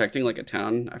that you're protecting, like a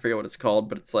town. I forget what it's called,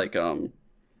 but it's like let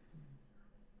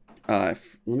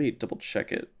me double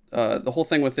check it. The whole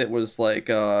thing with it was like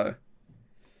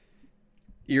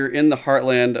you're in the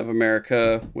heartland of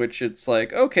America, which it's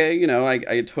like, okay, you know,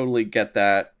 I totally get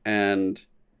that, and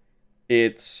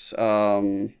it's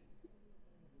coming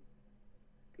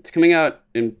out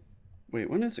in, wait,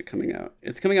 when is it coming out?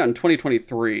 It's coming out in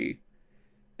 2023.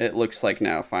 It looks like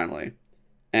now, finally.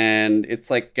 And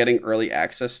it's like getting early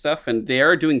access stuff, and they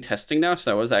are doing testing now,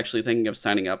 so I was actually thinking of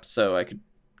signing up so I could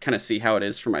kind of see how it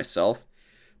is for myself.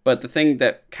 But the thing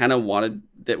that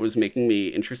was making me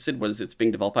interested was it's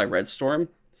being developed by Red Storm.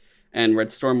 And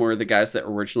Red Storm were the guys that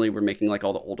originally were making like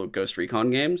all the old Ghost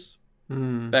Recon games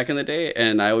back in the day,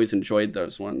 and I always enjoyed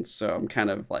those ones. So I'm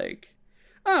kind of like,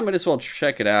 I might as well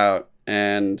check it out.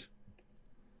 And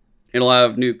it'll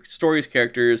have new stories,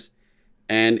 characters,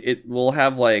 and it will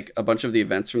have like a bunch of the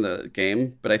events from the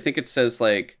game. But I think it says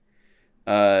like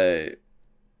it's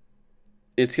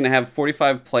going to have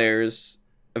 45 players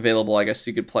available. I guess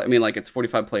you could play. I mean, like, it's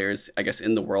 45 players, I guess,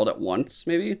 in the world at once,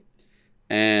 maybe.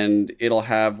 And it'll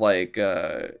have like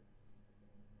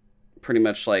pretty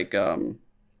much like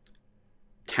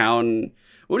town.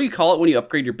 What do you call it when you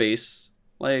upgrade your base,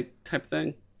 like, type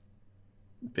thing?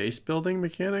 Base building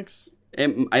mechanics?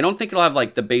 I don't think it'll have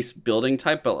like the base building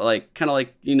type, but like kind of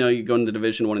like, you know, you go into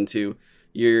Division 1 and 2.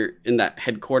 You're in that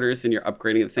headquarters and you're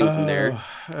upgrading the things in there.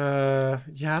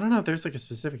 Yeah, I don't know if there's like a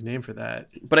specific name for that.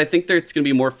 But I think it's going to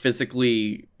be more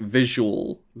physically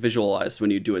visualized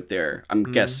when you do it there. I'm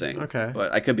guessing. Okay.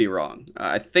 But I could be wrong.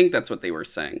 I think that's what they were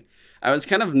saying. I was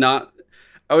kind of not...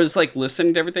 I was like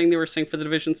listening to everything they were saying for the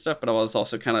Division stuff, but I was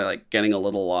also kind of like getting a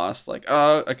little lost. Like,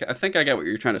 okay, I think I get what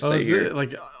you're trying to say here.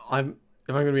 Like, if I'm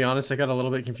going to be honest, I got a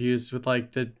little bit confused with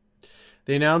like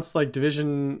they announced like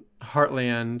Division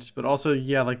Heartland, but also,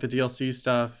 yeah, like the DLC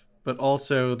stuff, but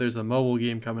also there's a mobile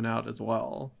game coming out as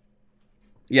well.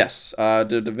 Yes,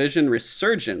 the Division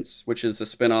Resurgence, which is a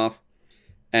spinoff,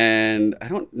 and I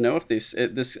don't know if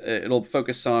it'll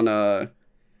focus on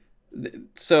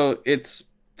so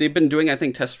they've been doing, I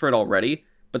think, tests for it already,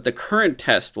 but the current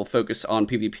test will focus on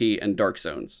PvP and Dark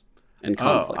Zones and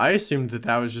conflict. Oh, I assumed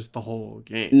that was just the whole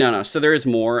game. No, so there is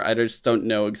more. I just don't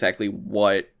know exactly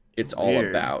what it's all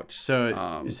about.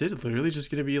 So is it literally just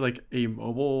going to be like a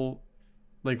mobile,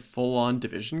 like full-on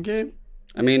Division game?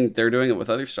 I mean, they're doing it with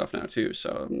other stuff now too,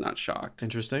 so I'm not shocked.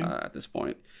 Interesting. At this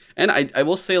point. And I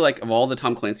will say, like, of all the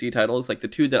Tom Clancy titles, like the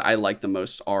two that I like the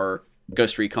most are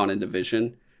Ghost Recon and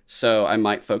Division. So I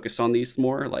might focus on these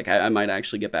more. Like, I might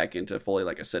actually get back into fully,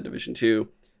 like I said, Division 2.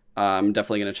 I'm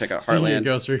definitely going to check out Speaking Heartland. Of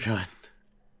Ghost Recon.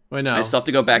 Wait, no. I still have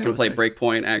to go back and play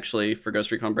Breakpoint, actually, for Ghost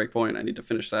Recon Breakpoint. I need to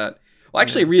finish that. Well,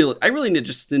 actually, I really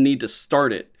need to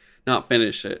start it, not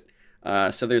finish it.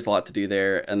 So there's a lot to do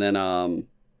there. And then,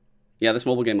 yeah, this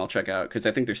mobile game I'll check out, because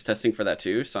I think there's testing for that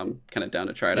too. So I'm kind of down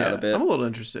to try it out a bit. I'm a little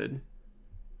interested.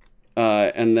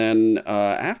 And then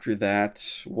after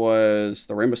that was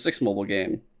the Rainbow Six mobile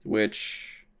game,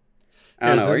 which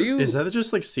I don't know. Is that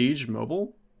just like Siege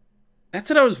Mobile? That's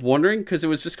what I was wondering, because it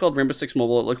was just called Rainbow Six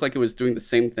Mobile. It looked like it was doing the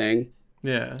same thing.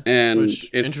 Yeah, and it's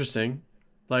interesting.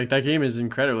 Like, that game is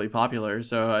incredibly popular.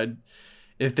 So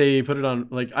if they put it on,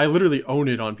 like, I literally own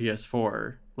it on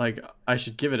PS4. Like, I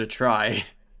should give it a try.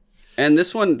 And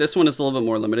this one is a little bit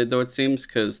more limited, though, it seems,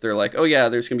 because they're like, oh yeah,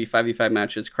 there's gonna be 5v5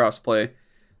 matches, crossplay,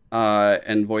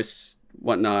 and voice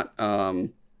whatnot.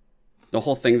 The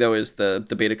whole thing, though, is the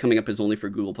beta coming up is only for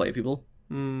Google Play people.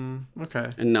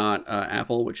 Okay. And not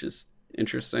Apple, which is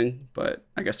interesting, but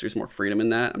I guess there's more freedom in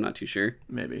that. I'm not too sure.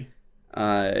 Maybe.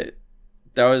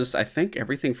 That was, I think,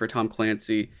 everything for Tom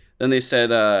Clancy. Then they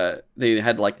said they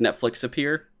had like Netflix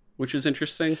appear, which was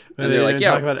interesting. And they're like,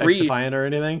 yeah, talk about X-Defiant or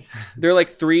anything. They're like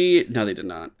three. No, they did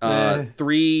not.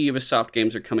 3 Ubisoft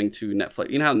games are coming to Netflix.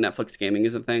 You know how Netflix gaming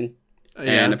is a thing,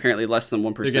 and apparently less than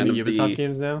 1% they're getting Ubisoft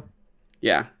games now.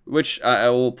 Yeah, which I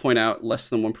will point out, less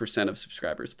than 1% of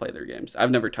subscribers play their games.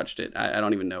 I've never touched it. I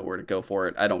don't even know where to go for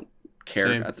it. I don't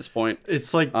care at this point.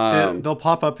 It's like they'll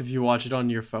pop up if you watch it on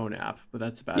your phone app, but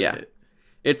that's about it.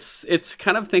 It's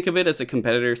kind of, think of it as a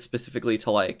competitor specifically to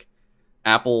like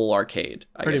Apple Arcade.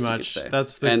 I Pretty guess much. You could say.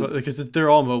 That's because they're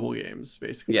all mobile games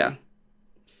basically. Yeah,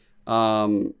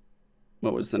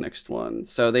 What was the next one?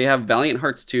 So they have Valiant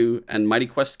Hearts 2 and Mighty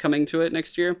Quest coming to it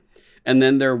next year. And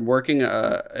then they're working,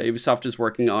 Ubisoft is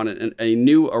working on a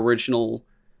new original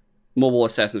mobile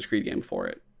Assassin's Creed game for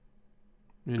it.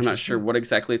 I'm not sure what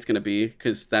exactly it's going to be,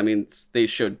 because that means they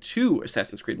showed 2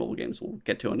 Assassin's Creed mobile games. We'll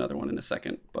get to another one in a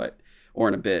second, or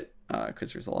in a bit,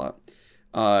 because there's a lot.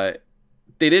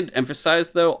 They did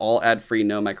emphasize, though, all ad-free,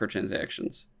 no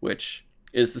microtransactions, which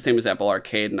is the same as Apple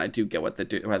Arcade, and I do get why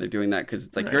they're doing that, because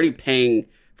it's like You're already paying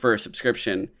for a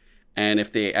subscription, and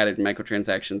if they added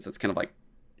microtransactions, that's kind of like...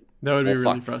 That would be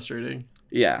really frustrating.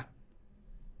 Yeah.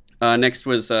 Next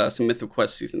was some Mythic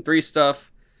Quest Season 3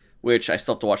 stuff, which I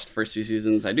still have to watch the first 2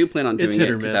 seasons. I do plan on doing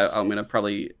it, because I'm going to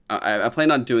probably... I plan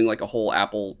on doing like a whole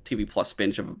Apple TV Plus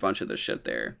binge of a bunch of this shit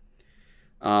there.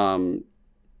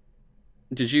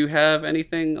 Did you have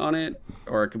anything on it,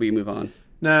 or could we move on?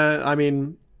 Nah, I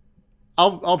mean...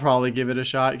 I'll probably give it a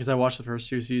shot because I watched the first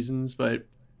 2 seasons, but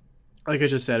like I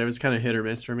just said, it was kind of hit or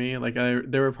miss for me. Like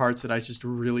there were parts that I just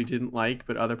really didn't like,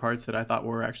 but other parts that I thought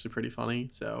were actually pretty funny.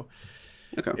 So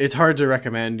It's hard to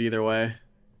recommend either way.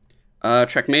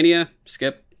 Trackmania,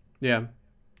 skip. Yeah.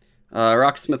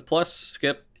 Rocksmith Plus,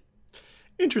 skip.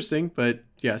 Interesting, but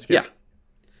yeah, skip.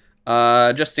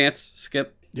 Yeah. Just Dance,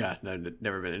 skip. Yeah, no,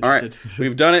 never been interested. All right,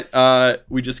 we've done it.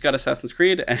 We just got Assassin's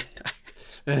Creed,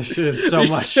 and so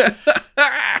much.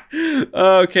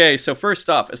 Okay, so first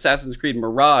off, Assassin's Creed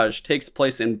Mirage takes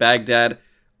place in Baghdad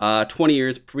 20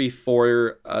 years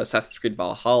before Assassin's Creed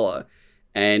Valhalla,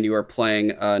 and you are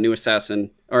playing a new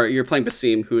assassin, or you're playing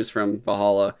Basim, who is from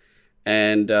Valhalla,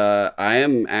 and I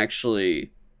am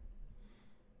actually,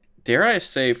 dare I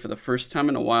say, for the first time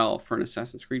in a while for an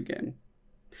Assassin's Creed game,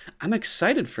 I'm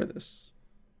excited for this.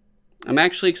 I'm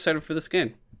actually excited for this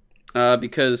game.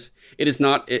 Because it is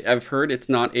not, I've heard it's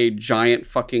not a giant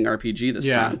fucking RPG this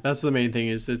time. Yeah, that's the main thing,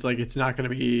 is it's like, it's not going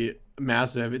to be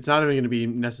massive. It's not even going to be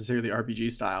necessarily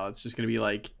RPG style. It's just going to be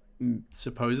like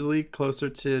supposedly closer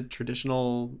to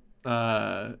traditional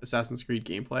Assassin's Creed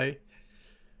gameplay,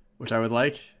 which I would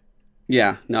like.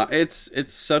 Yeah, no, it's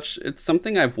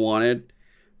something I've wanted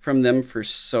from them for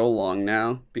so long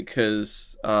now,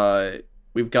 because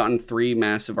we've gotten 3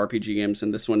 massive RPG games,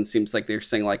 and this one seems like they're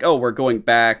saying like, oh, we're going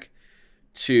back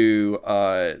to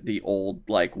the old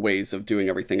like ways of doing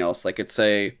everything else. Like, it's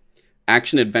a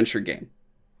action adventure game.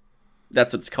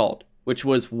 That's what it's called, which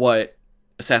was what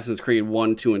Assassin's Creed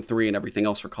 1, 2, and 3 and everything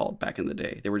else were called back in the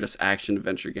day. They were just action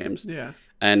adventure games. Yeah.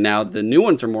 And now the new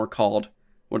ones are more called,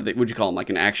 would you call them, like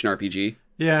an action RPG?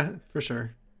 Yeah, for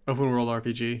sure. Open world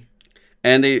RPG.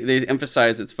 And they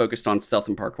emphasize it's focused on stealth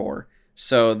and parkour.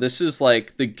 So this is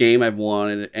like the game I've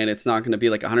wanted, and it's not going to be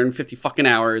like 150 fucking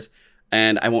hours,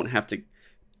 and I won't have to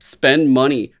spend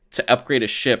money to upgrade a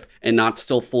ship and not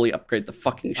still fully upgrade the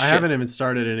fucking ship. I haven't even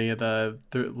started any of the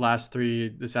last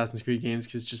 3 Assassin's Creed games,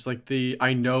 because just like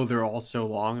I know they're all so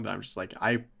long that I'm just like,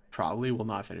 I probably will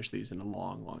not finish these in a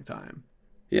long, long time.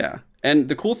 Yeah. And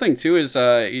the cool thing too is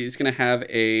he's going to have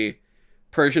a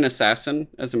Persian assassin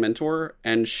as a mentor,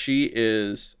 and she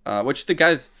is, which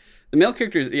the male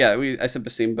characters, I said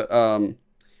Basim, but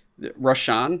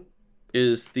Roshan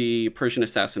is the Persian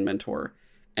assassin mentor,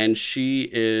 and she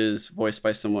is voiced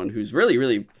by someone who's really,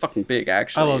 really fucking big,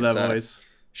 actually. I love that voice.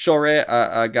 Shore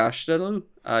Agdashlu.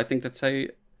 I think that's how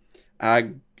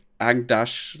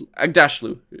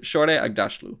Agdashlu. Shore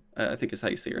Agdashlu, I think is how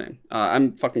you say your name.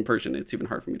 I'm fucking Persian. It's even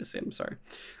hard for me to say. I'm sorry.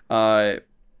 But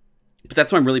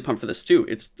that's why I'm really pumped for this too.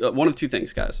 It's one of 2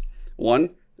 things, guys. One,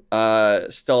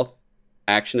 stealth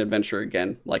action adventure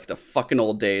again, like the fucking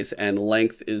old days, and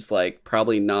length is like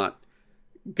probably not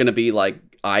gonna be like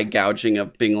eye gouging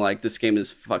of being like, this game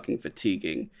is fucking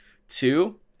fatiguing.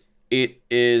 2, it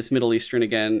is Middle Eastern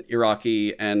again,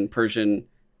 Iraqi and Persian,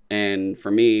 and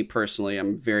for me personally,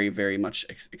 I'm very, very much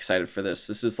excited for this.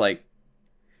 This is like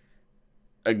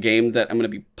a game that I'm going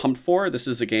to be pumped for. This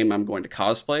is a game I'm going to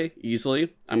cosplay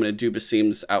easily. I'm going to do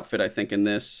Basim's outfit, I think, in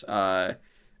this.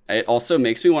 It also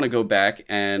makes me want to go back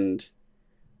and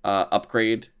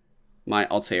upgrade my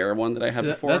Altair one that I had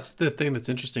before. That's the thing that's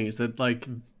interesting, is that like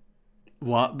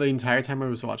the entire time I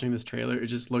was watching this trailer, it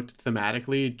just looked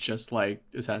thematically just like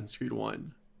Assassin's Creed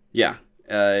 1. Yeah.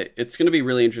 It's going to be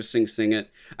really interesting seeing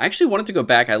it. I actually wanted to go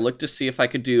back. I looked to see if I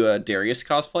could do a Darius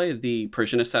cosplay, the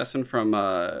Persian assassin from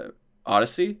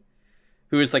Odyssey,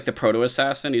 who is like the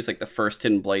proto-assassin. He's like the first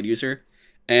hidden blade user.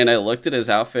 And I looked at his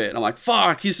outfit, and I'm like,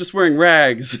 fuck, he's just wearing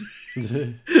rags.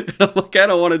 And I'm like, I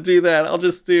don't want to do that. I'll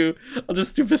just do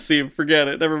Basim. Forget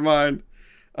it. Never mind.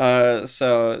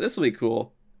 So this will be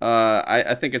cool.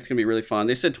 I think it's going to be really fun.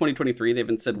 They said 2023. They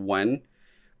haven't said when.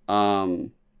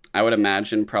 I would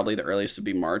imagine probably the earliest would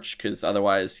be March, because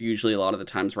otherwise, usually a lot of the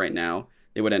times right now,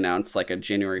 they would announce like a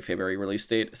January, February release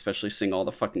date, especially seeing all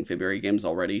the fucking February games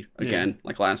already again,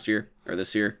 like last year or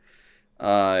this year.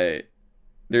 I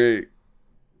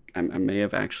may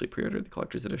have actually pre-ordered the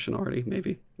collector's edition already,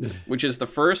 maybe, which is the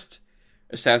first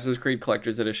Assassin's Creed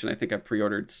collector's edition I think I've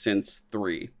pre-ordered since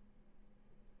 3.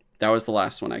 That was the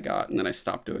last one I got, and then I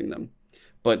stopped doing them.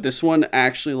 But this one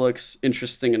actually looks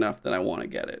interesting enough that I want to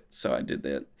get it, so I did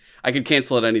that. I could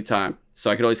cancel it any time,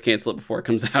 so I could always cancel it before it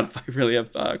comes out if I really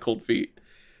have cold feet.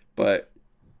 But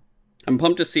I'm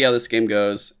pumped to see how this game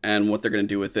goes and what they're going to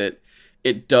do with it.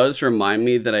 It does remind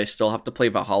me that I still have to play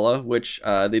Valhalla, which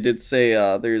they did say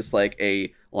there's like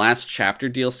a last chapter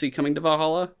DLC coming to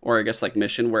Valhalla, or I guess like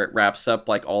mission, where it wraps up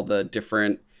like all the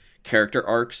different character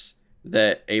arcs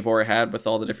that Eivor had with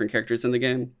all the different characters in the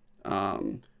game.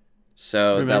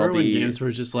 So remember that'll when be games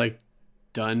were just like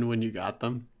done when you got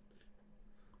them?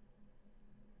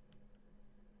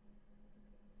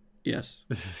 Yes.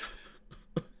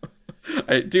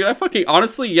 Dude, I fucking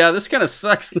honestly, yeah, this kind of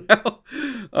sucks now.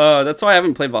 That's why I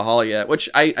haven't played Valhalla yet, which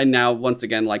I now, once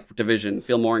again, like Division,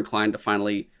 feel more inclined to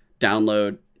finally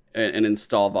download and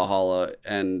install Valhalla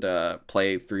and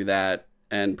play through that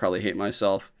and probably hate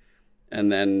myself,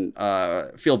 and then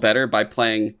feel better by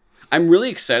playing. I'm really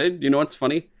excited. You know what's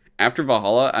funny? After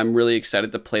Valhalla, I'm really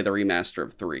excited to play the remaster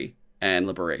of 3 and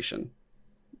Liberation.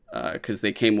 Because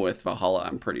they came with Valhalla,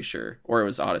 I'm pretty sure. Or it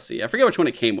was Odyssey. I forget which one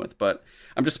it came with, but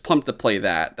I'm just pumped to play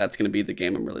that. That's going to be the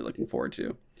game I'm really looking forward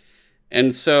to.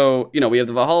 And so, you know, we have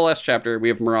the Valhalla last chapter, we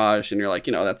have Mirage, and you're like,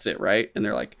 you know, that's it, right? And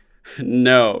they're like,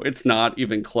 no, it's not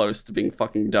even close to being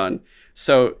fucking done.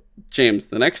 So, James,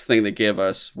 the next thing they gave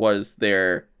us was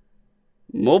their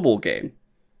mobile game.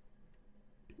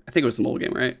 I think it was the mobile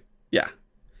game, right? Yeah.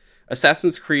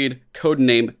 Assassin's Creed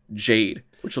Codename Jade,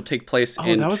 which will take place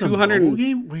in that was 200. A mobile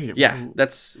game? Wait, yeah,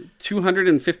 that's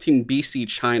 215 BC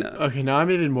China. Okay, now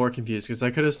I'm even more confused because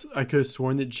I could have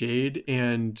sworn that Jade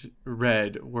and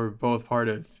Red were both part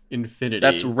of Infinity.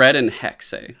 That's Red and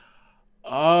Hexe.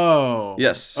 Oh.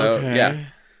 Yes. So okay. yeah.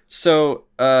 So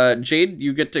Jade,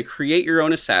 you get to create your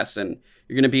own assassin.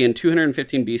 You're going to be in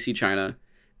 215 BC China,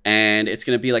 and it's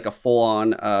going to be like a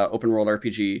full-on open world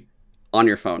RPG on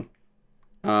your phone.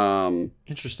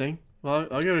 Interesting. Well,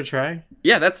 I'll give it a try.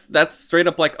 Yeah, that's straight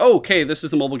up like, oh, okay, this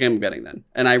is a mobile game I'm getting then.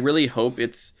 And I really hope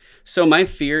it's... So my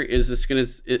fear is this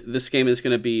game is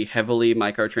going to be heavily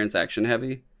microtransaction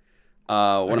heavy.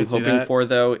 What I'm hoping for,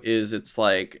 though, is it's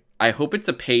like... I hope it's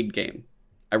a paid game.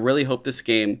 I really hope this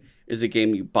game is a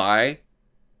game you buy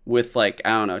with like, I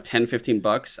don't know, 10, 15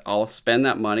 bucks. I'll spend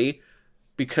that money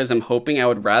because I'm hoping I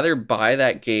would rather buy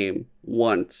that game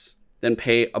once than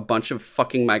pay a bunch of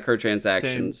fucking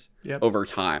microtransactions over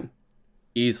time.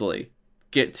 Easily.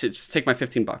 Just take my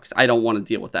 15 bucks. I don't want to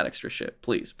deal with that extra shit.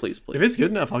 Please, please, please. If it's good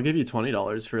enough, I'll give you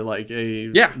 $20 for like a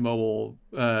mobile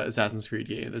Assassin's Creed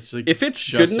game. That's like, if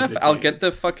it's good enough, I'll get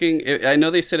the fucking... I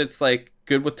know they said it's like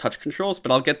good with touch controls,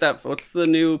 but I'll get that... What's the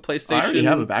new PlayStation? I already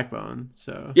have a Backbone,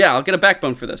 so... Yeah, I'll get a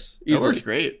Backbone for this. Easily. That works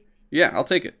great. Yeah, I'll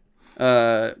take it.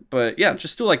 But yeah,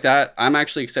 just do it like that. I'm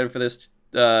actually excited for this.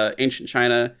 Ancient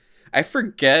China... I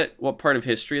forget what part of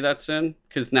history that's in,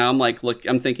 because now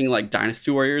I'm thinking like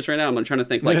Dynasty Warriors right now. I'm trying to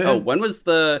think like, when was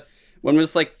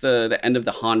like the end of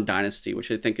the Han Dynasty, which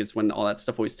I think is when all that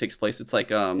stuff always takes place. It's like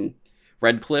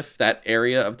Redcliffe, that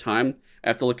area of time. I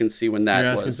have to look and see when that was.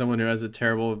 You're asking someone who has a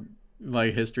terrible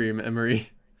like history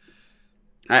memory.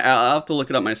 I'll have to look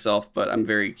it up myself, but I'm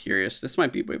very curious. This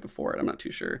might be way before it. I'm not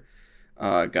too sure.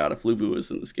 God, if Lubu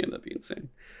was in this game, that'd be insane.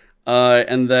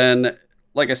 And then...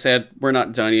 Like I said, we're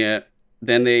not done yet.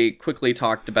 Then they quickly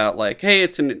talked about like, hey,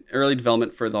 it's an early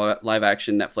development for the live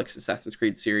action Netflix Assassin's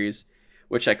Creed series,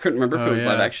 which I couldn't remember if it was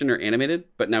live action or animated,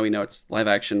 but now we know it's live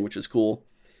action, which is cool.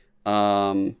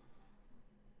 And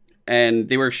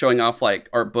they were showing off like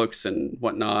art books and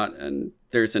whatnot. And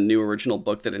there's a new original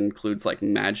book that includes like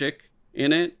magic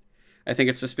in it. I think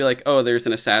it's just be like, oh, there's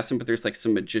an assassin, but there's like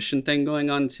some magician thing going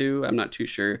on too. I'm not too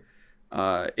sure.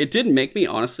 It did make me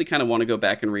honestly kind of want to go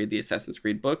back and read the Assassin's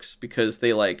Creed books because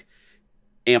they like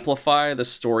amplify the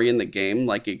story in the game.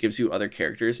 Like it gives you other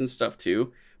characters and stuff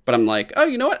too. But I'm like, oh,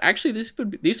 you know what? Actually, these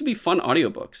would be fun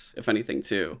audiobooks, if anything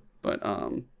too. But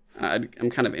I'm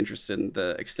kind of interested in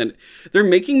the extended. They're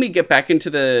making me get back into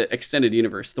the extended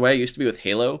universe the way I used to be with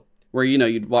Halo, where you know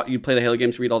you'd play the Halo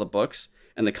games, read all the books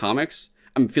and the comics.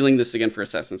 I'm feeling this again for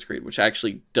Assassin's Creed, which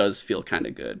actually does feel kind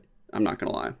of good. I'm not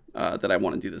going to lie, that I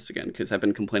want to do this again because I've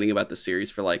been complaining about the series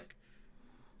for like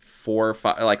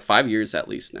 5 years at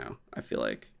least now, I feel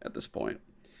like, at this point.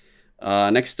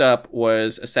 Next up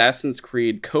was Assassin's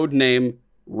Creed Codename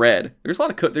Red. There's a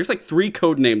lot of code. There's like 3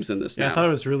 code names in this now. I thought it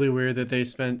was really weird that they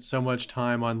spent so much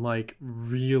time on like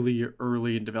really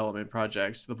early in development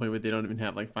projects to the point where they don't even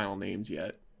have like final names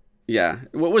yet. Yeah.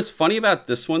 What was funny about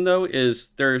this one though is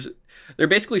they're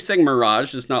basically saying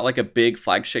Mirage is not like a big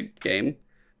flagship game.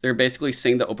 They're basically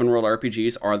saying the open world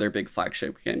RPGs are their big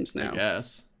flagship games now.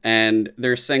 Yes. And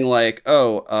they're saying like,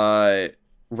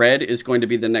 Red is going to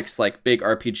be the next like big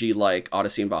RPG like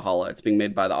Odyssey and Valhalla. It's being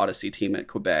made by the Odyssey team at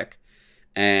Quebec.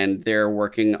 And they're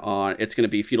working on, it's going to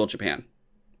be feudal Japan.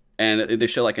 And they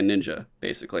show like a ninja,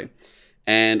 basically.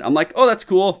 And I'm like, oh, that's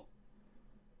cool.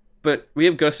 But we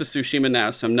have Ghost of Tsushima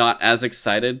now, so I'm not as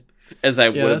excited as I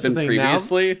would have been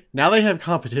previously. Now they have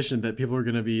competition that people are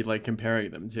going to be like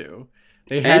comparing them to.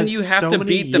 And you have to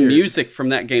beat the music from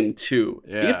that game too.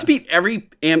 Yeah. You have to beat every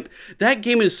amp. That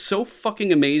game is so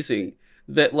fucking amazing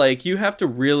that like you have to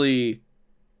really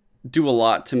do a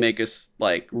lot to make us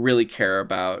like really care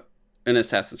about an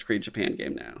Assassin's Creed Japan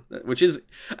game now, which is,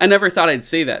 I never thought I'd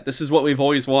say that. This is what we've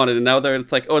always wanted. And now that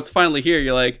it's like, oh, it's finally here.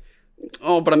 You're like,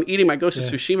 oh, but I'm eating my Ghost of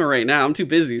Tsushima right now. I'm too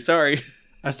busy. Sorry.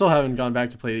 I still haven't gone back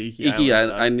to play the Iki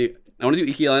Island. I want to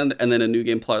do Iki Island and then a New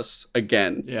Game Plus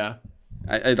again. Yeah.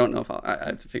 I don't know if I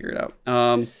have to figure it out.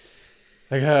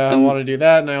 I want to do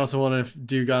that. And I also want to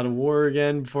do God of War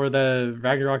again before the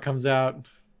Ragnarok comes out.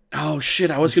 Oh shit.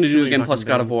 I was going to do again plus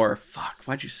God of War. Fuck.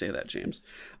 Why'd you say that, James?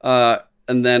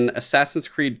 And then Assassin's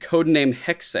Creed codename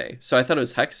Hexe. So I thought it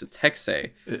was Hex. It's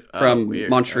Hexe from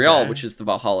Montreal, which is the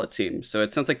Valhalla team. So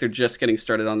it sounds like they're just getting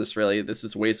started on this, really. This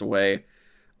is ways away.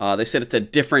 They said it's a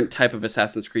different type of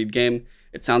Assassin's Creed game.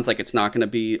 It sounds like it's not going to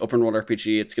be open world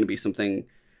RPG. It's going to be something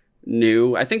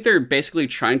new. I think they're basically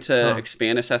trying to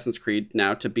expand Assassin's Creed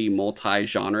now to be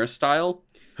multi-genre style.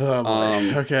 Oh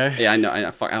boy. Okay. Yeah, I know. I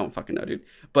don't fucking know, dude.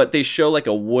 But they show like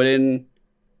a wooden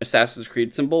Assassin's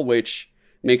Creed symbol, which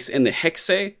makes in the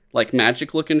Hexe like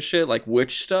magic looking shit, like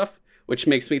witch stuff, which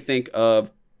makes me think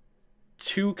of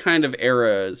 2 kind of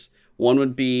eras. One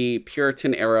would be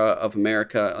Puritan era of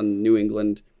America on New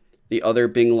England. The other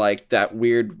being like that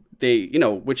weird,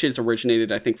 witches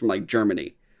originated, I think, from like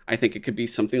Germany. I think it could be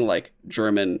something like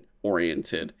German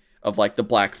oriented of like the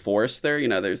Black Forest there.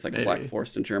 There's like a Black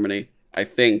Forest in Germany. I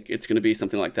think it's going to be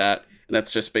something like that. And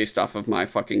that's just based off of my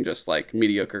fucking just like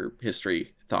mediocre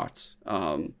history thoughts.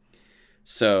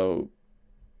 So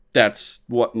that's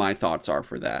what my thoughts are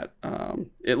for that.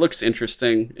 It looks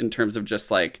interesting in terms of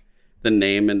just like the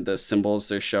name and the symbols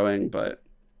they're showing, but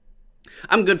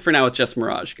I'm good for now with just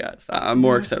Mirage, guys. I'm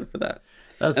more excited for that.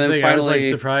 That's the thing. Finally, I was like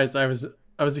surprised. I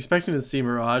was expecting to see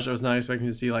Mirage. I was not expecting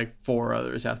to see like 4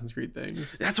 other Assassin's Creed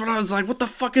things. That's what I was like. What the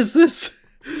fuck is this?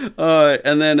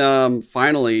 And then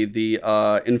finally the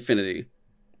Infinity,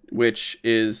 which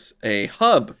is a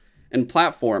hub and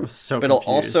platform, but it'll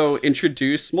also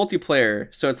introduce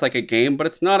multiplayer. So it's like a game, but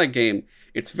it's not a game.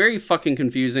 It's very fucking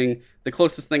confusing. The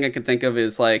closest thing I can think of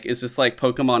is like, is this like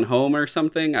Pokemon Home or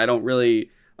something? I don't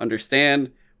really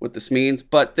understand what this means,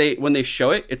 but when they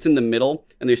show it, it's in the middle,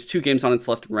 and there's 2 games on its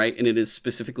left and right, and it is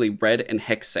specifically Red and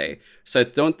Hexe. So I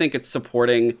don't think it's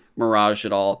supporting Mirage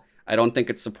at all. I don't think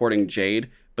it's supporting Jade,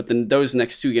 but then those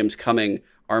next 2 games coming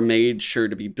are made sure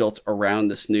to be built around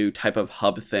this new type of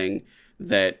hub thing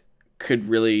that could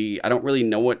really, I don't really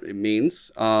know what it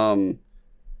means. I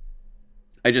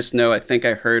just know, I think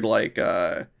I heard like,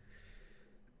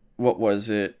 what was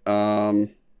it?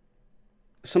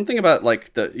 Something about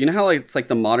like how like it's like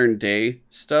the modern day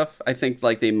stuff. I think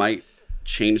like they might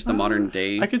change the modern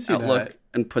day outlook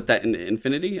and put that into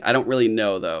Infinity. I don't really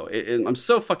know though. I'm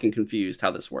so fucking confused how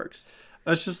this works.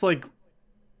 It's just like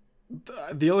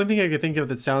the only thing I could think of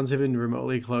that sounds even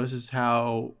remotely close is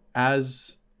how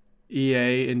as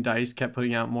EA and DICE kept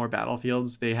putting out more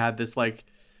Battlefields, they had this like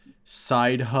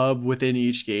side hub within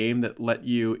each game that let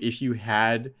you, if you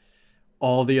had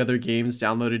all the other games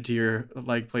downloaded to your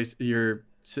like your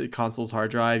console's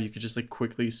hard drive, you could just like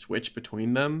quickly switch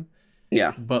between them.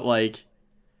 Yeah. But like,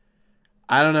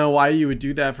 I don't know why you would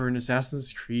do that for an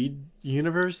Assassin's Creed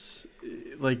universe.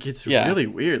 Like, it's really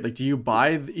weird. Like, do you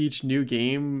buy each new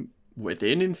game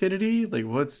within Infinity? Like,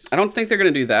 what's... I don't think they're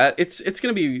going to do that. It's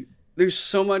going to be... There's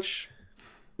so much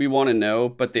we want to know,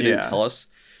 but they didn't tell us.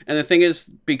 And the thing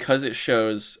is, because it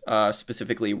shows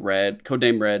specifically Red,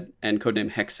 codename Red, and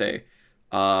codename Hexe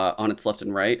on its left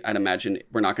and right, I'd imagine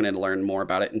we're not going to learn more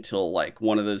about it until, like,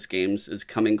 one of those games is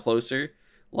coming closer.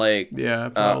 Like,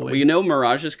 probably.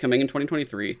 Mirage is coming in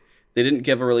 2023. They didn't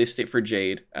give a release date for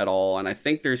Jade at all, and I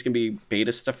think there's going to be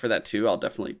beta stuff for that too. I'll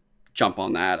definitely jump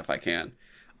on that if I can.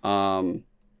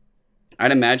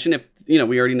 I'd imagine if,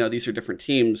 we already know these are different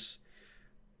teams,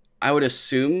 I would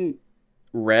assume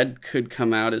Red could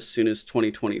come out as soon as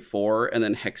 2024 and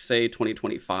then Hexe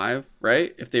 2025,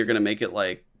 right? If they're going to make it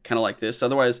like kind of like this.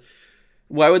 Otherwise,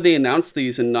 why would they announce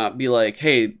these and not be like,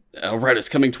 hey, Red is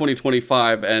coming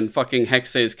 2025 and fucking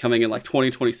Hexe is coming in like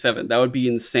 2027? That would be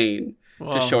insane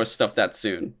to show us stuff that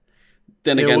soon.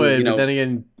 Then again, but then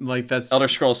again, like that's Elder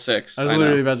Scrolls 6. I was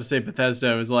literally about to say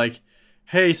Bethesda was like,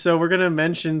 hey, so we're going to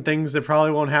mention things that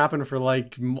probably won't happen for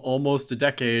like almost a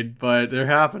decade, but they're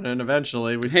happening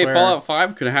eventually. We swear. Fallout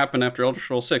 5 could happen after Elder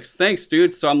Scrolls 6. Thanks,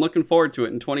 dude. So I'm looking forward to it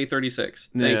in 2036.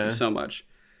 Thank you so much.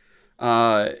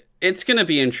 It's going to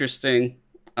be interesting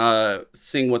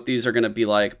seeing what these are going to be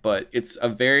like, but it's a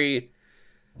very...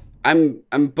 I'm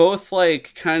both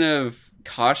like kind of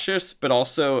cautious but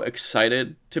also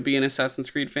excited to be an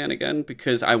Assassin's Creed fan again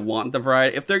because I want the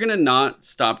variety. If they're gonna not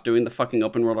stop doing the fucking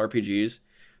open world RPGs,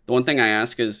 the one thing I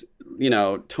ask is,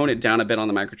 tone it down a bit on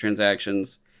the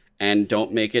microtransactions and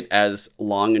don't make it as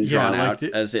long and drawn out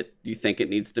as you think it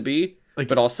needs to be.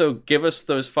 But also give us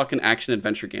those fucking action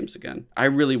adventure games again. I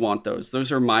really want those.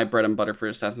 Those are my bread and butter for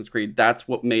Assassin's Creed. That's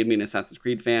what made me an Assassin's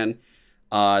Creed fan.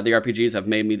 The RPGs have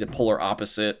made me the polar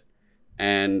opposite.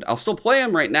 And I'll still play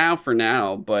them right now for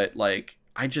now, but like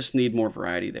I just need more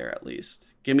variety there at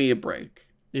least. Give me a break.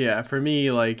 Yeah, for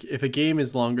me, like if a game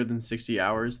is longer than 60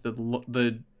 hours,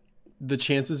 the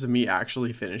chances of me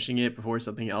actually finishing it before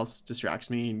something else distracts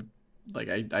me and like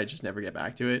I just never get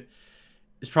back to it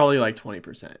is probably like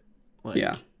 20%. Like,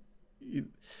 yeah.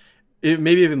 It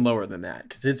maybe even lower than that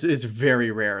because it's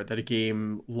very rare that a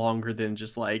game longer than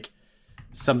just like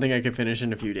something I could finish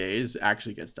in a few days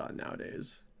actually gets done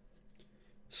nowadays.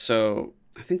 So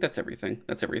I think that's everything.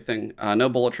 No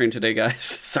bullet train today, guys.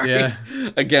 Sorry. Yeah.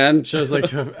 Again. Shows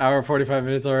like an hour 45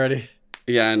 minutes already.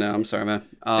 Yeah, I know. I'm sorry, man.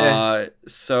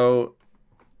 So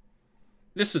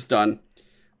this is done.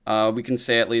 We can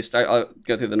say at least, I'll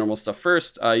go through the normal stuff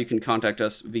first. You can contact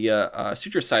us via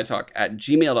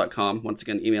suturesidetalk@gmail.com. Once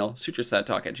again, email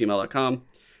suturesidetalk@gmail.com.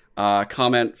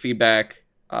 Comment, feedback,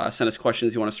 send us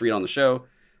questions you want us to read on the show.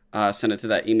 Send it to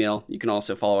that email. You can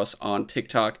also follow us on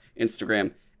TikTok,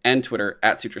 Instagram, and Twitter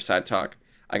 @SutureSideTalk.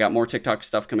 I got more TikTok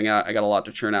stuff coming out. I got a lot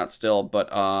to churn out still,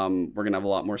 but we're going to have a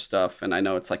lot more stuff. And I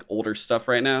know it's like older stuff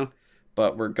right now,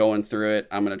 but we're going through it.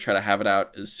 I'm going to try to have it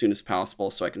out as soon as possible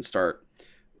so I can start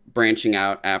branching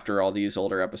out after all these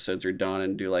older episodes are done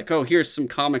and do like, oh, here's some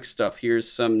comic stuff.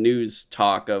 Here's some news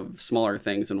talk of smaller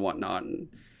things and whatnot and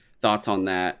thoughts on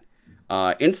that.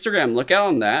 Instagram, look out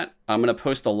on that. I'm going to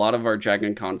post a lot of our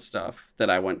Dragon Con stuff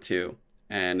that I went to.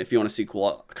 And if you want to see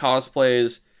cool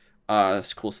cosplays,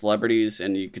 cool celebrities,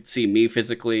 and you could see me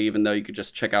physically, even though you could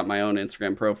just check out my own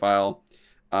Instagram profile,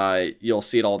 you'll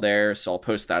see it all there. So I'll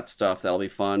post that stuff. That'll be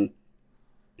fun.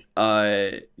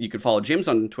 You could follow James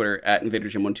on Twitter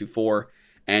 @InvaderJim124,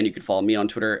 and you could follow me on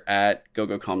Twitter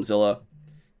 @GoGoComzilla.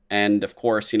 And of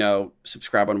course,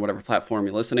 subscribe on whatever platform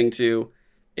you're listening to.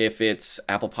 If it's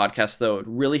Apple Podcasts, though, it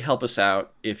would really help us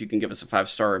out if you can give us a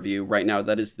 5-star review. Right now,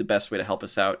 that is the best way to help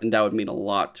us out, and that would mean a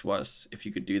lot to us if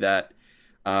you could do that.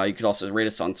 You could also rate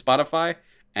us on Spotify,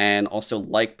 and also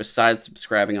besides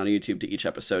subscribing on YouTube to each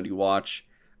episode you watch.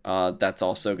 That's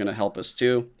also going to help us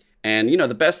too. And,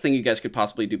 the best thing you guys could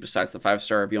possibly do besides the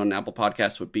 5-star review on Apple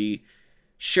Podcasts would be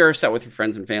share us out with your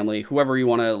friends and family, whoever you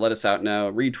want to let us out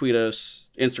know, retweet us,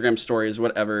 Instagram stories,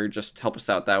 whatever, just help us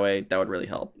out that way. That would really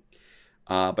help.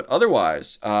 But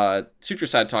otherwise, Suture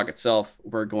Side Talk itself,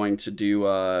 we're going to do,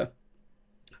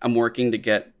 I'm working to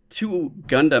get 2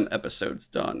 Gundam episodes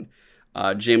done.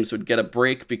 James would get a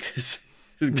break because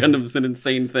Gundam's an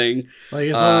insane thing. Like,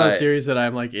 it's one of those series that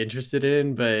I'm like interested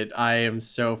in, but I am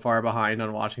so far behind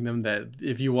on watching them that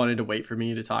if you wanted to wait for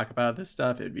me to talk about this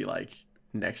stuff, it'd be like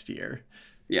next year.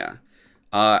 Yeah.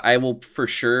 I will for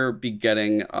sure be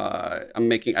getting, I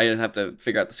have to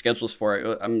figure out the schedules for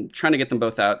it. I'm trying to get them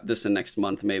both out this and next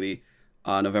month, maybe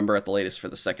November at the latest for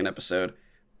the second episode.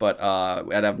 But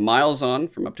I'd have Miles on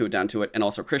from Up to It, Down to It, and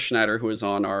also Chris Schneider, who was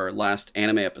on our last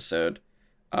anime episode,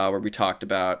 where we talked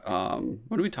about,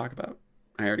 what did we talk about?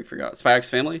 I already forgot. Spy X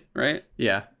Family, right?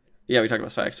 Yeah. Yeah, we talked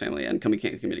about Spy X Family and We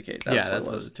Can't Communicate. That's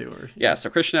what the 2 were. Yeah, so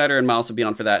Chris Schneider and Miles will be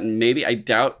on for that, and maybe, I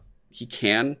doubt he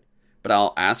can, but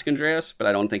I'll ask Andreas, but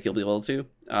I don't think he'll be able to.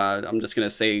 I'm just going to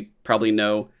say probably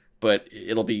no, but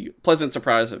it'll be a pleasant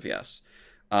surprise if yes.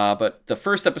 But the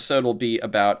first episode will be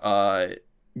about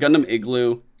Gundam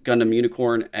Igloo, Gundam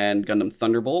Unicorn, and Gundam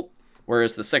Thunderbolt,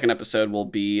 whereas the second episode will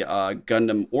be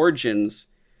Gundam Origins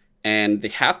and the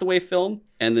Hathaway film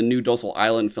and the new Dozle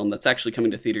Island film that's actually coming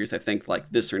to theaters, I think,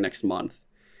 like this or next month.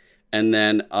 And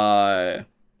then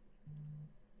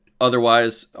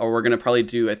otherwise, we're going to probably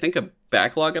do, I think, a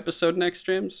backlog episode next,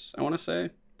 James, I want to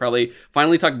say. probably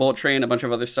finally talk Bullet Train, a bunch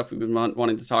of other stuff we've been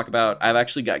wanting to talk about. I've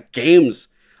actually got games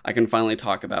I can finally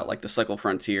talk about, like the Cycle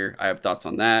Frontier. I have thoughts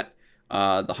on that.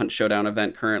 The Hunt Showdown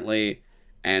event currently,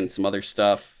 and some other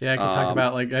stuff. Yeah, I can talk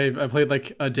about, like, I played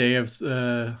like a day of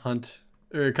Hunt,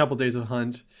 or a couple days of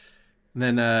Hunt, and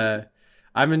then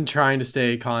I've been trying to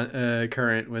stay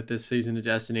current with this season of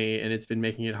Destiny, and it's been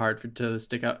making it hard to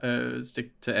stick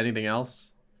to anything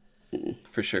else.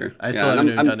 For sure. I still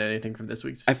haven't done anything from this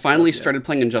week's. I finally started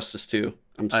playing Injustice 2.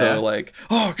 I'm like,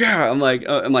 oh yeah, I'm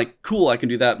like, cool, I can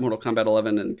do that, Mortal Kombat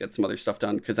 11, and get some other stuff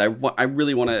done, because I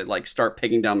really want to like start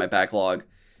picking down my backlog.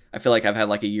 I feel like I've had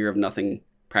like a year of nothing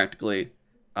practically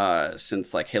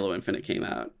since like Halo Infinite came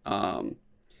out.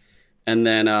 And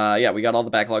then yeah, we got all the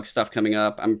backlog stuff coming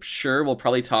up. I'm sure we'll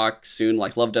probably talk soon,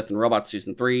 like Love, Death, and Robots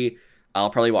Season 3. I'll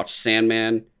probably watch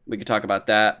Sandman. We could talk about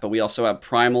that, but we also have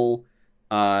Primal.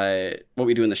 What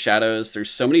We Do in the Shadows.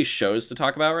 There's so many shows to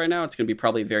talk about right now. It's going to be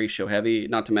probably very show heavy,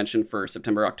 not to mention for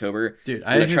September, October. Dude,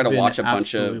 I'm going to try to watch a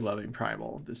bunch of... absolutely loving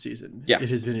Primal this season. Yeah. It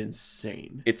has been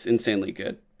insane. It's insanely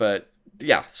good. But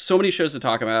yeah, so many shows to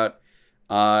talk about.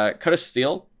 Cut of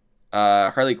Steel.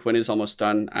 Harley Quinn is almost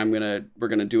done. We're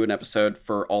going to do an episode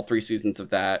for all 3 seasons of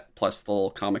that, plus the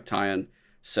little comic tie-in.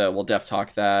 So we'll def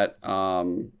talk that.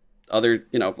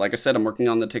 Like I said, I'm working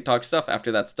on the TikTok stuff.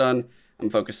 After that's done, I'm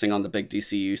focusing on the big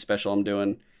DCU special I'm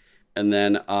doing. And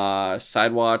then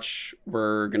Sidewatch,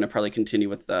 we're going to probably continue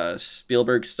with the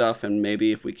Spielberg stuff, and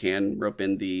maybe if we can rope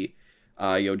in the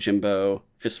Yojimbo,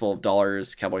 Fistful of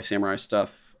Dollars, Cowboy Samurai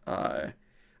stuff. I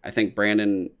think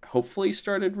Brandon hopefully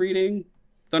started reading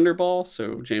Thunderball,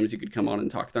 so James, you could come on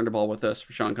and talk Thunderball with us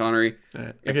for Sean Connery.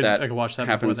 I could watch that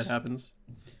before that happens.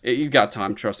 You got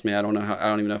time, trust me. I don't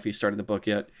even know if he started the book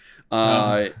yet.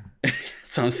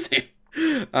 So I'm saying.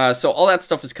 So all that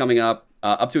stuff is coming up,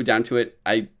 up to it, down to it.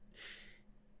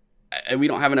 We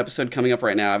don't have an episode coming up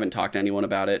right now. I haven't talked to anyone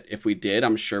about it. If we did,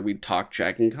 I'm sure we'd talk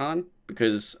Dragon Con,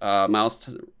 because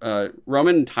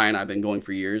Roman and Ty and I have been going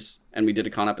for years, and we did a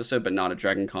con episode, but not a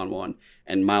Dragon Con one.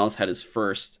 And Miles had his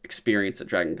first experience at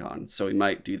Dragon Con, so we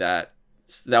might do that.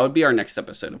 That would be our next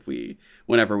episode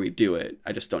whenever we do it.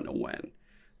 I just don't know when.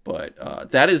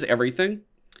 But that is everything.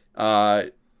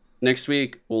 Next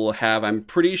week, we'll have, I'm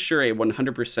pretty sure, a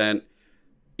 100%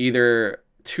 either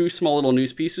 2 small little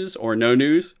news pieces or no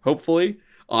news, hopefully.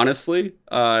 Honestly,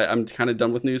 I'm kind of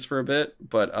done with news for a bit,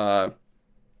 but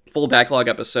full backlog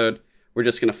episode. We're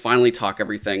just going to finally talk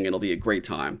everything. It'll be a great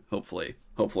time, hopefully.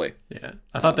 Yeah.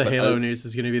 I thought the Halo news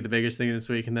is going to be the biggest thing this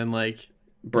week, and then, like,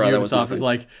 Ubisoft was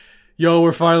like, yo,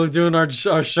 we're finally doing our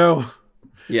show.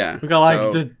 Yeah. We got,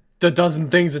 like, a dozen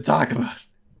things to talk about.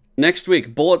 Next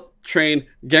week, Bullet Train,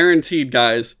 guaranteed,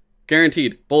 guys.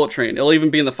 Guaranteed. Bullet Train. It'll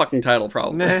even be in the fucking title,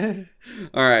 probably.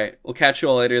 All right. We'll catch you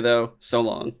all later, though. So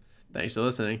long. Thanks for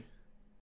listening.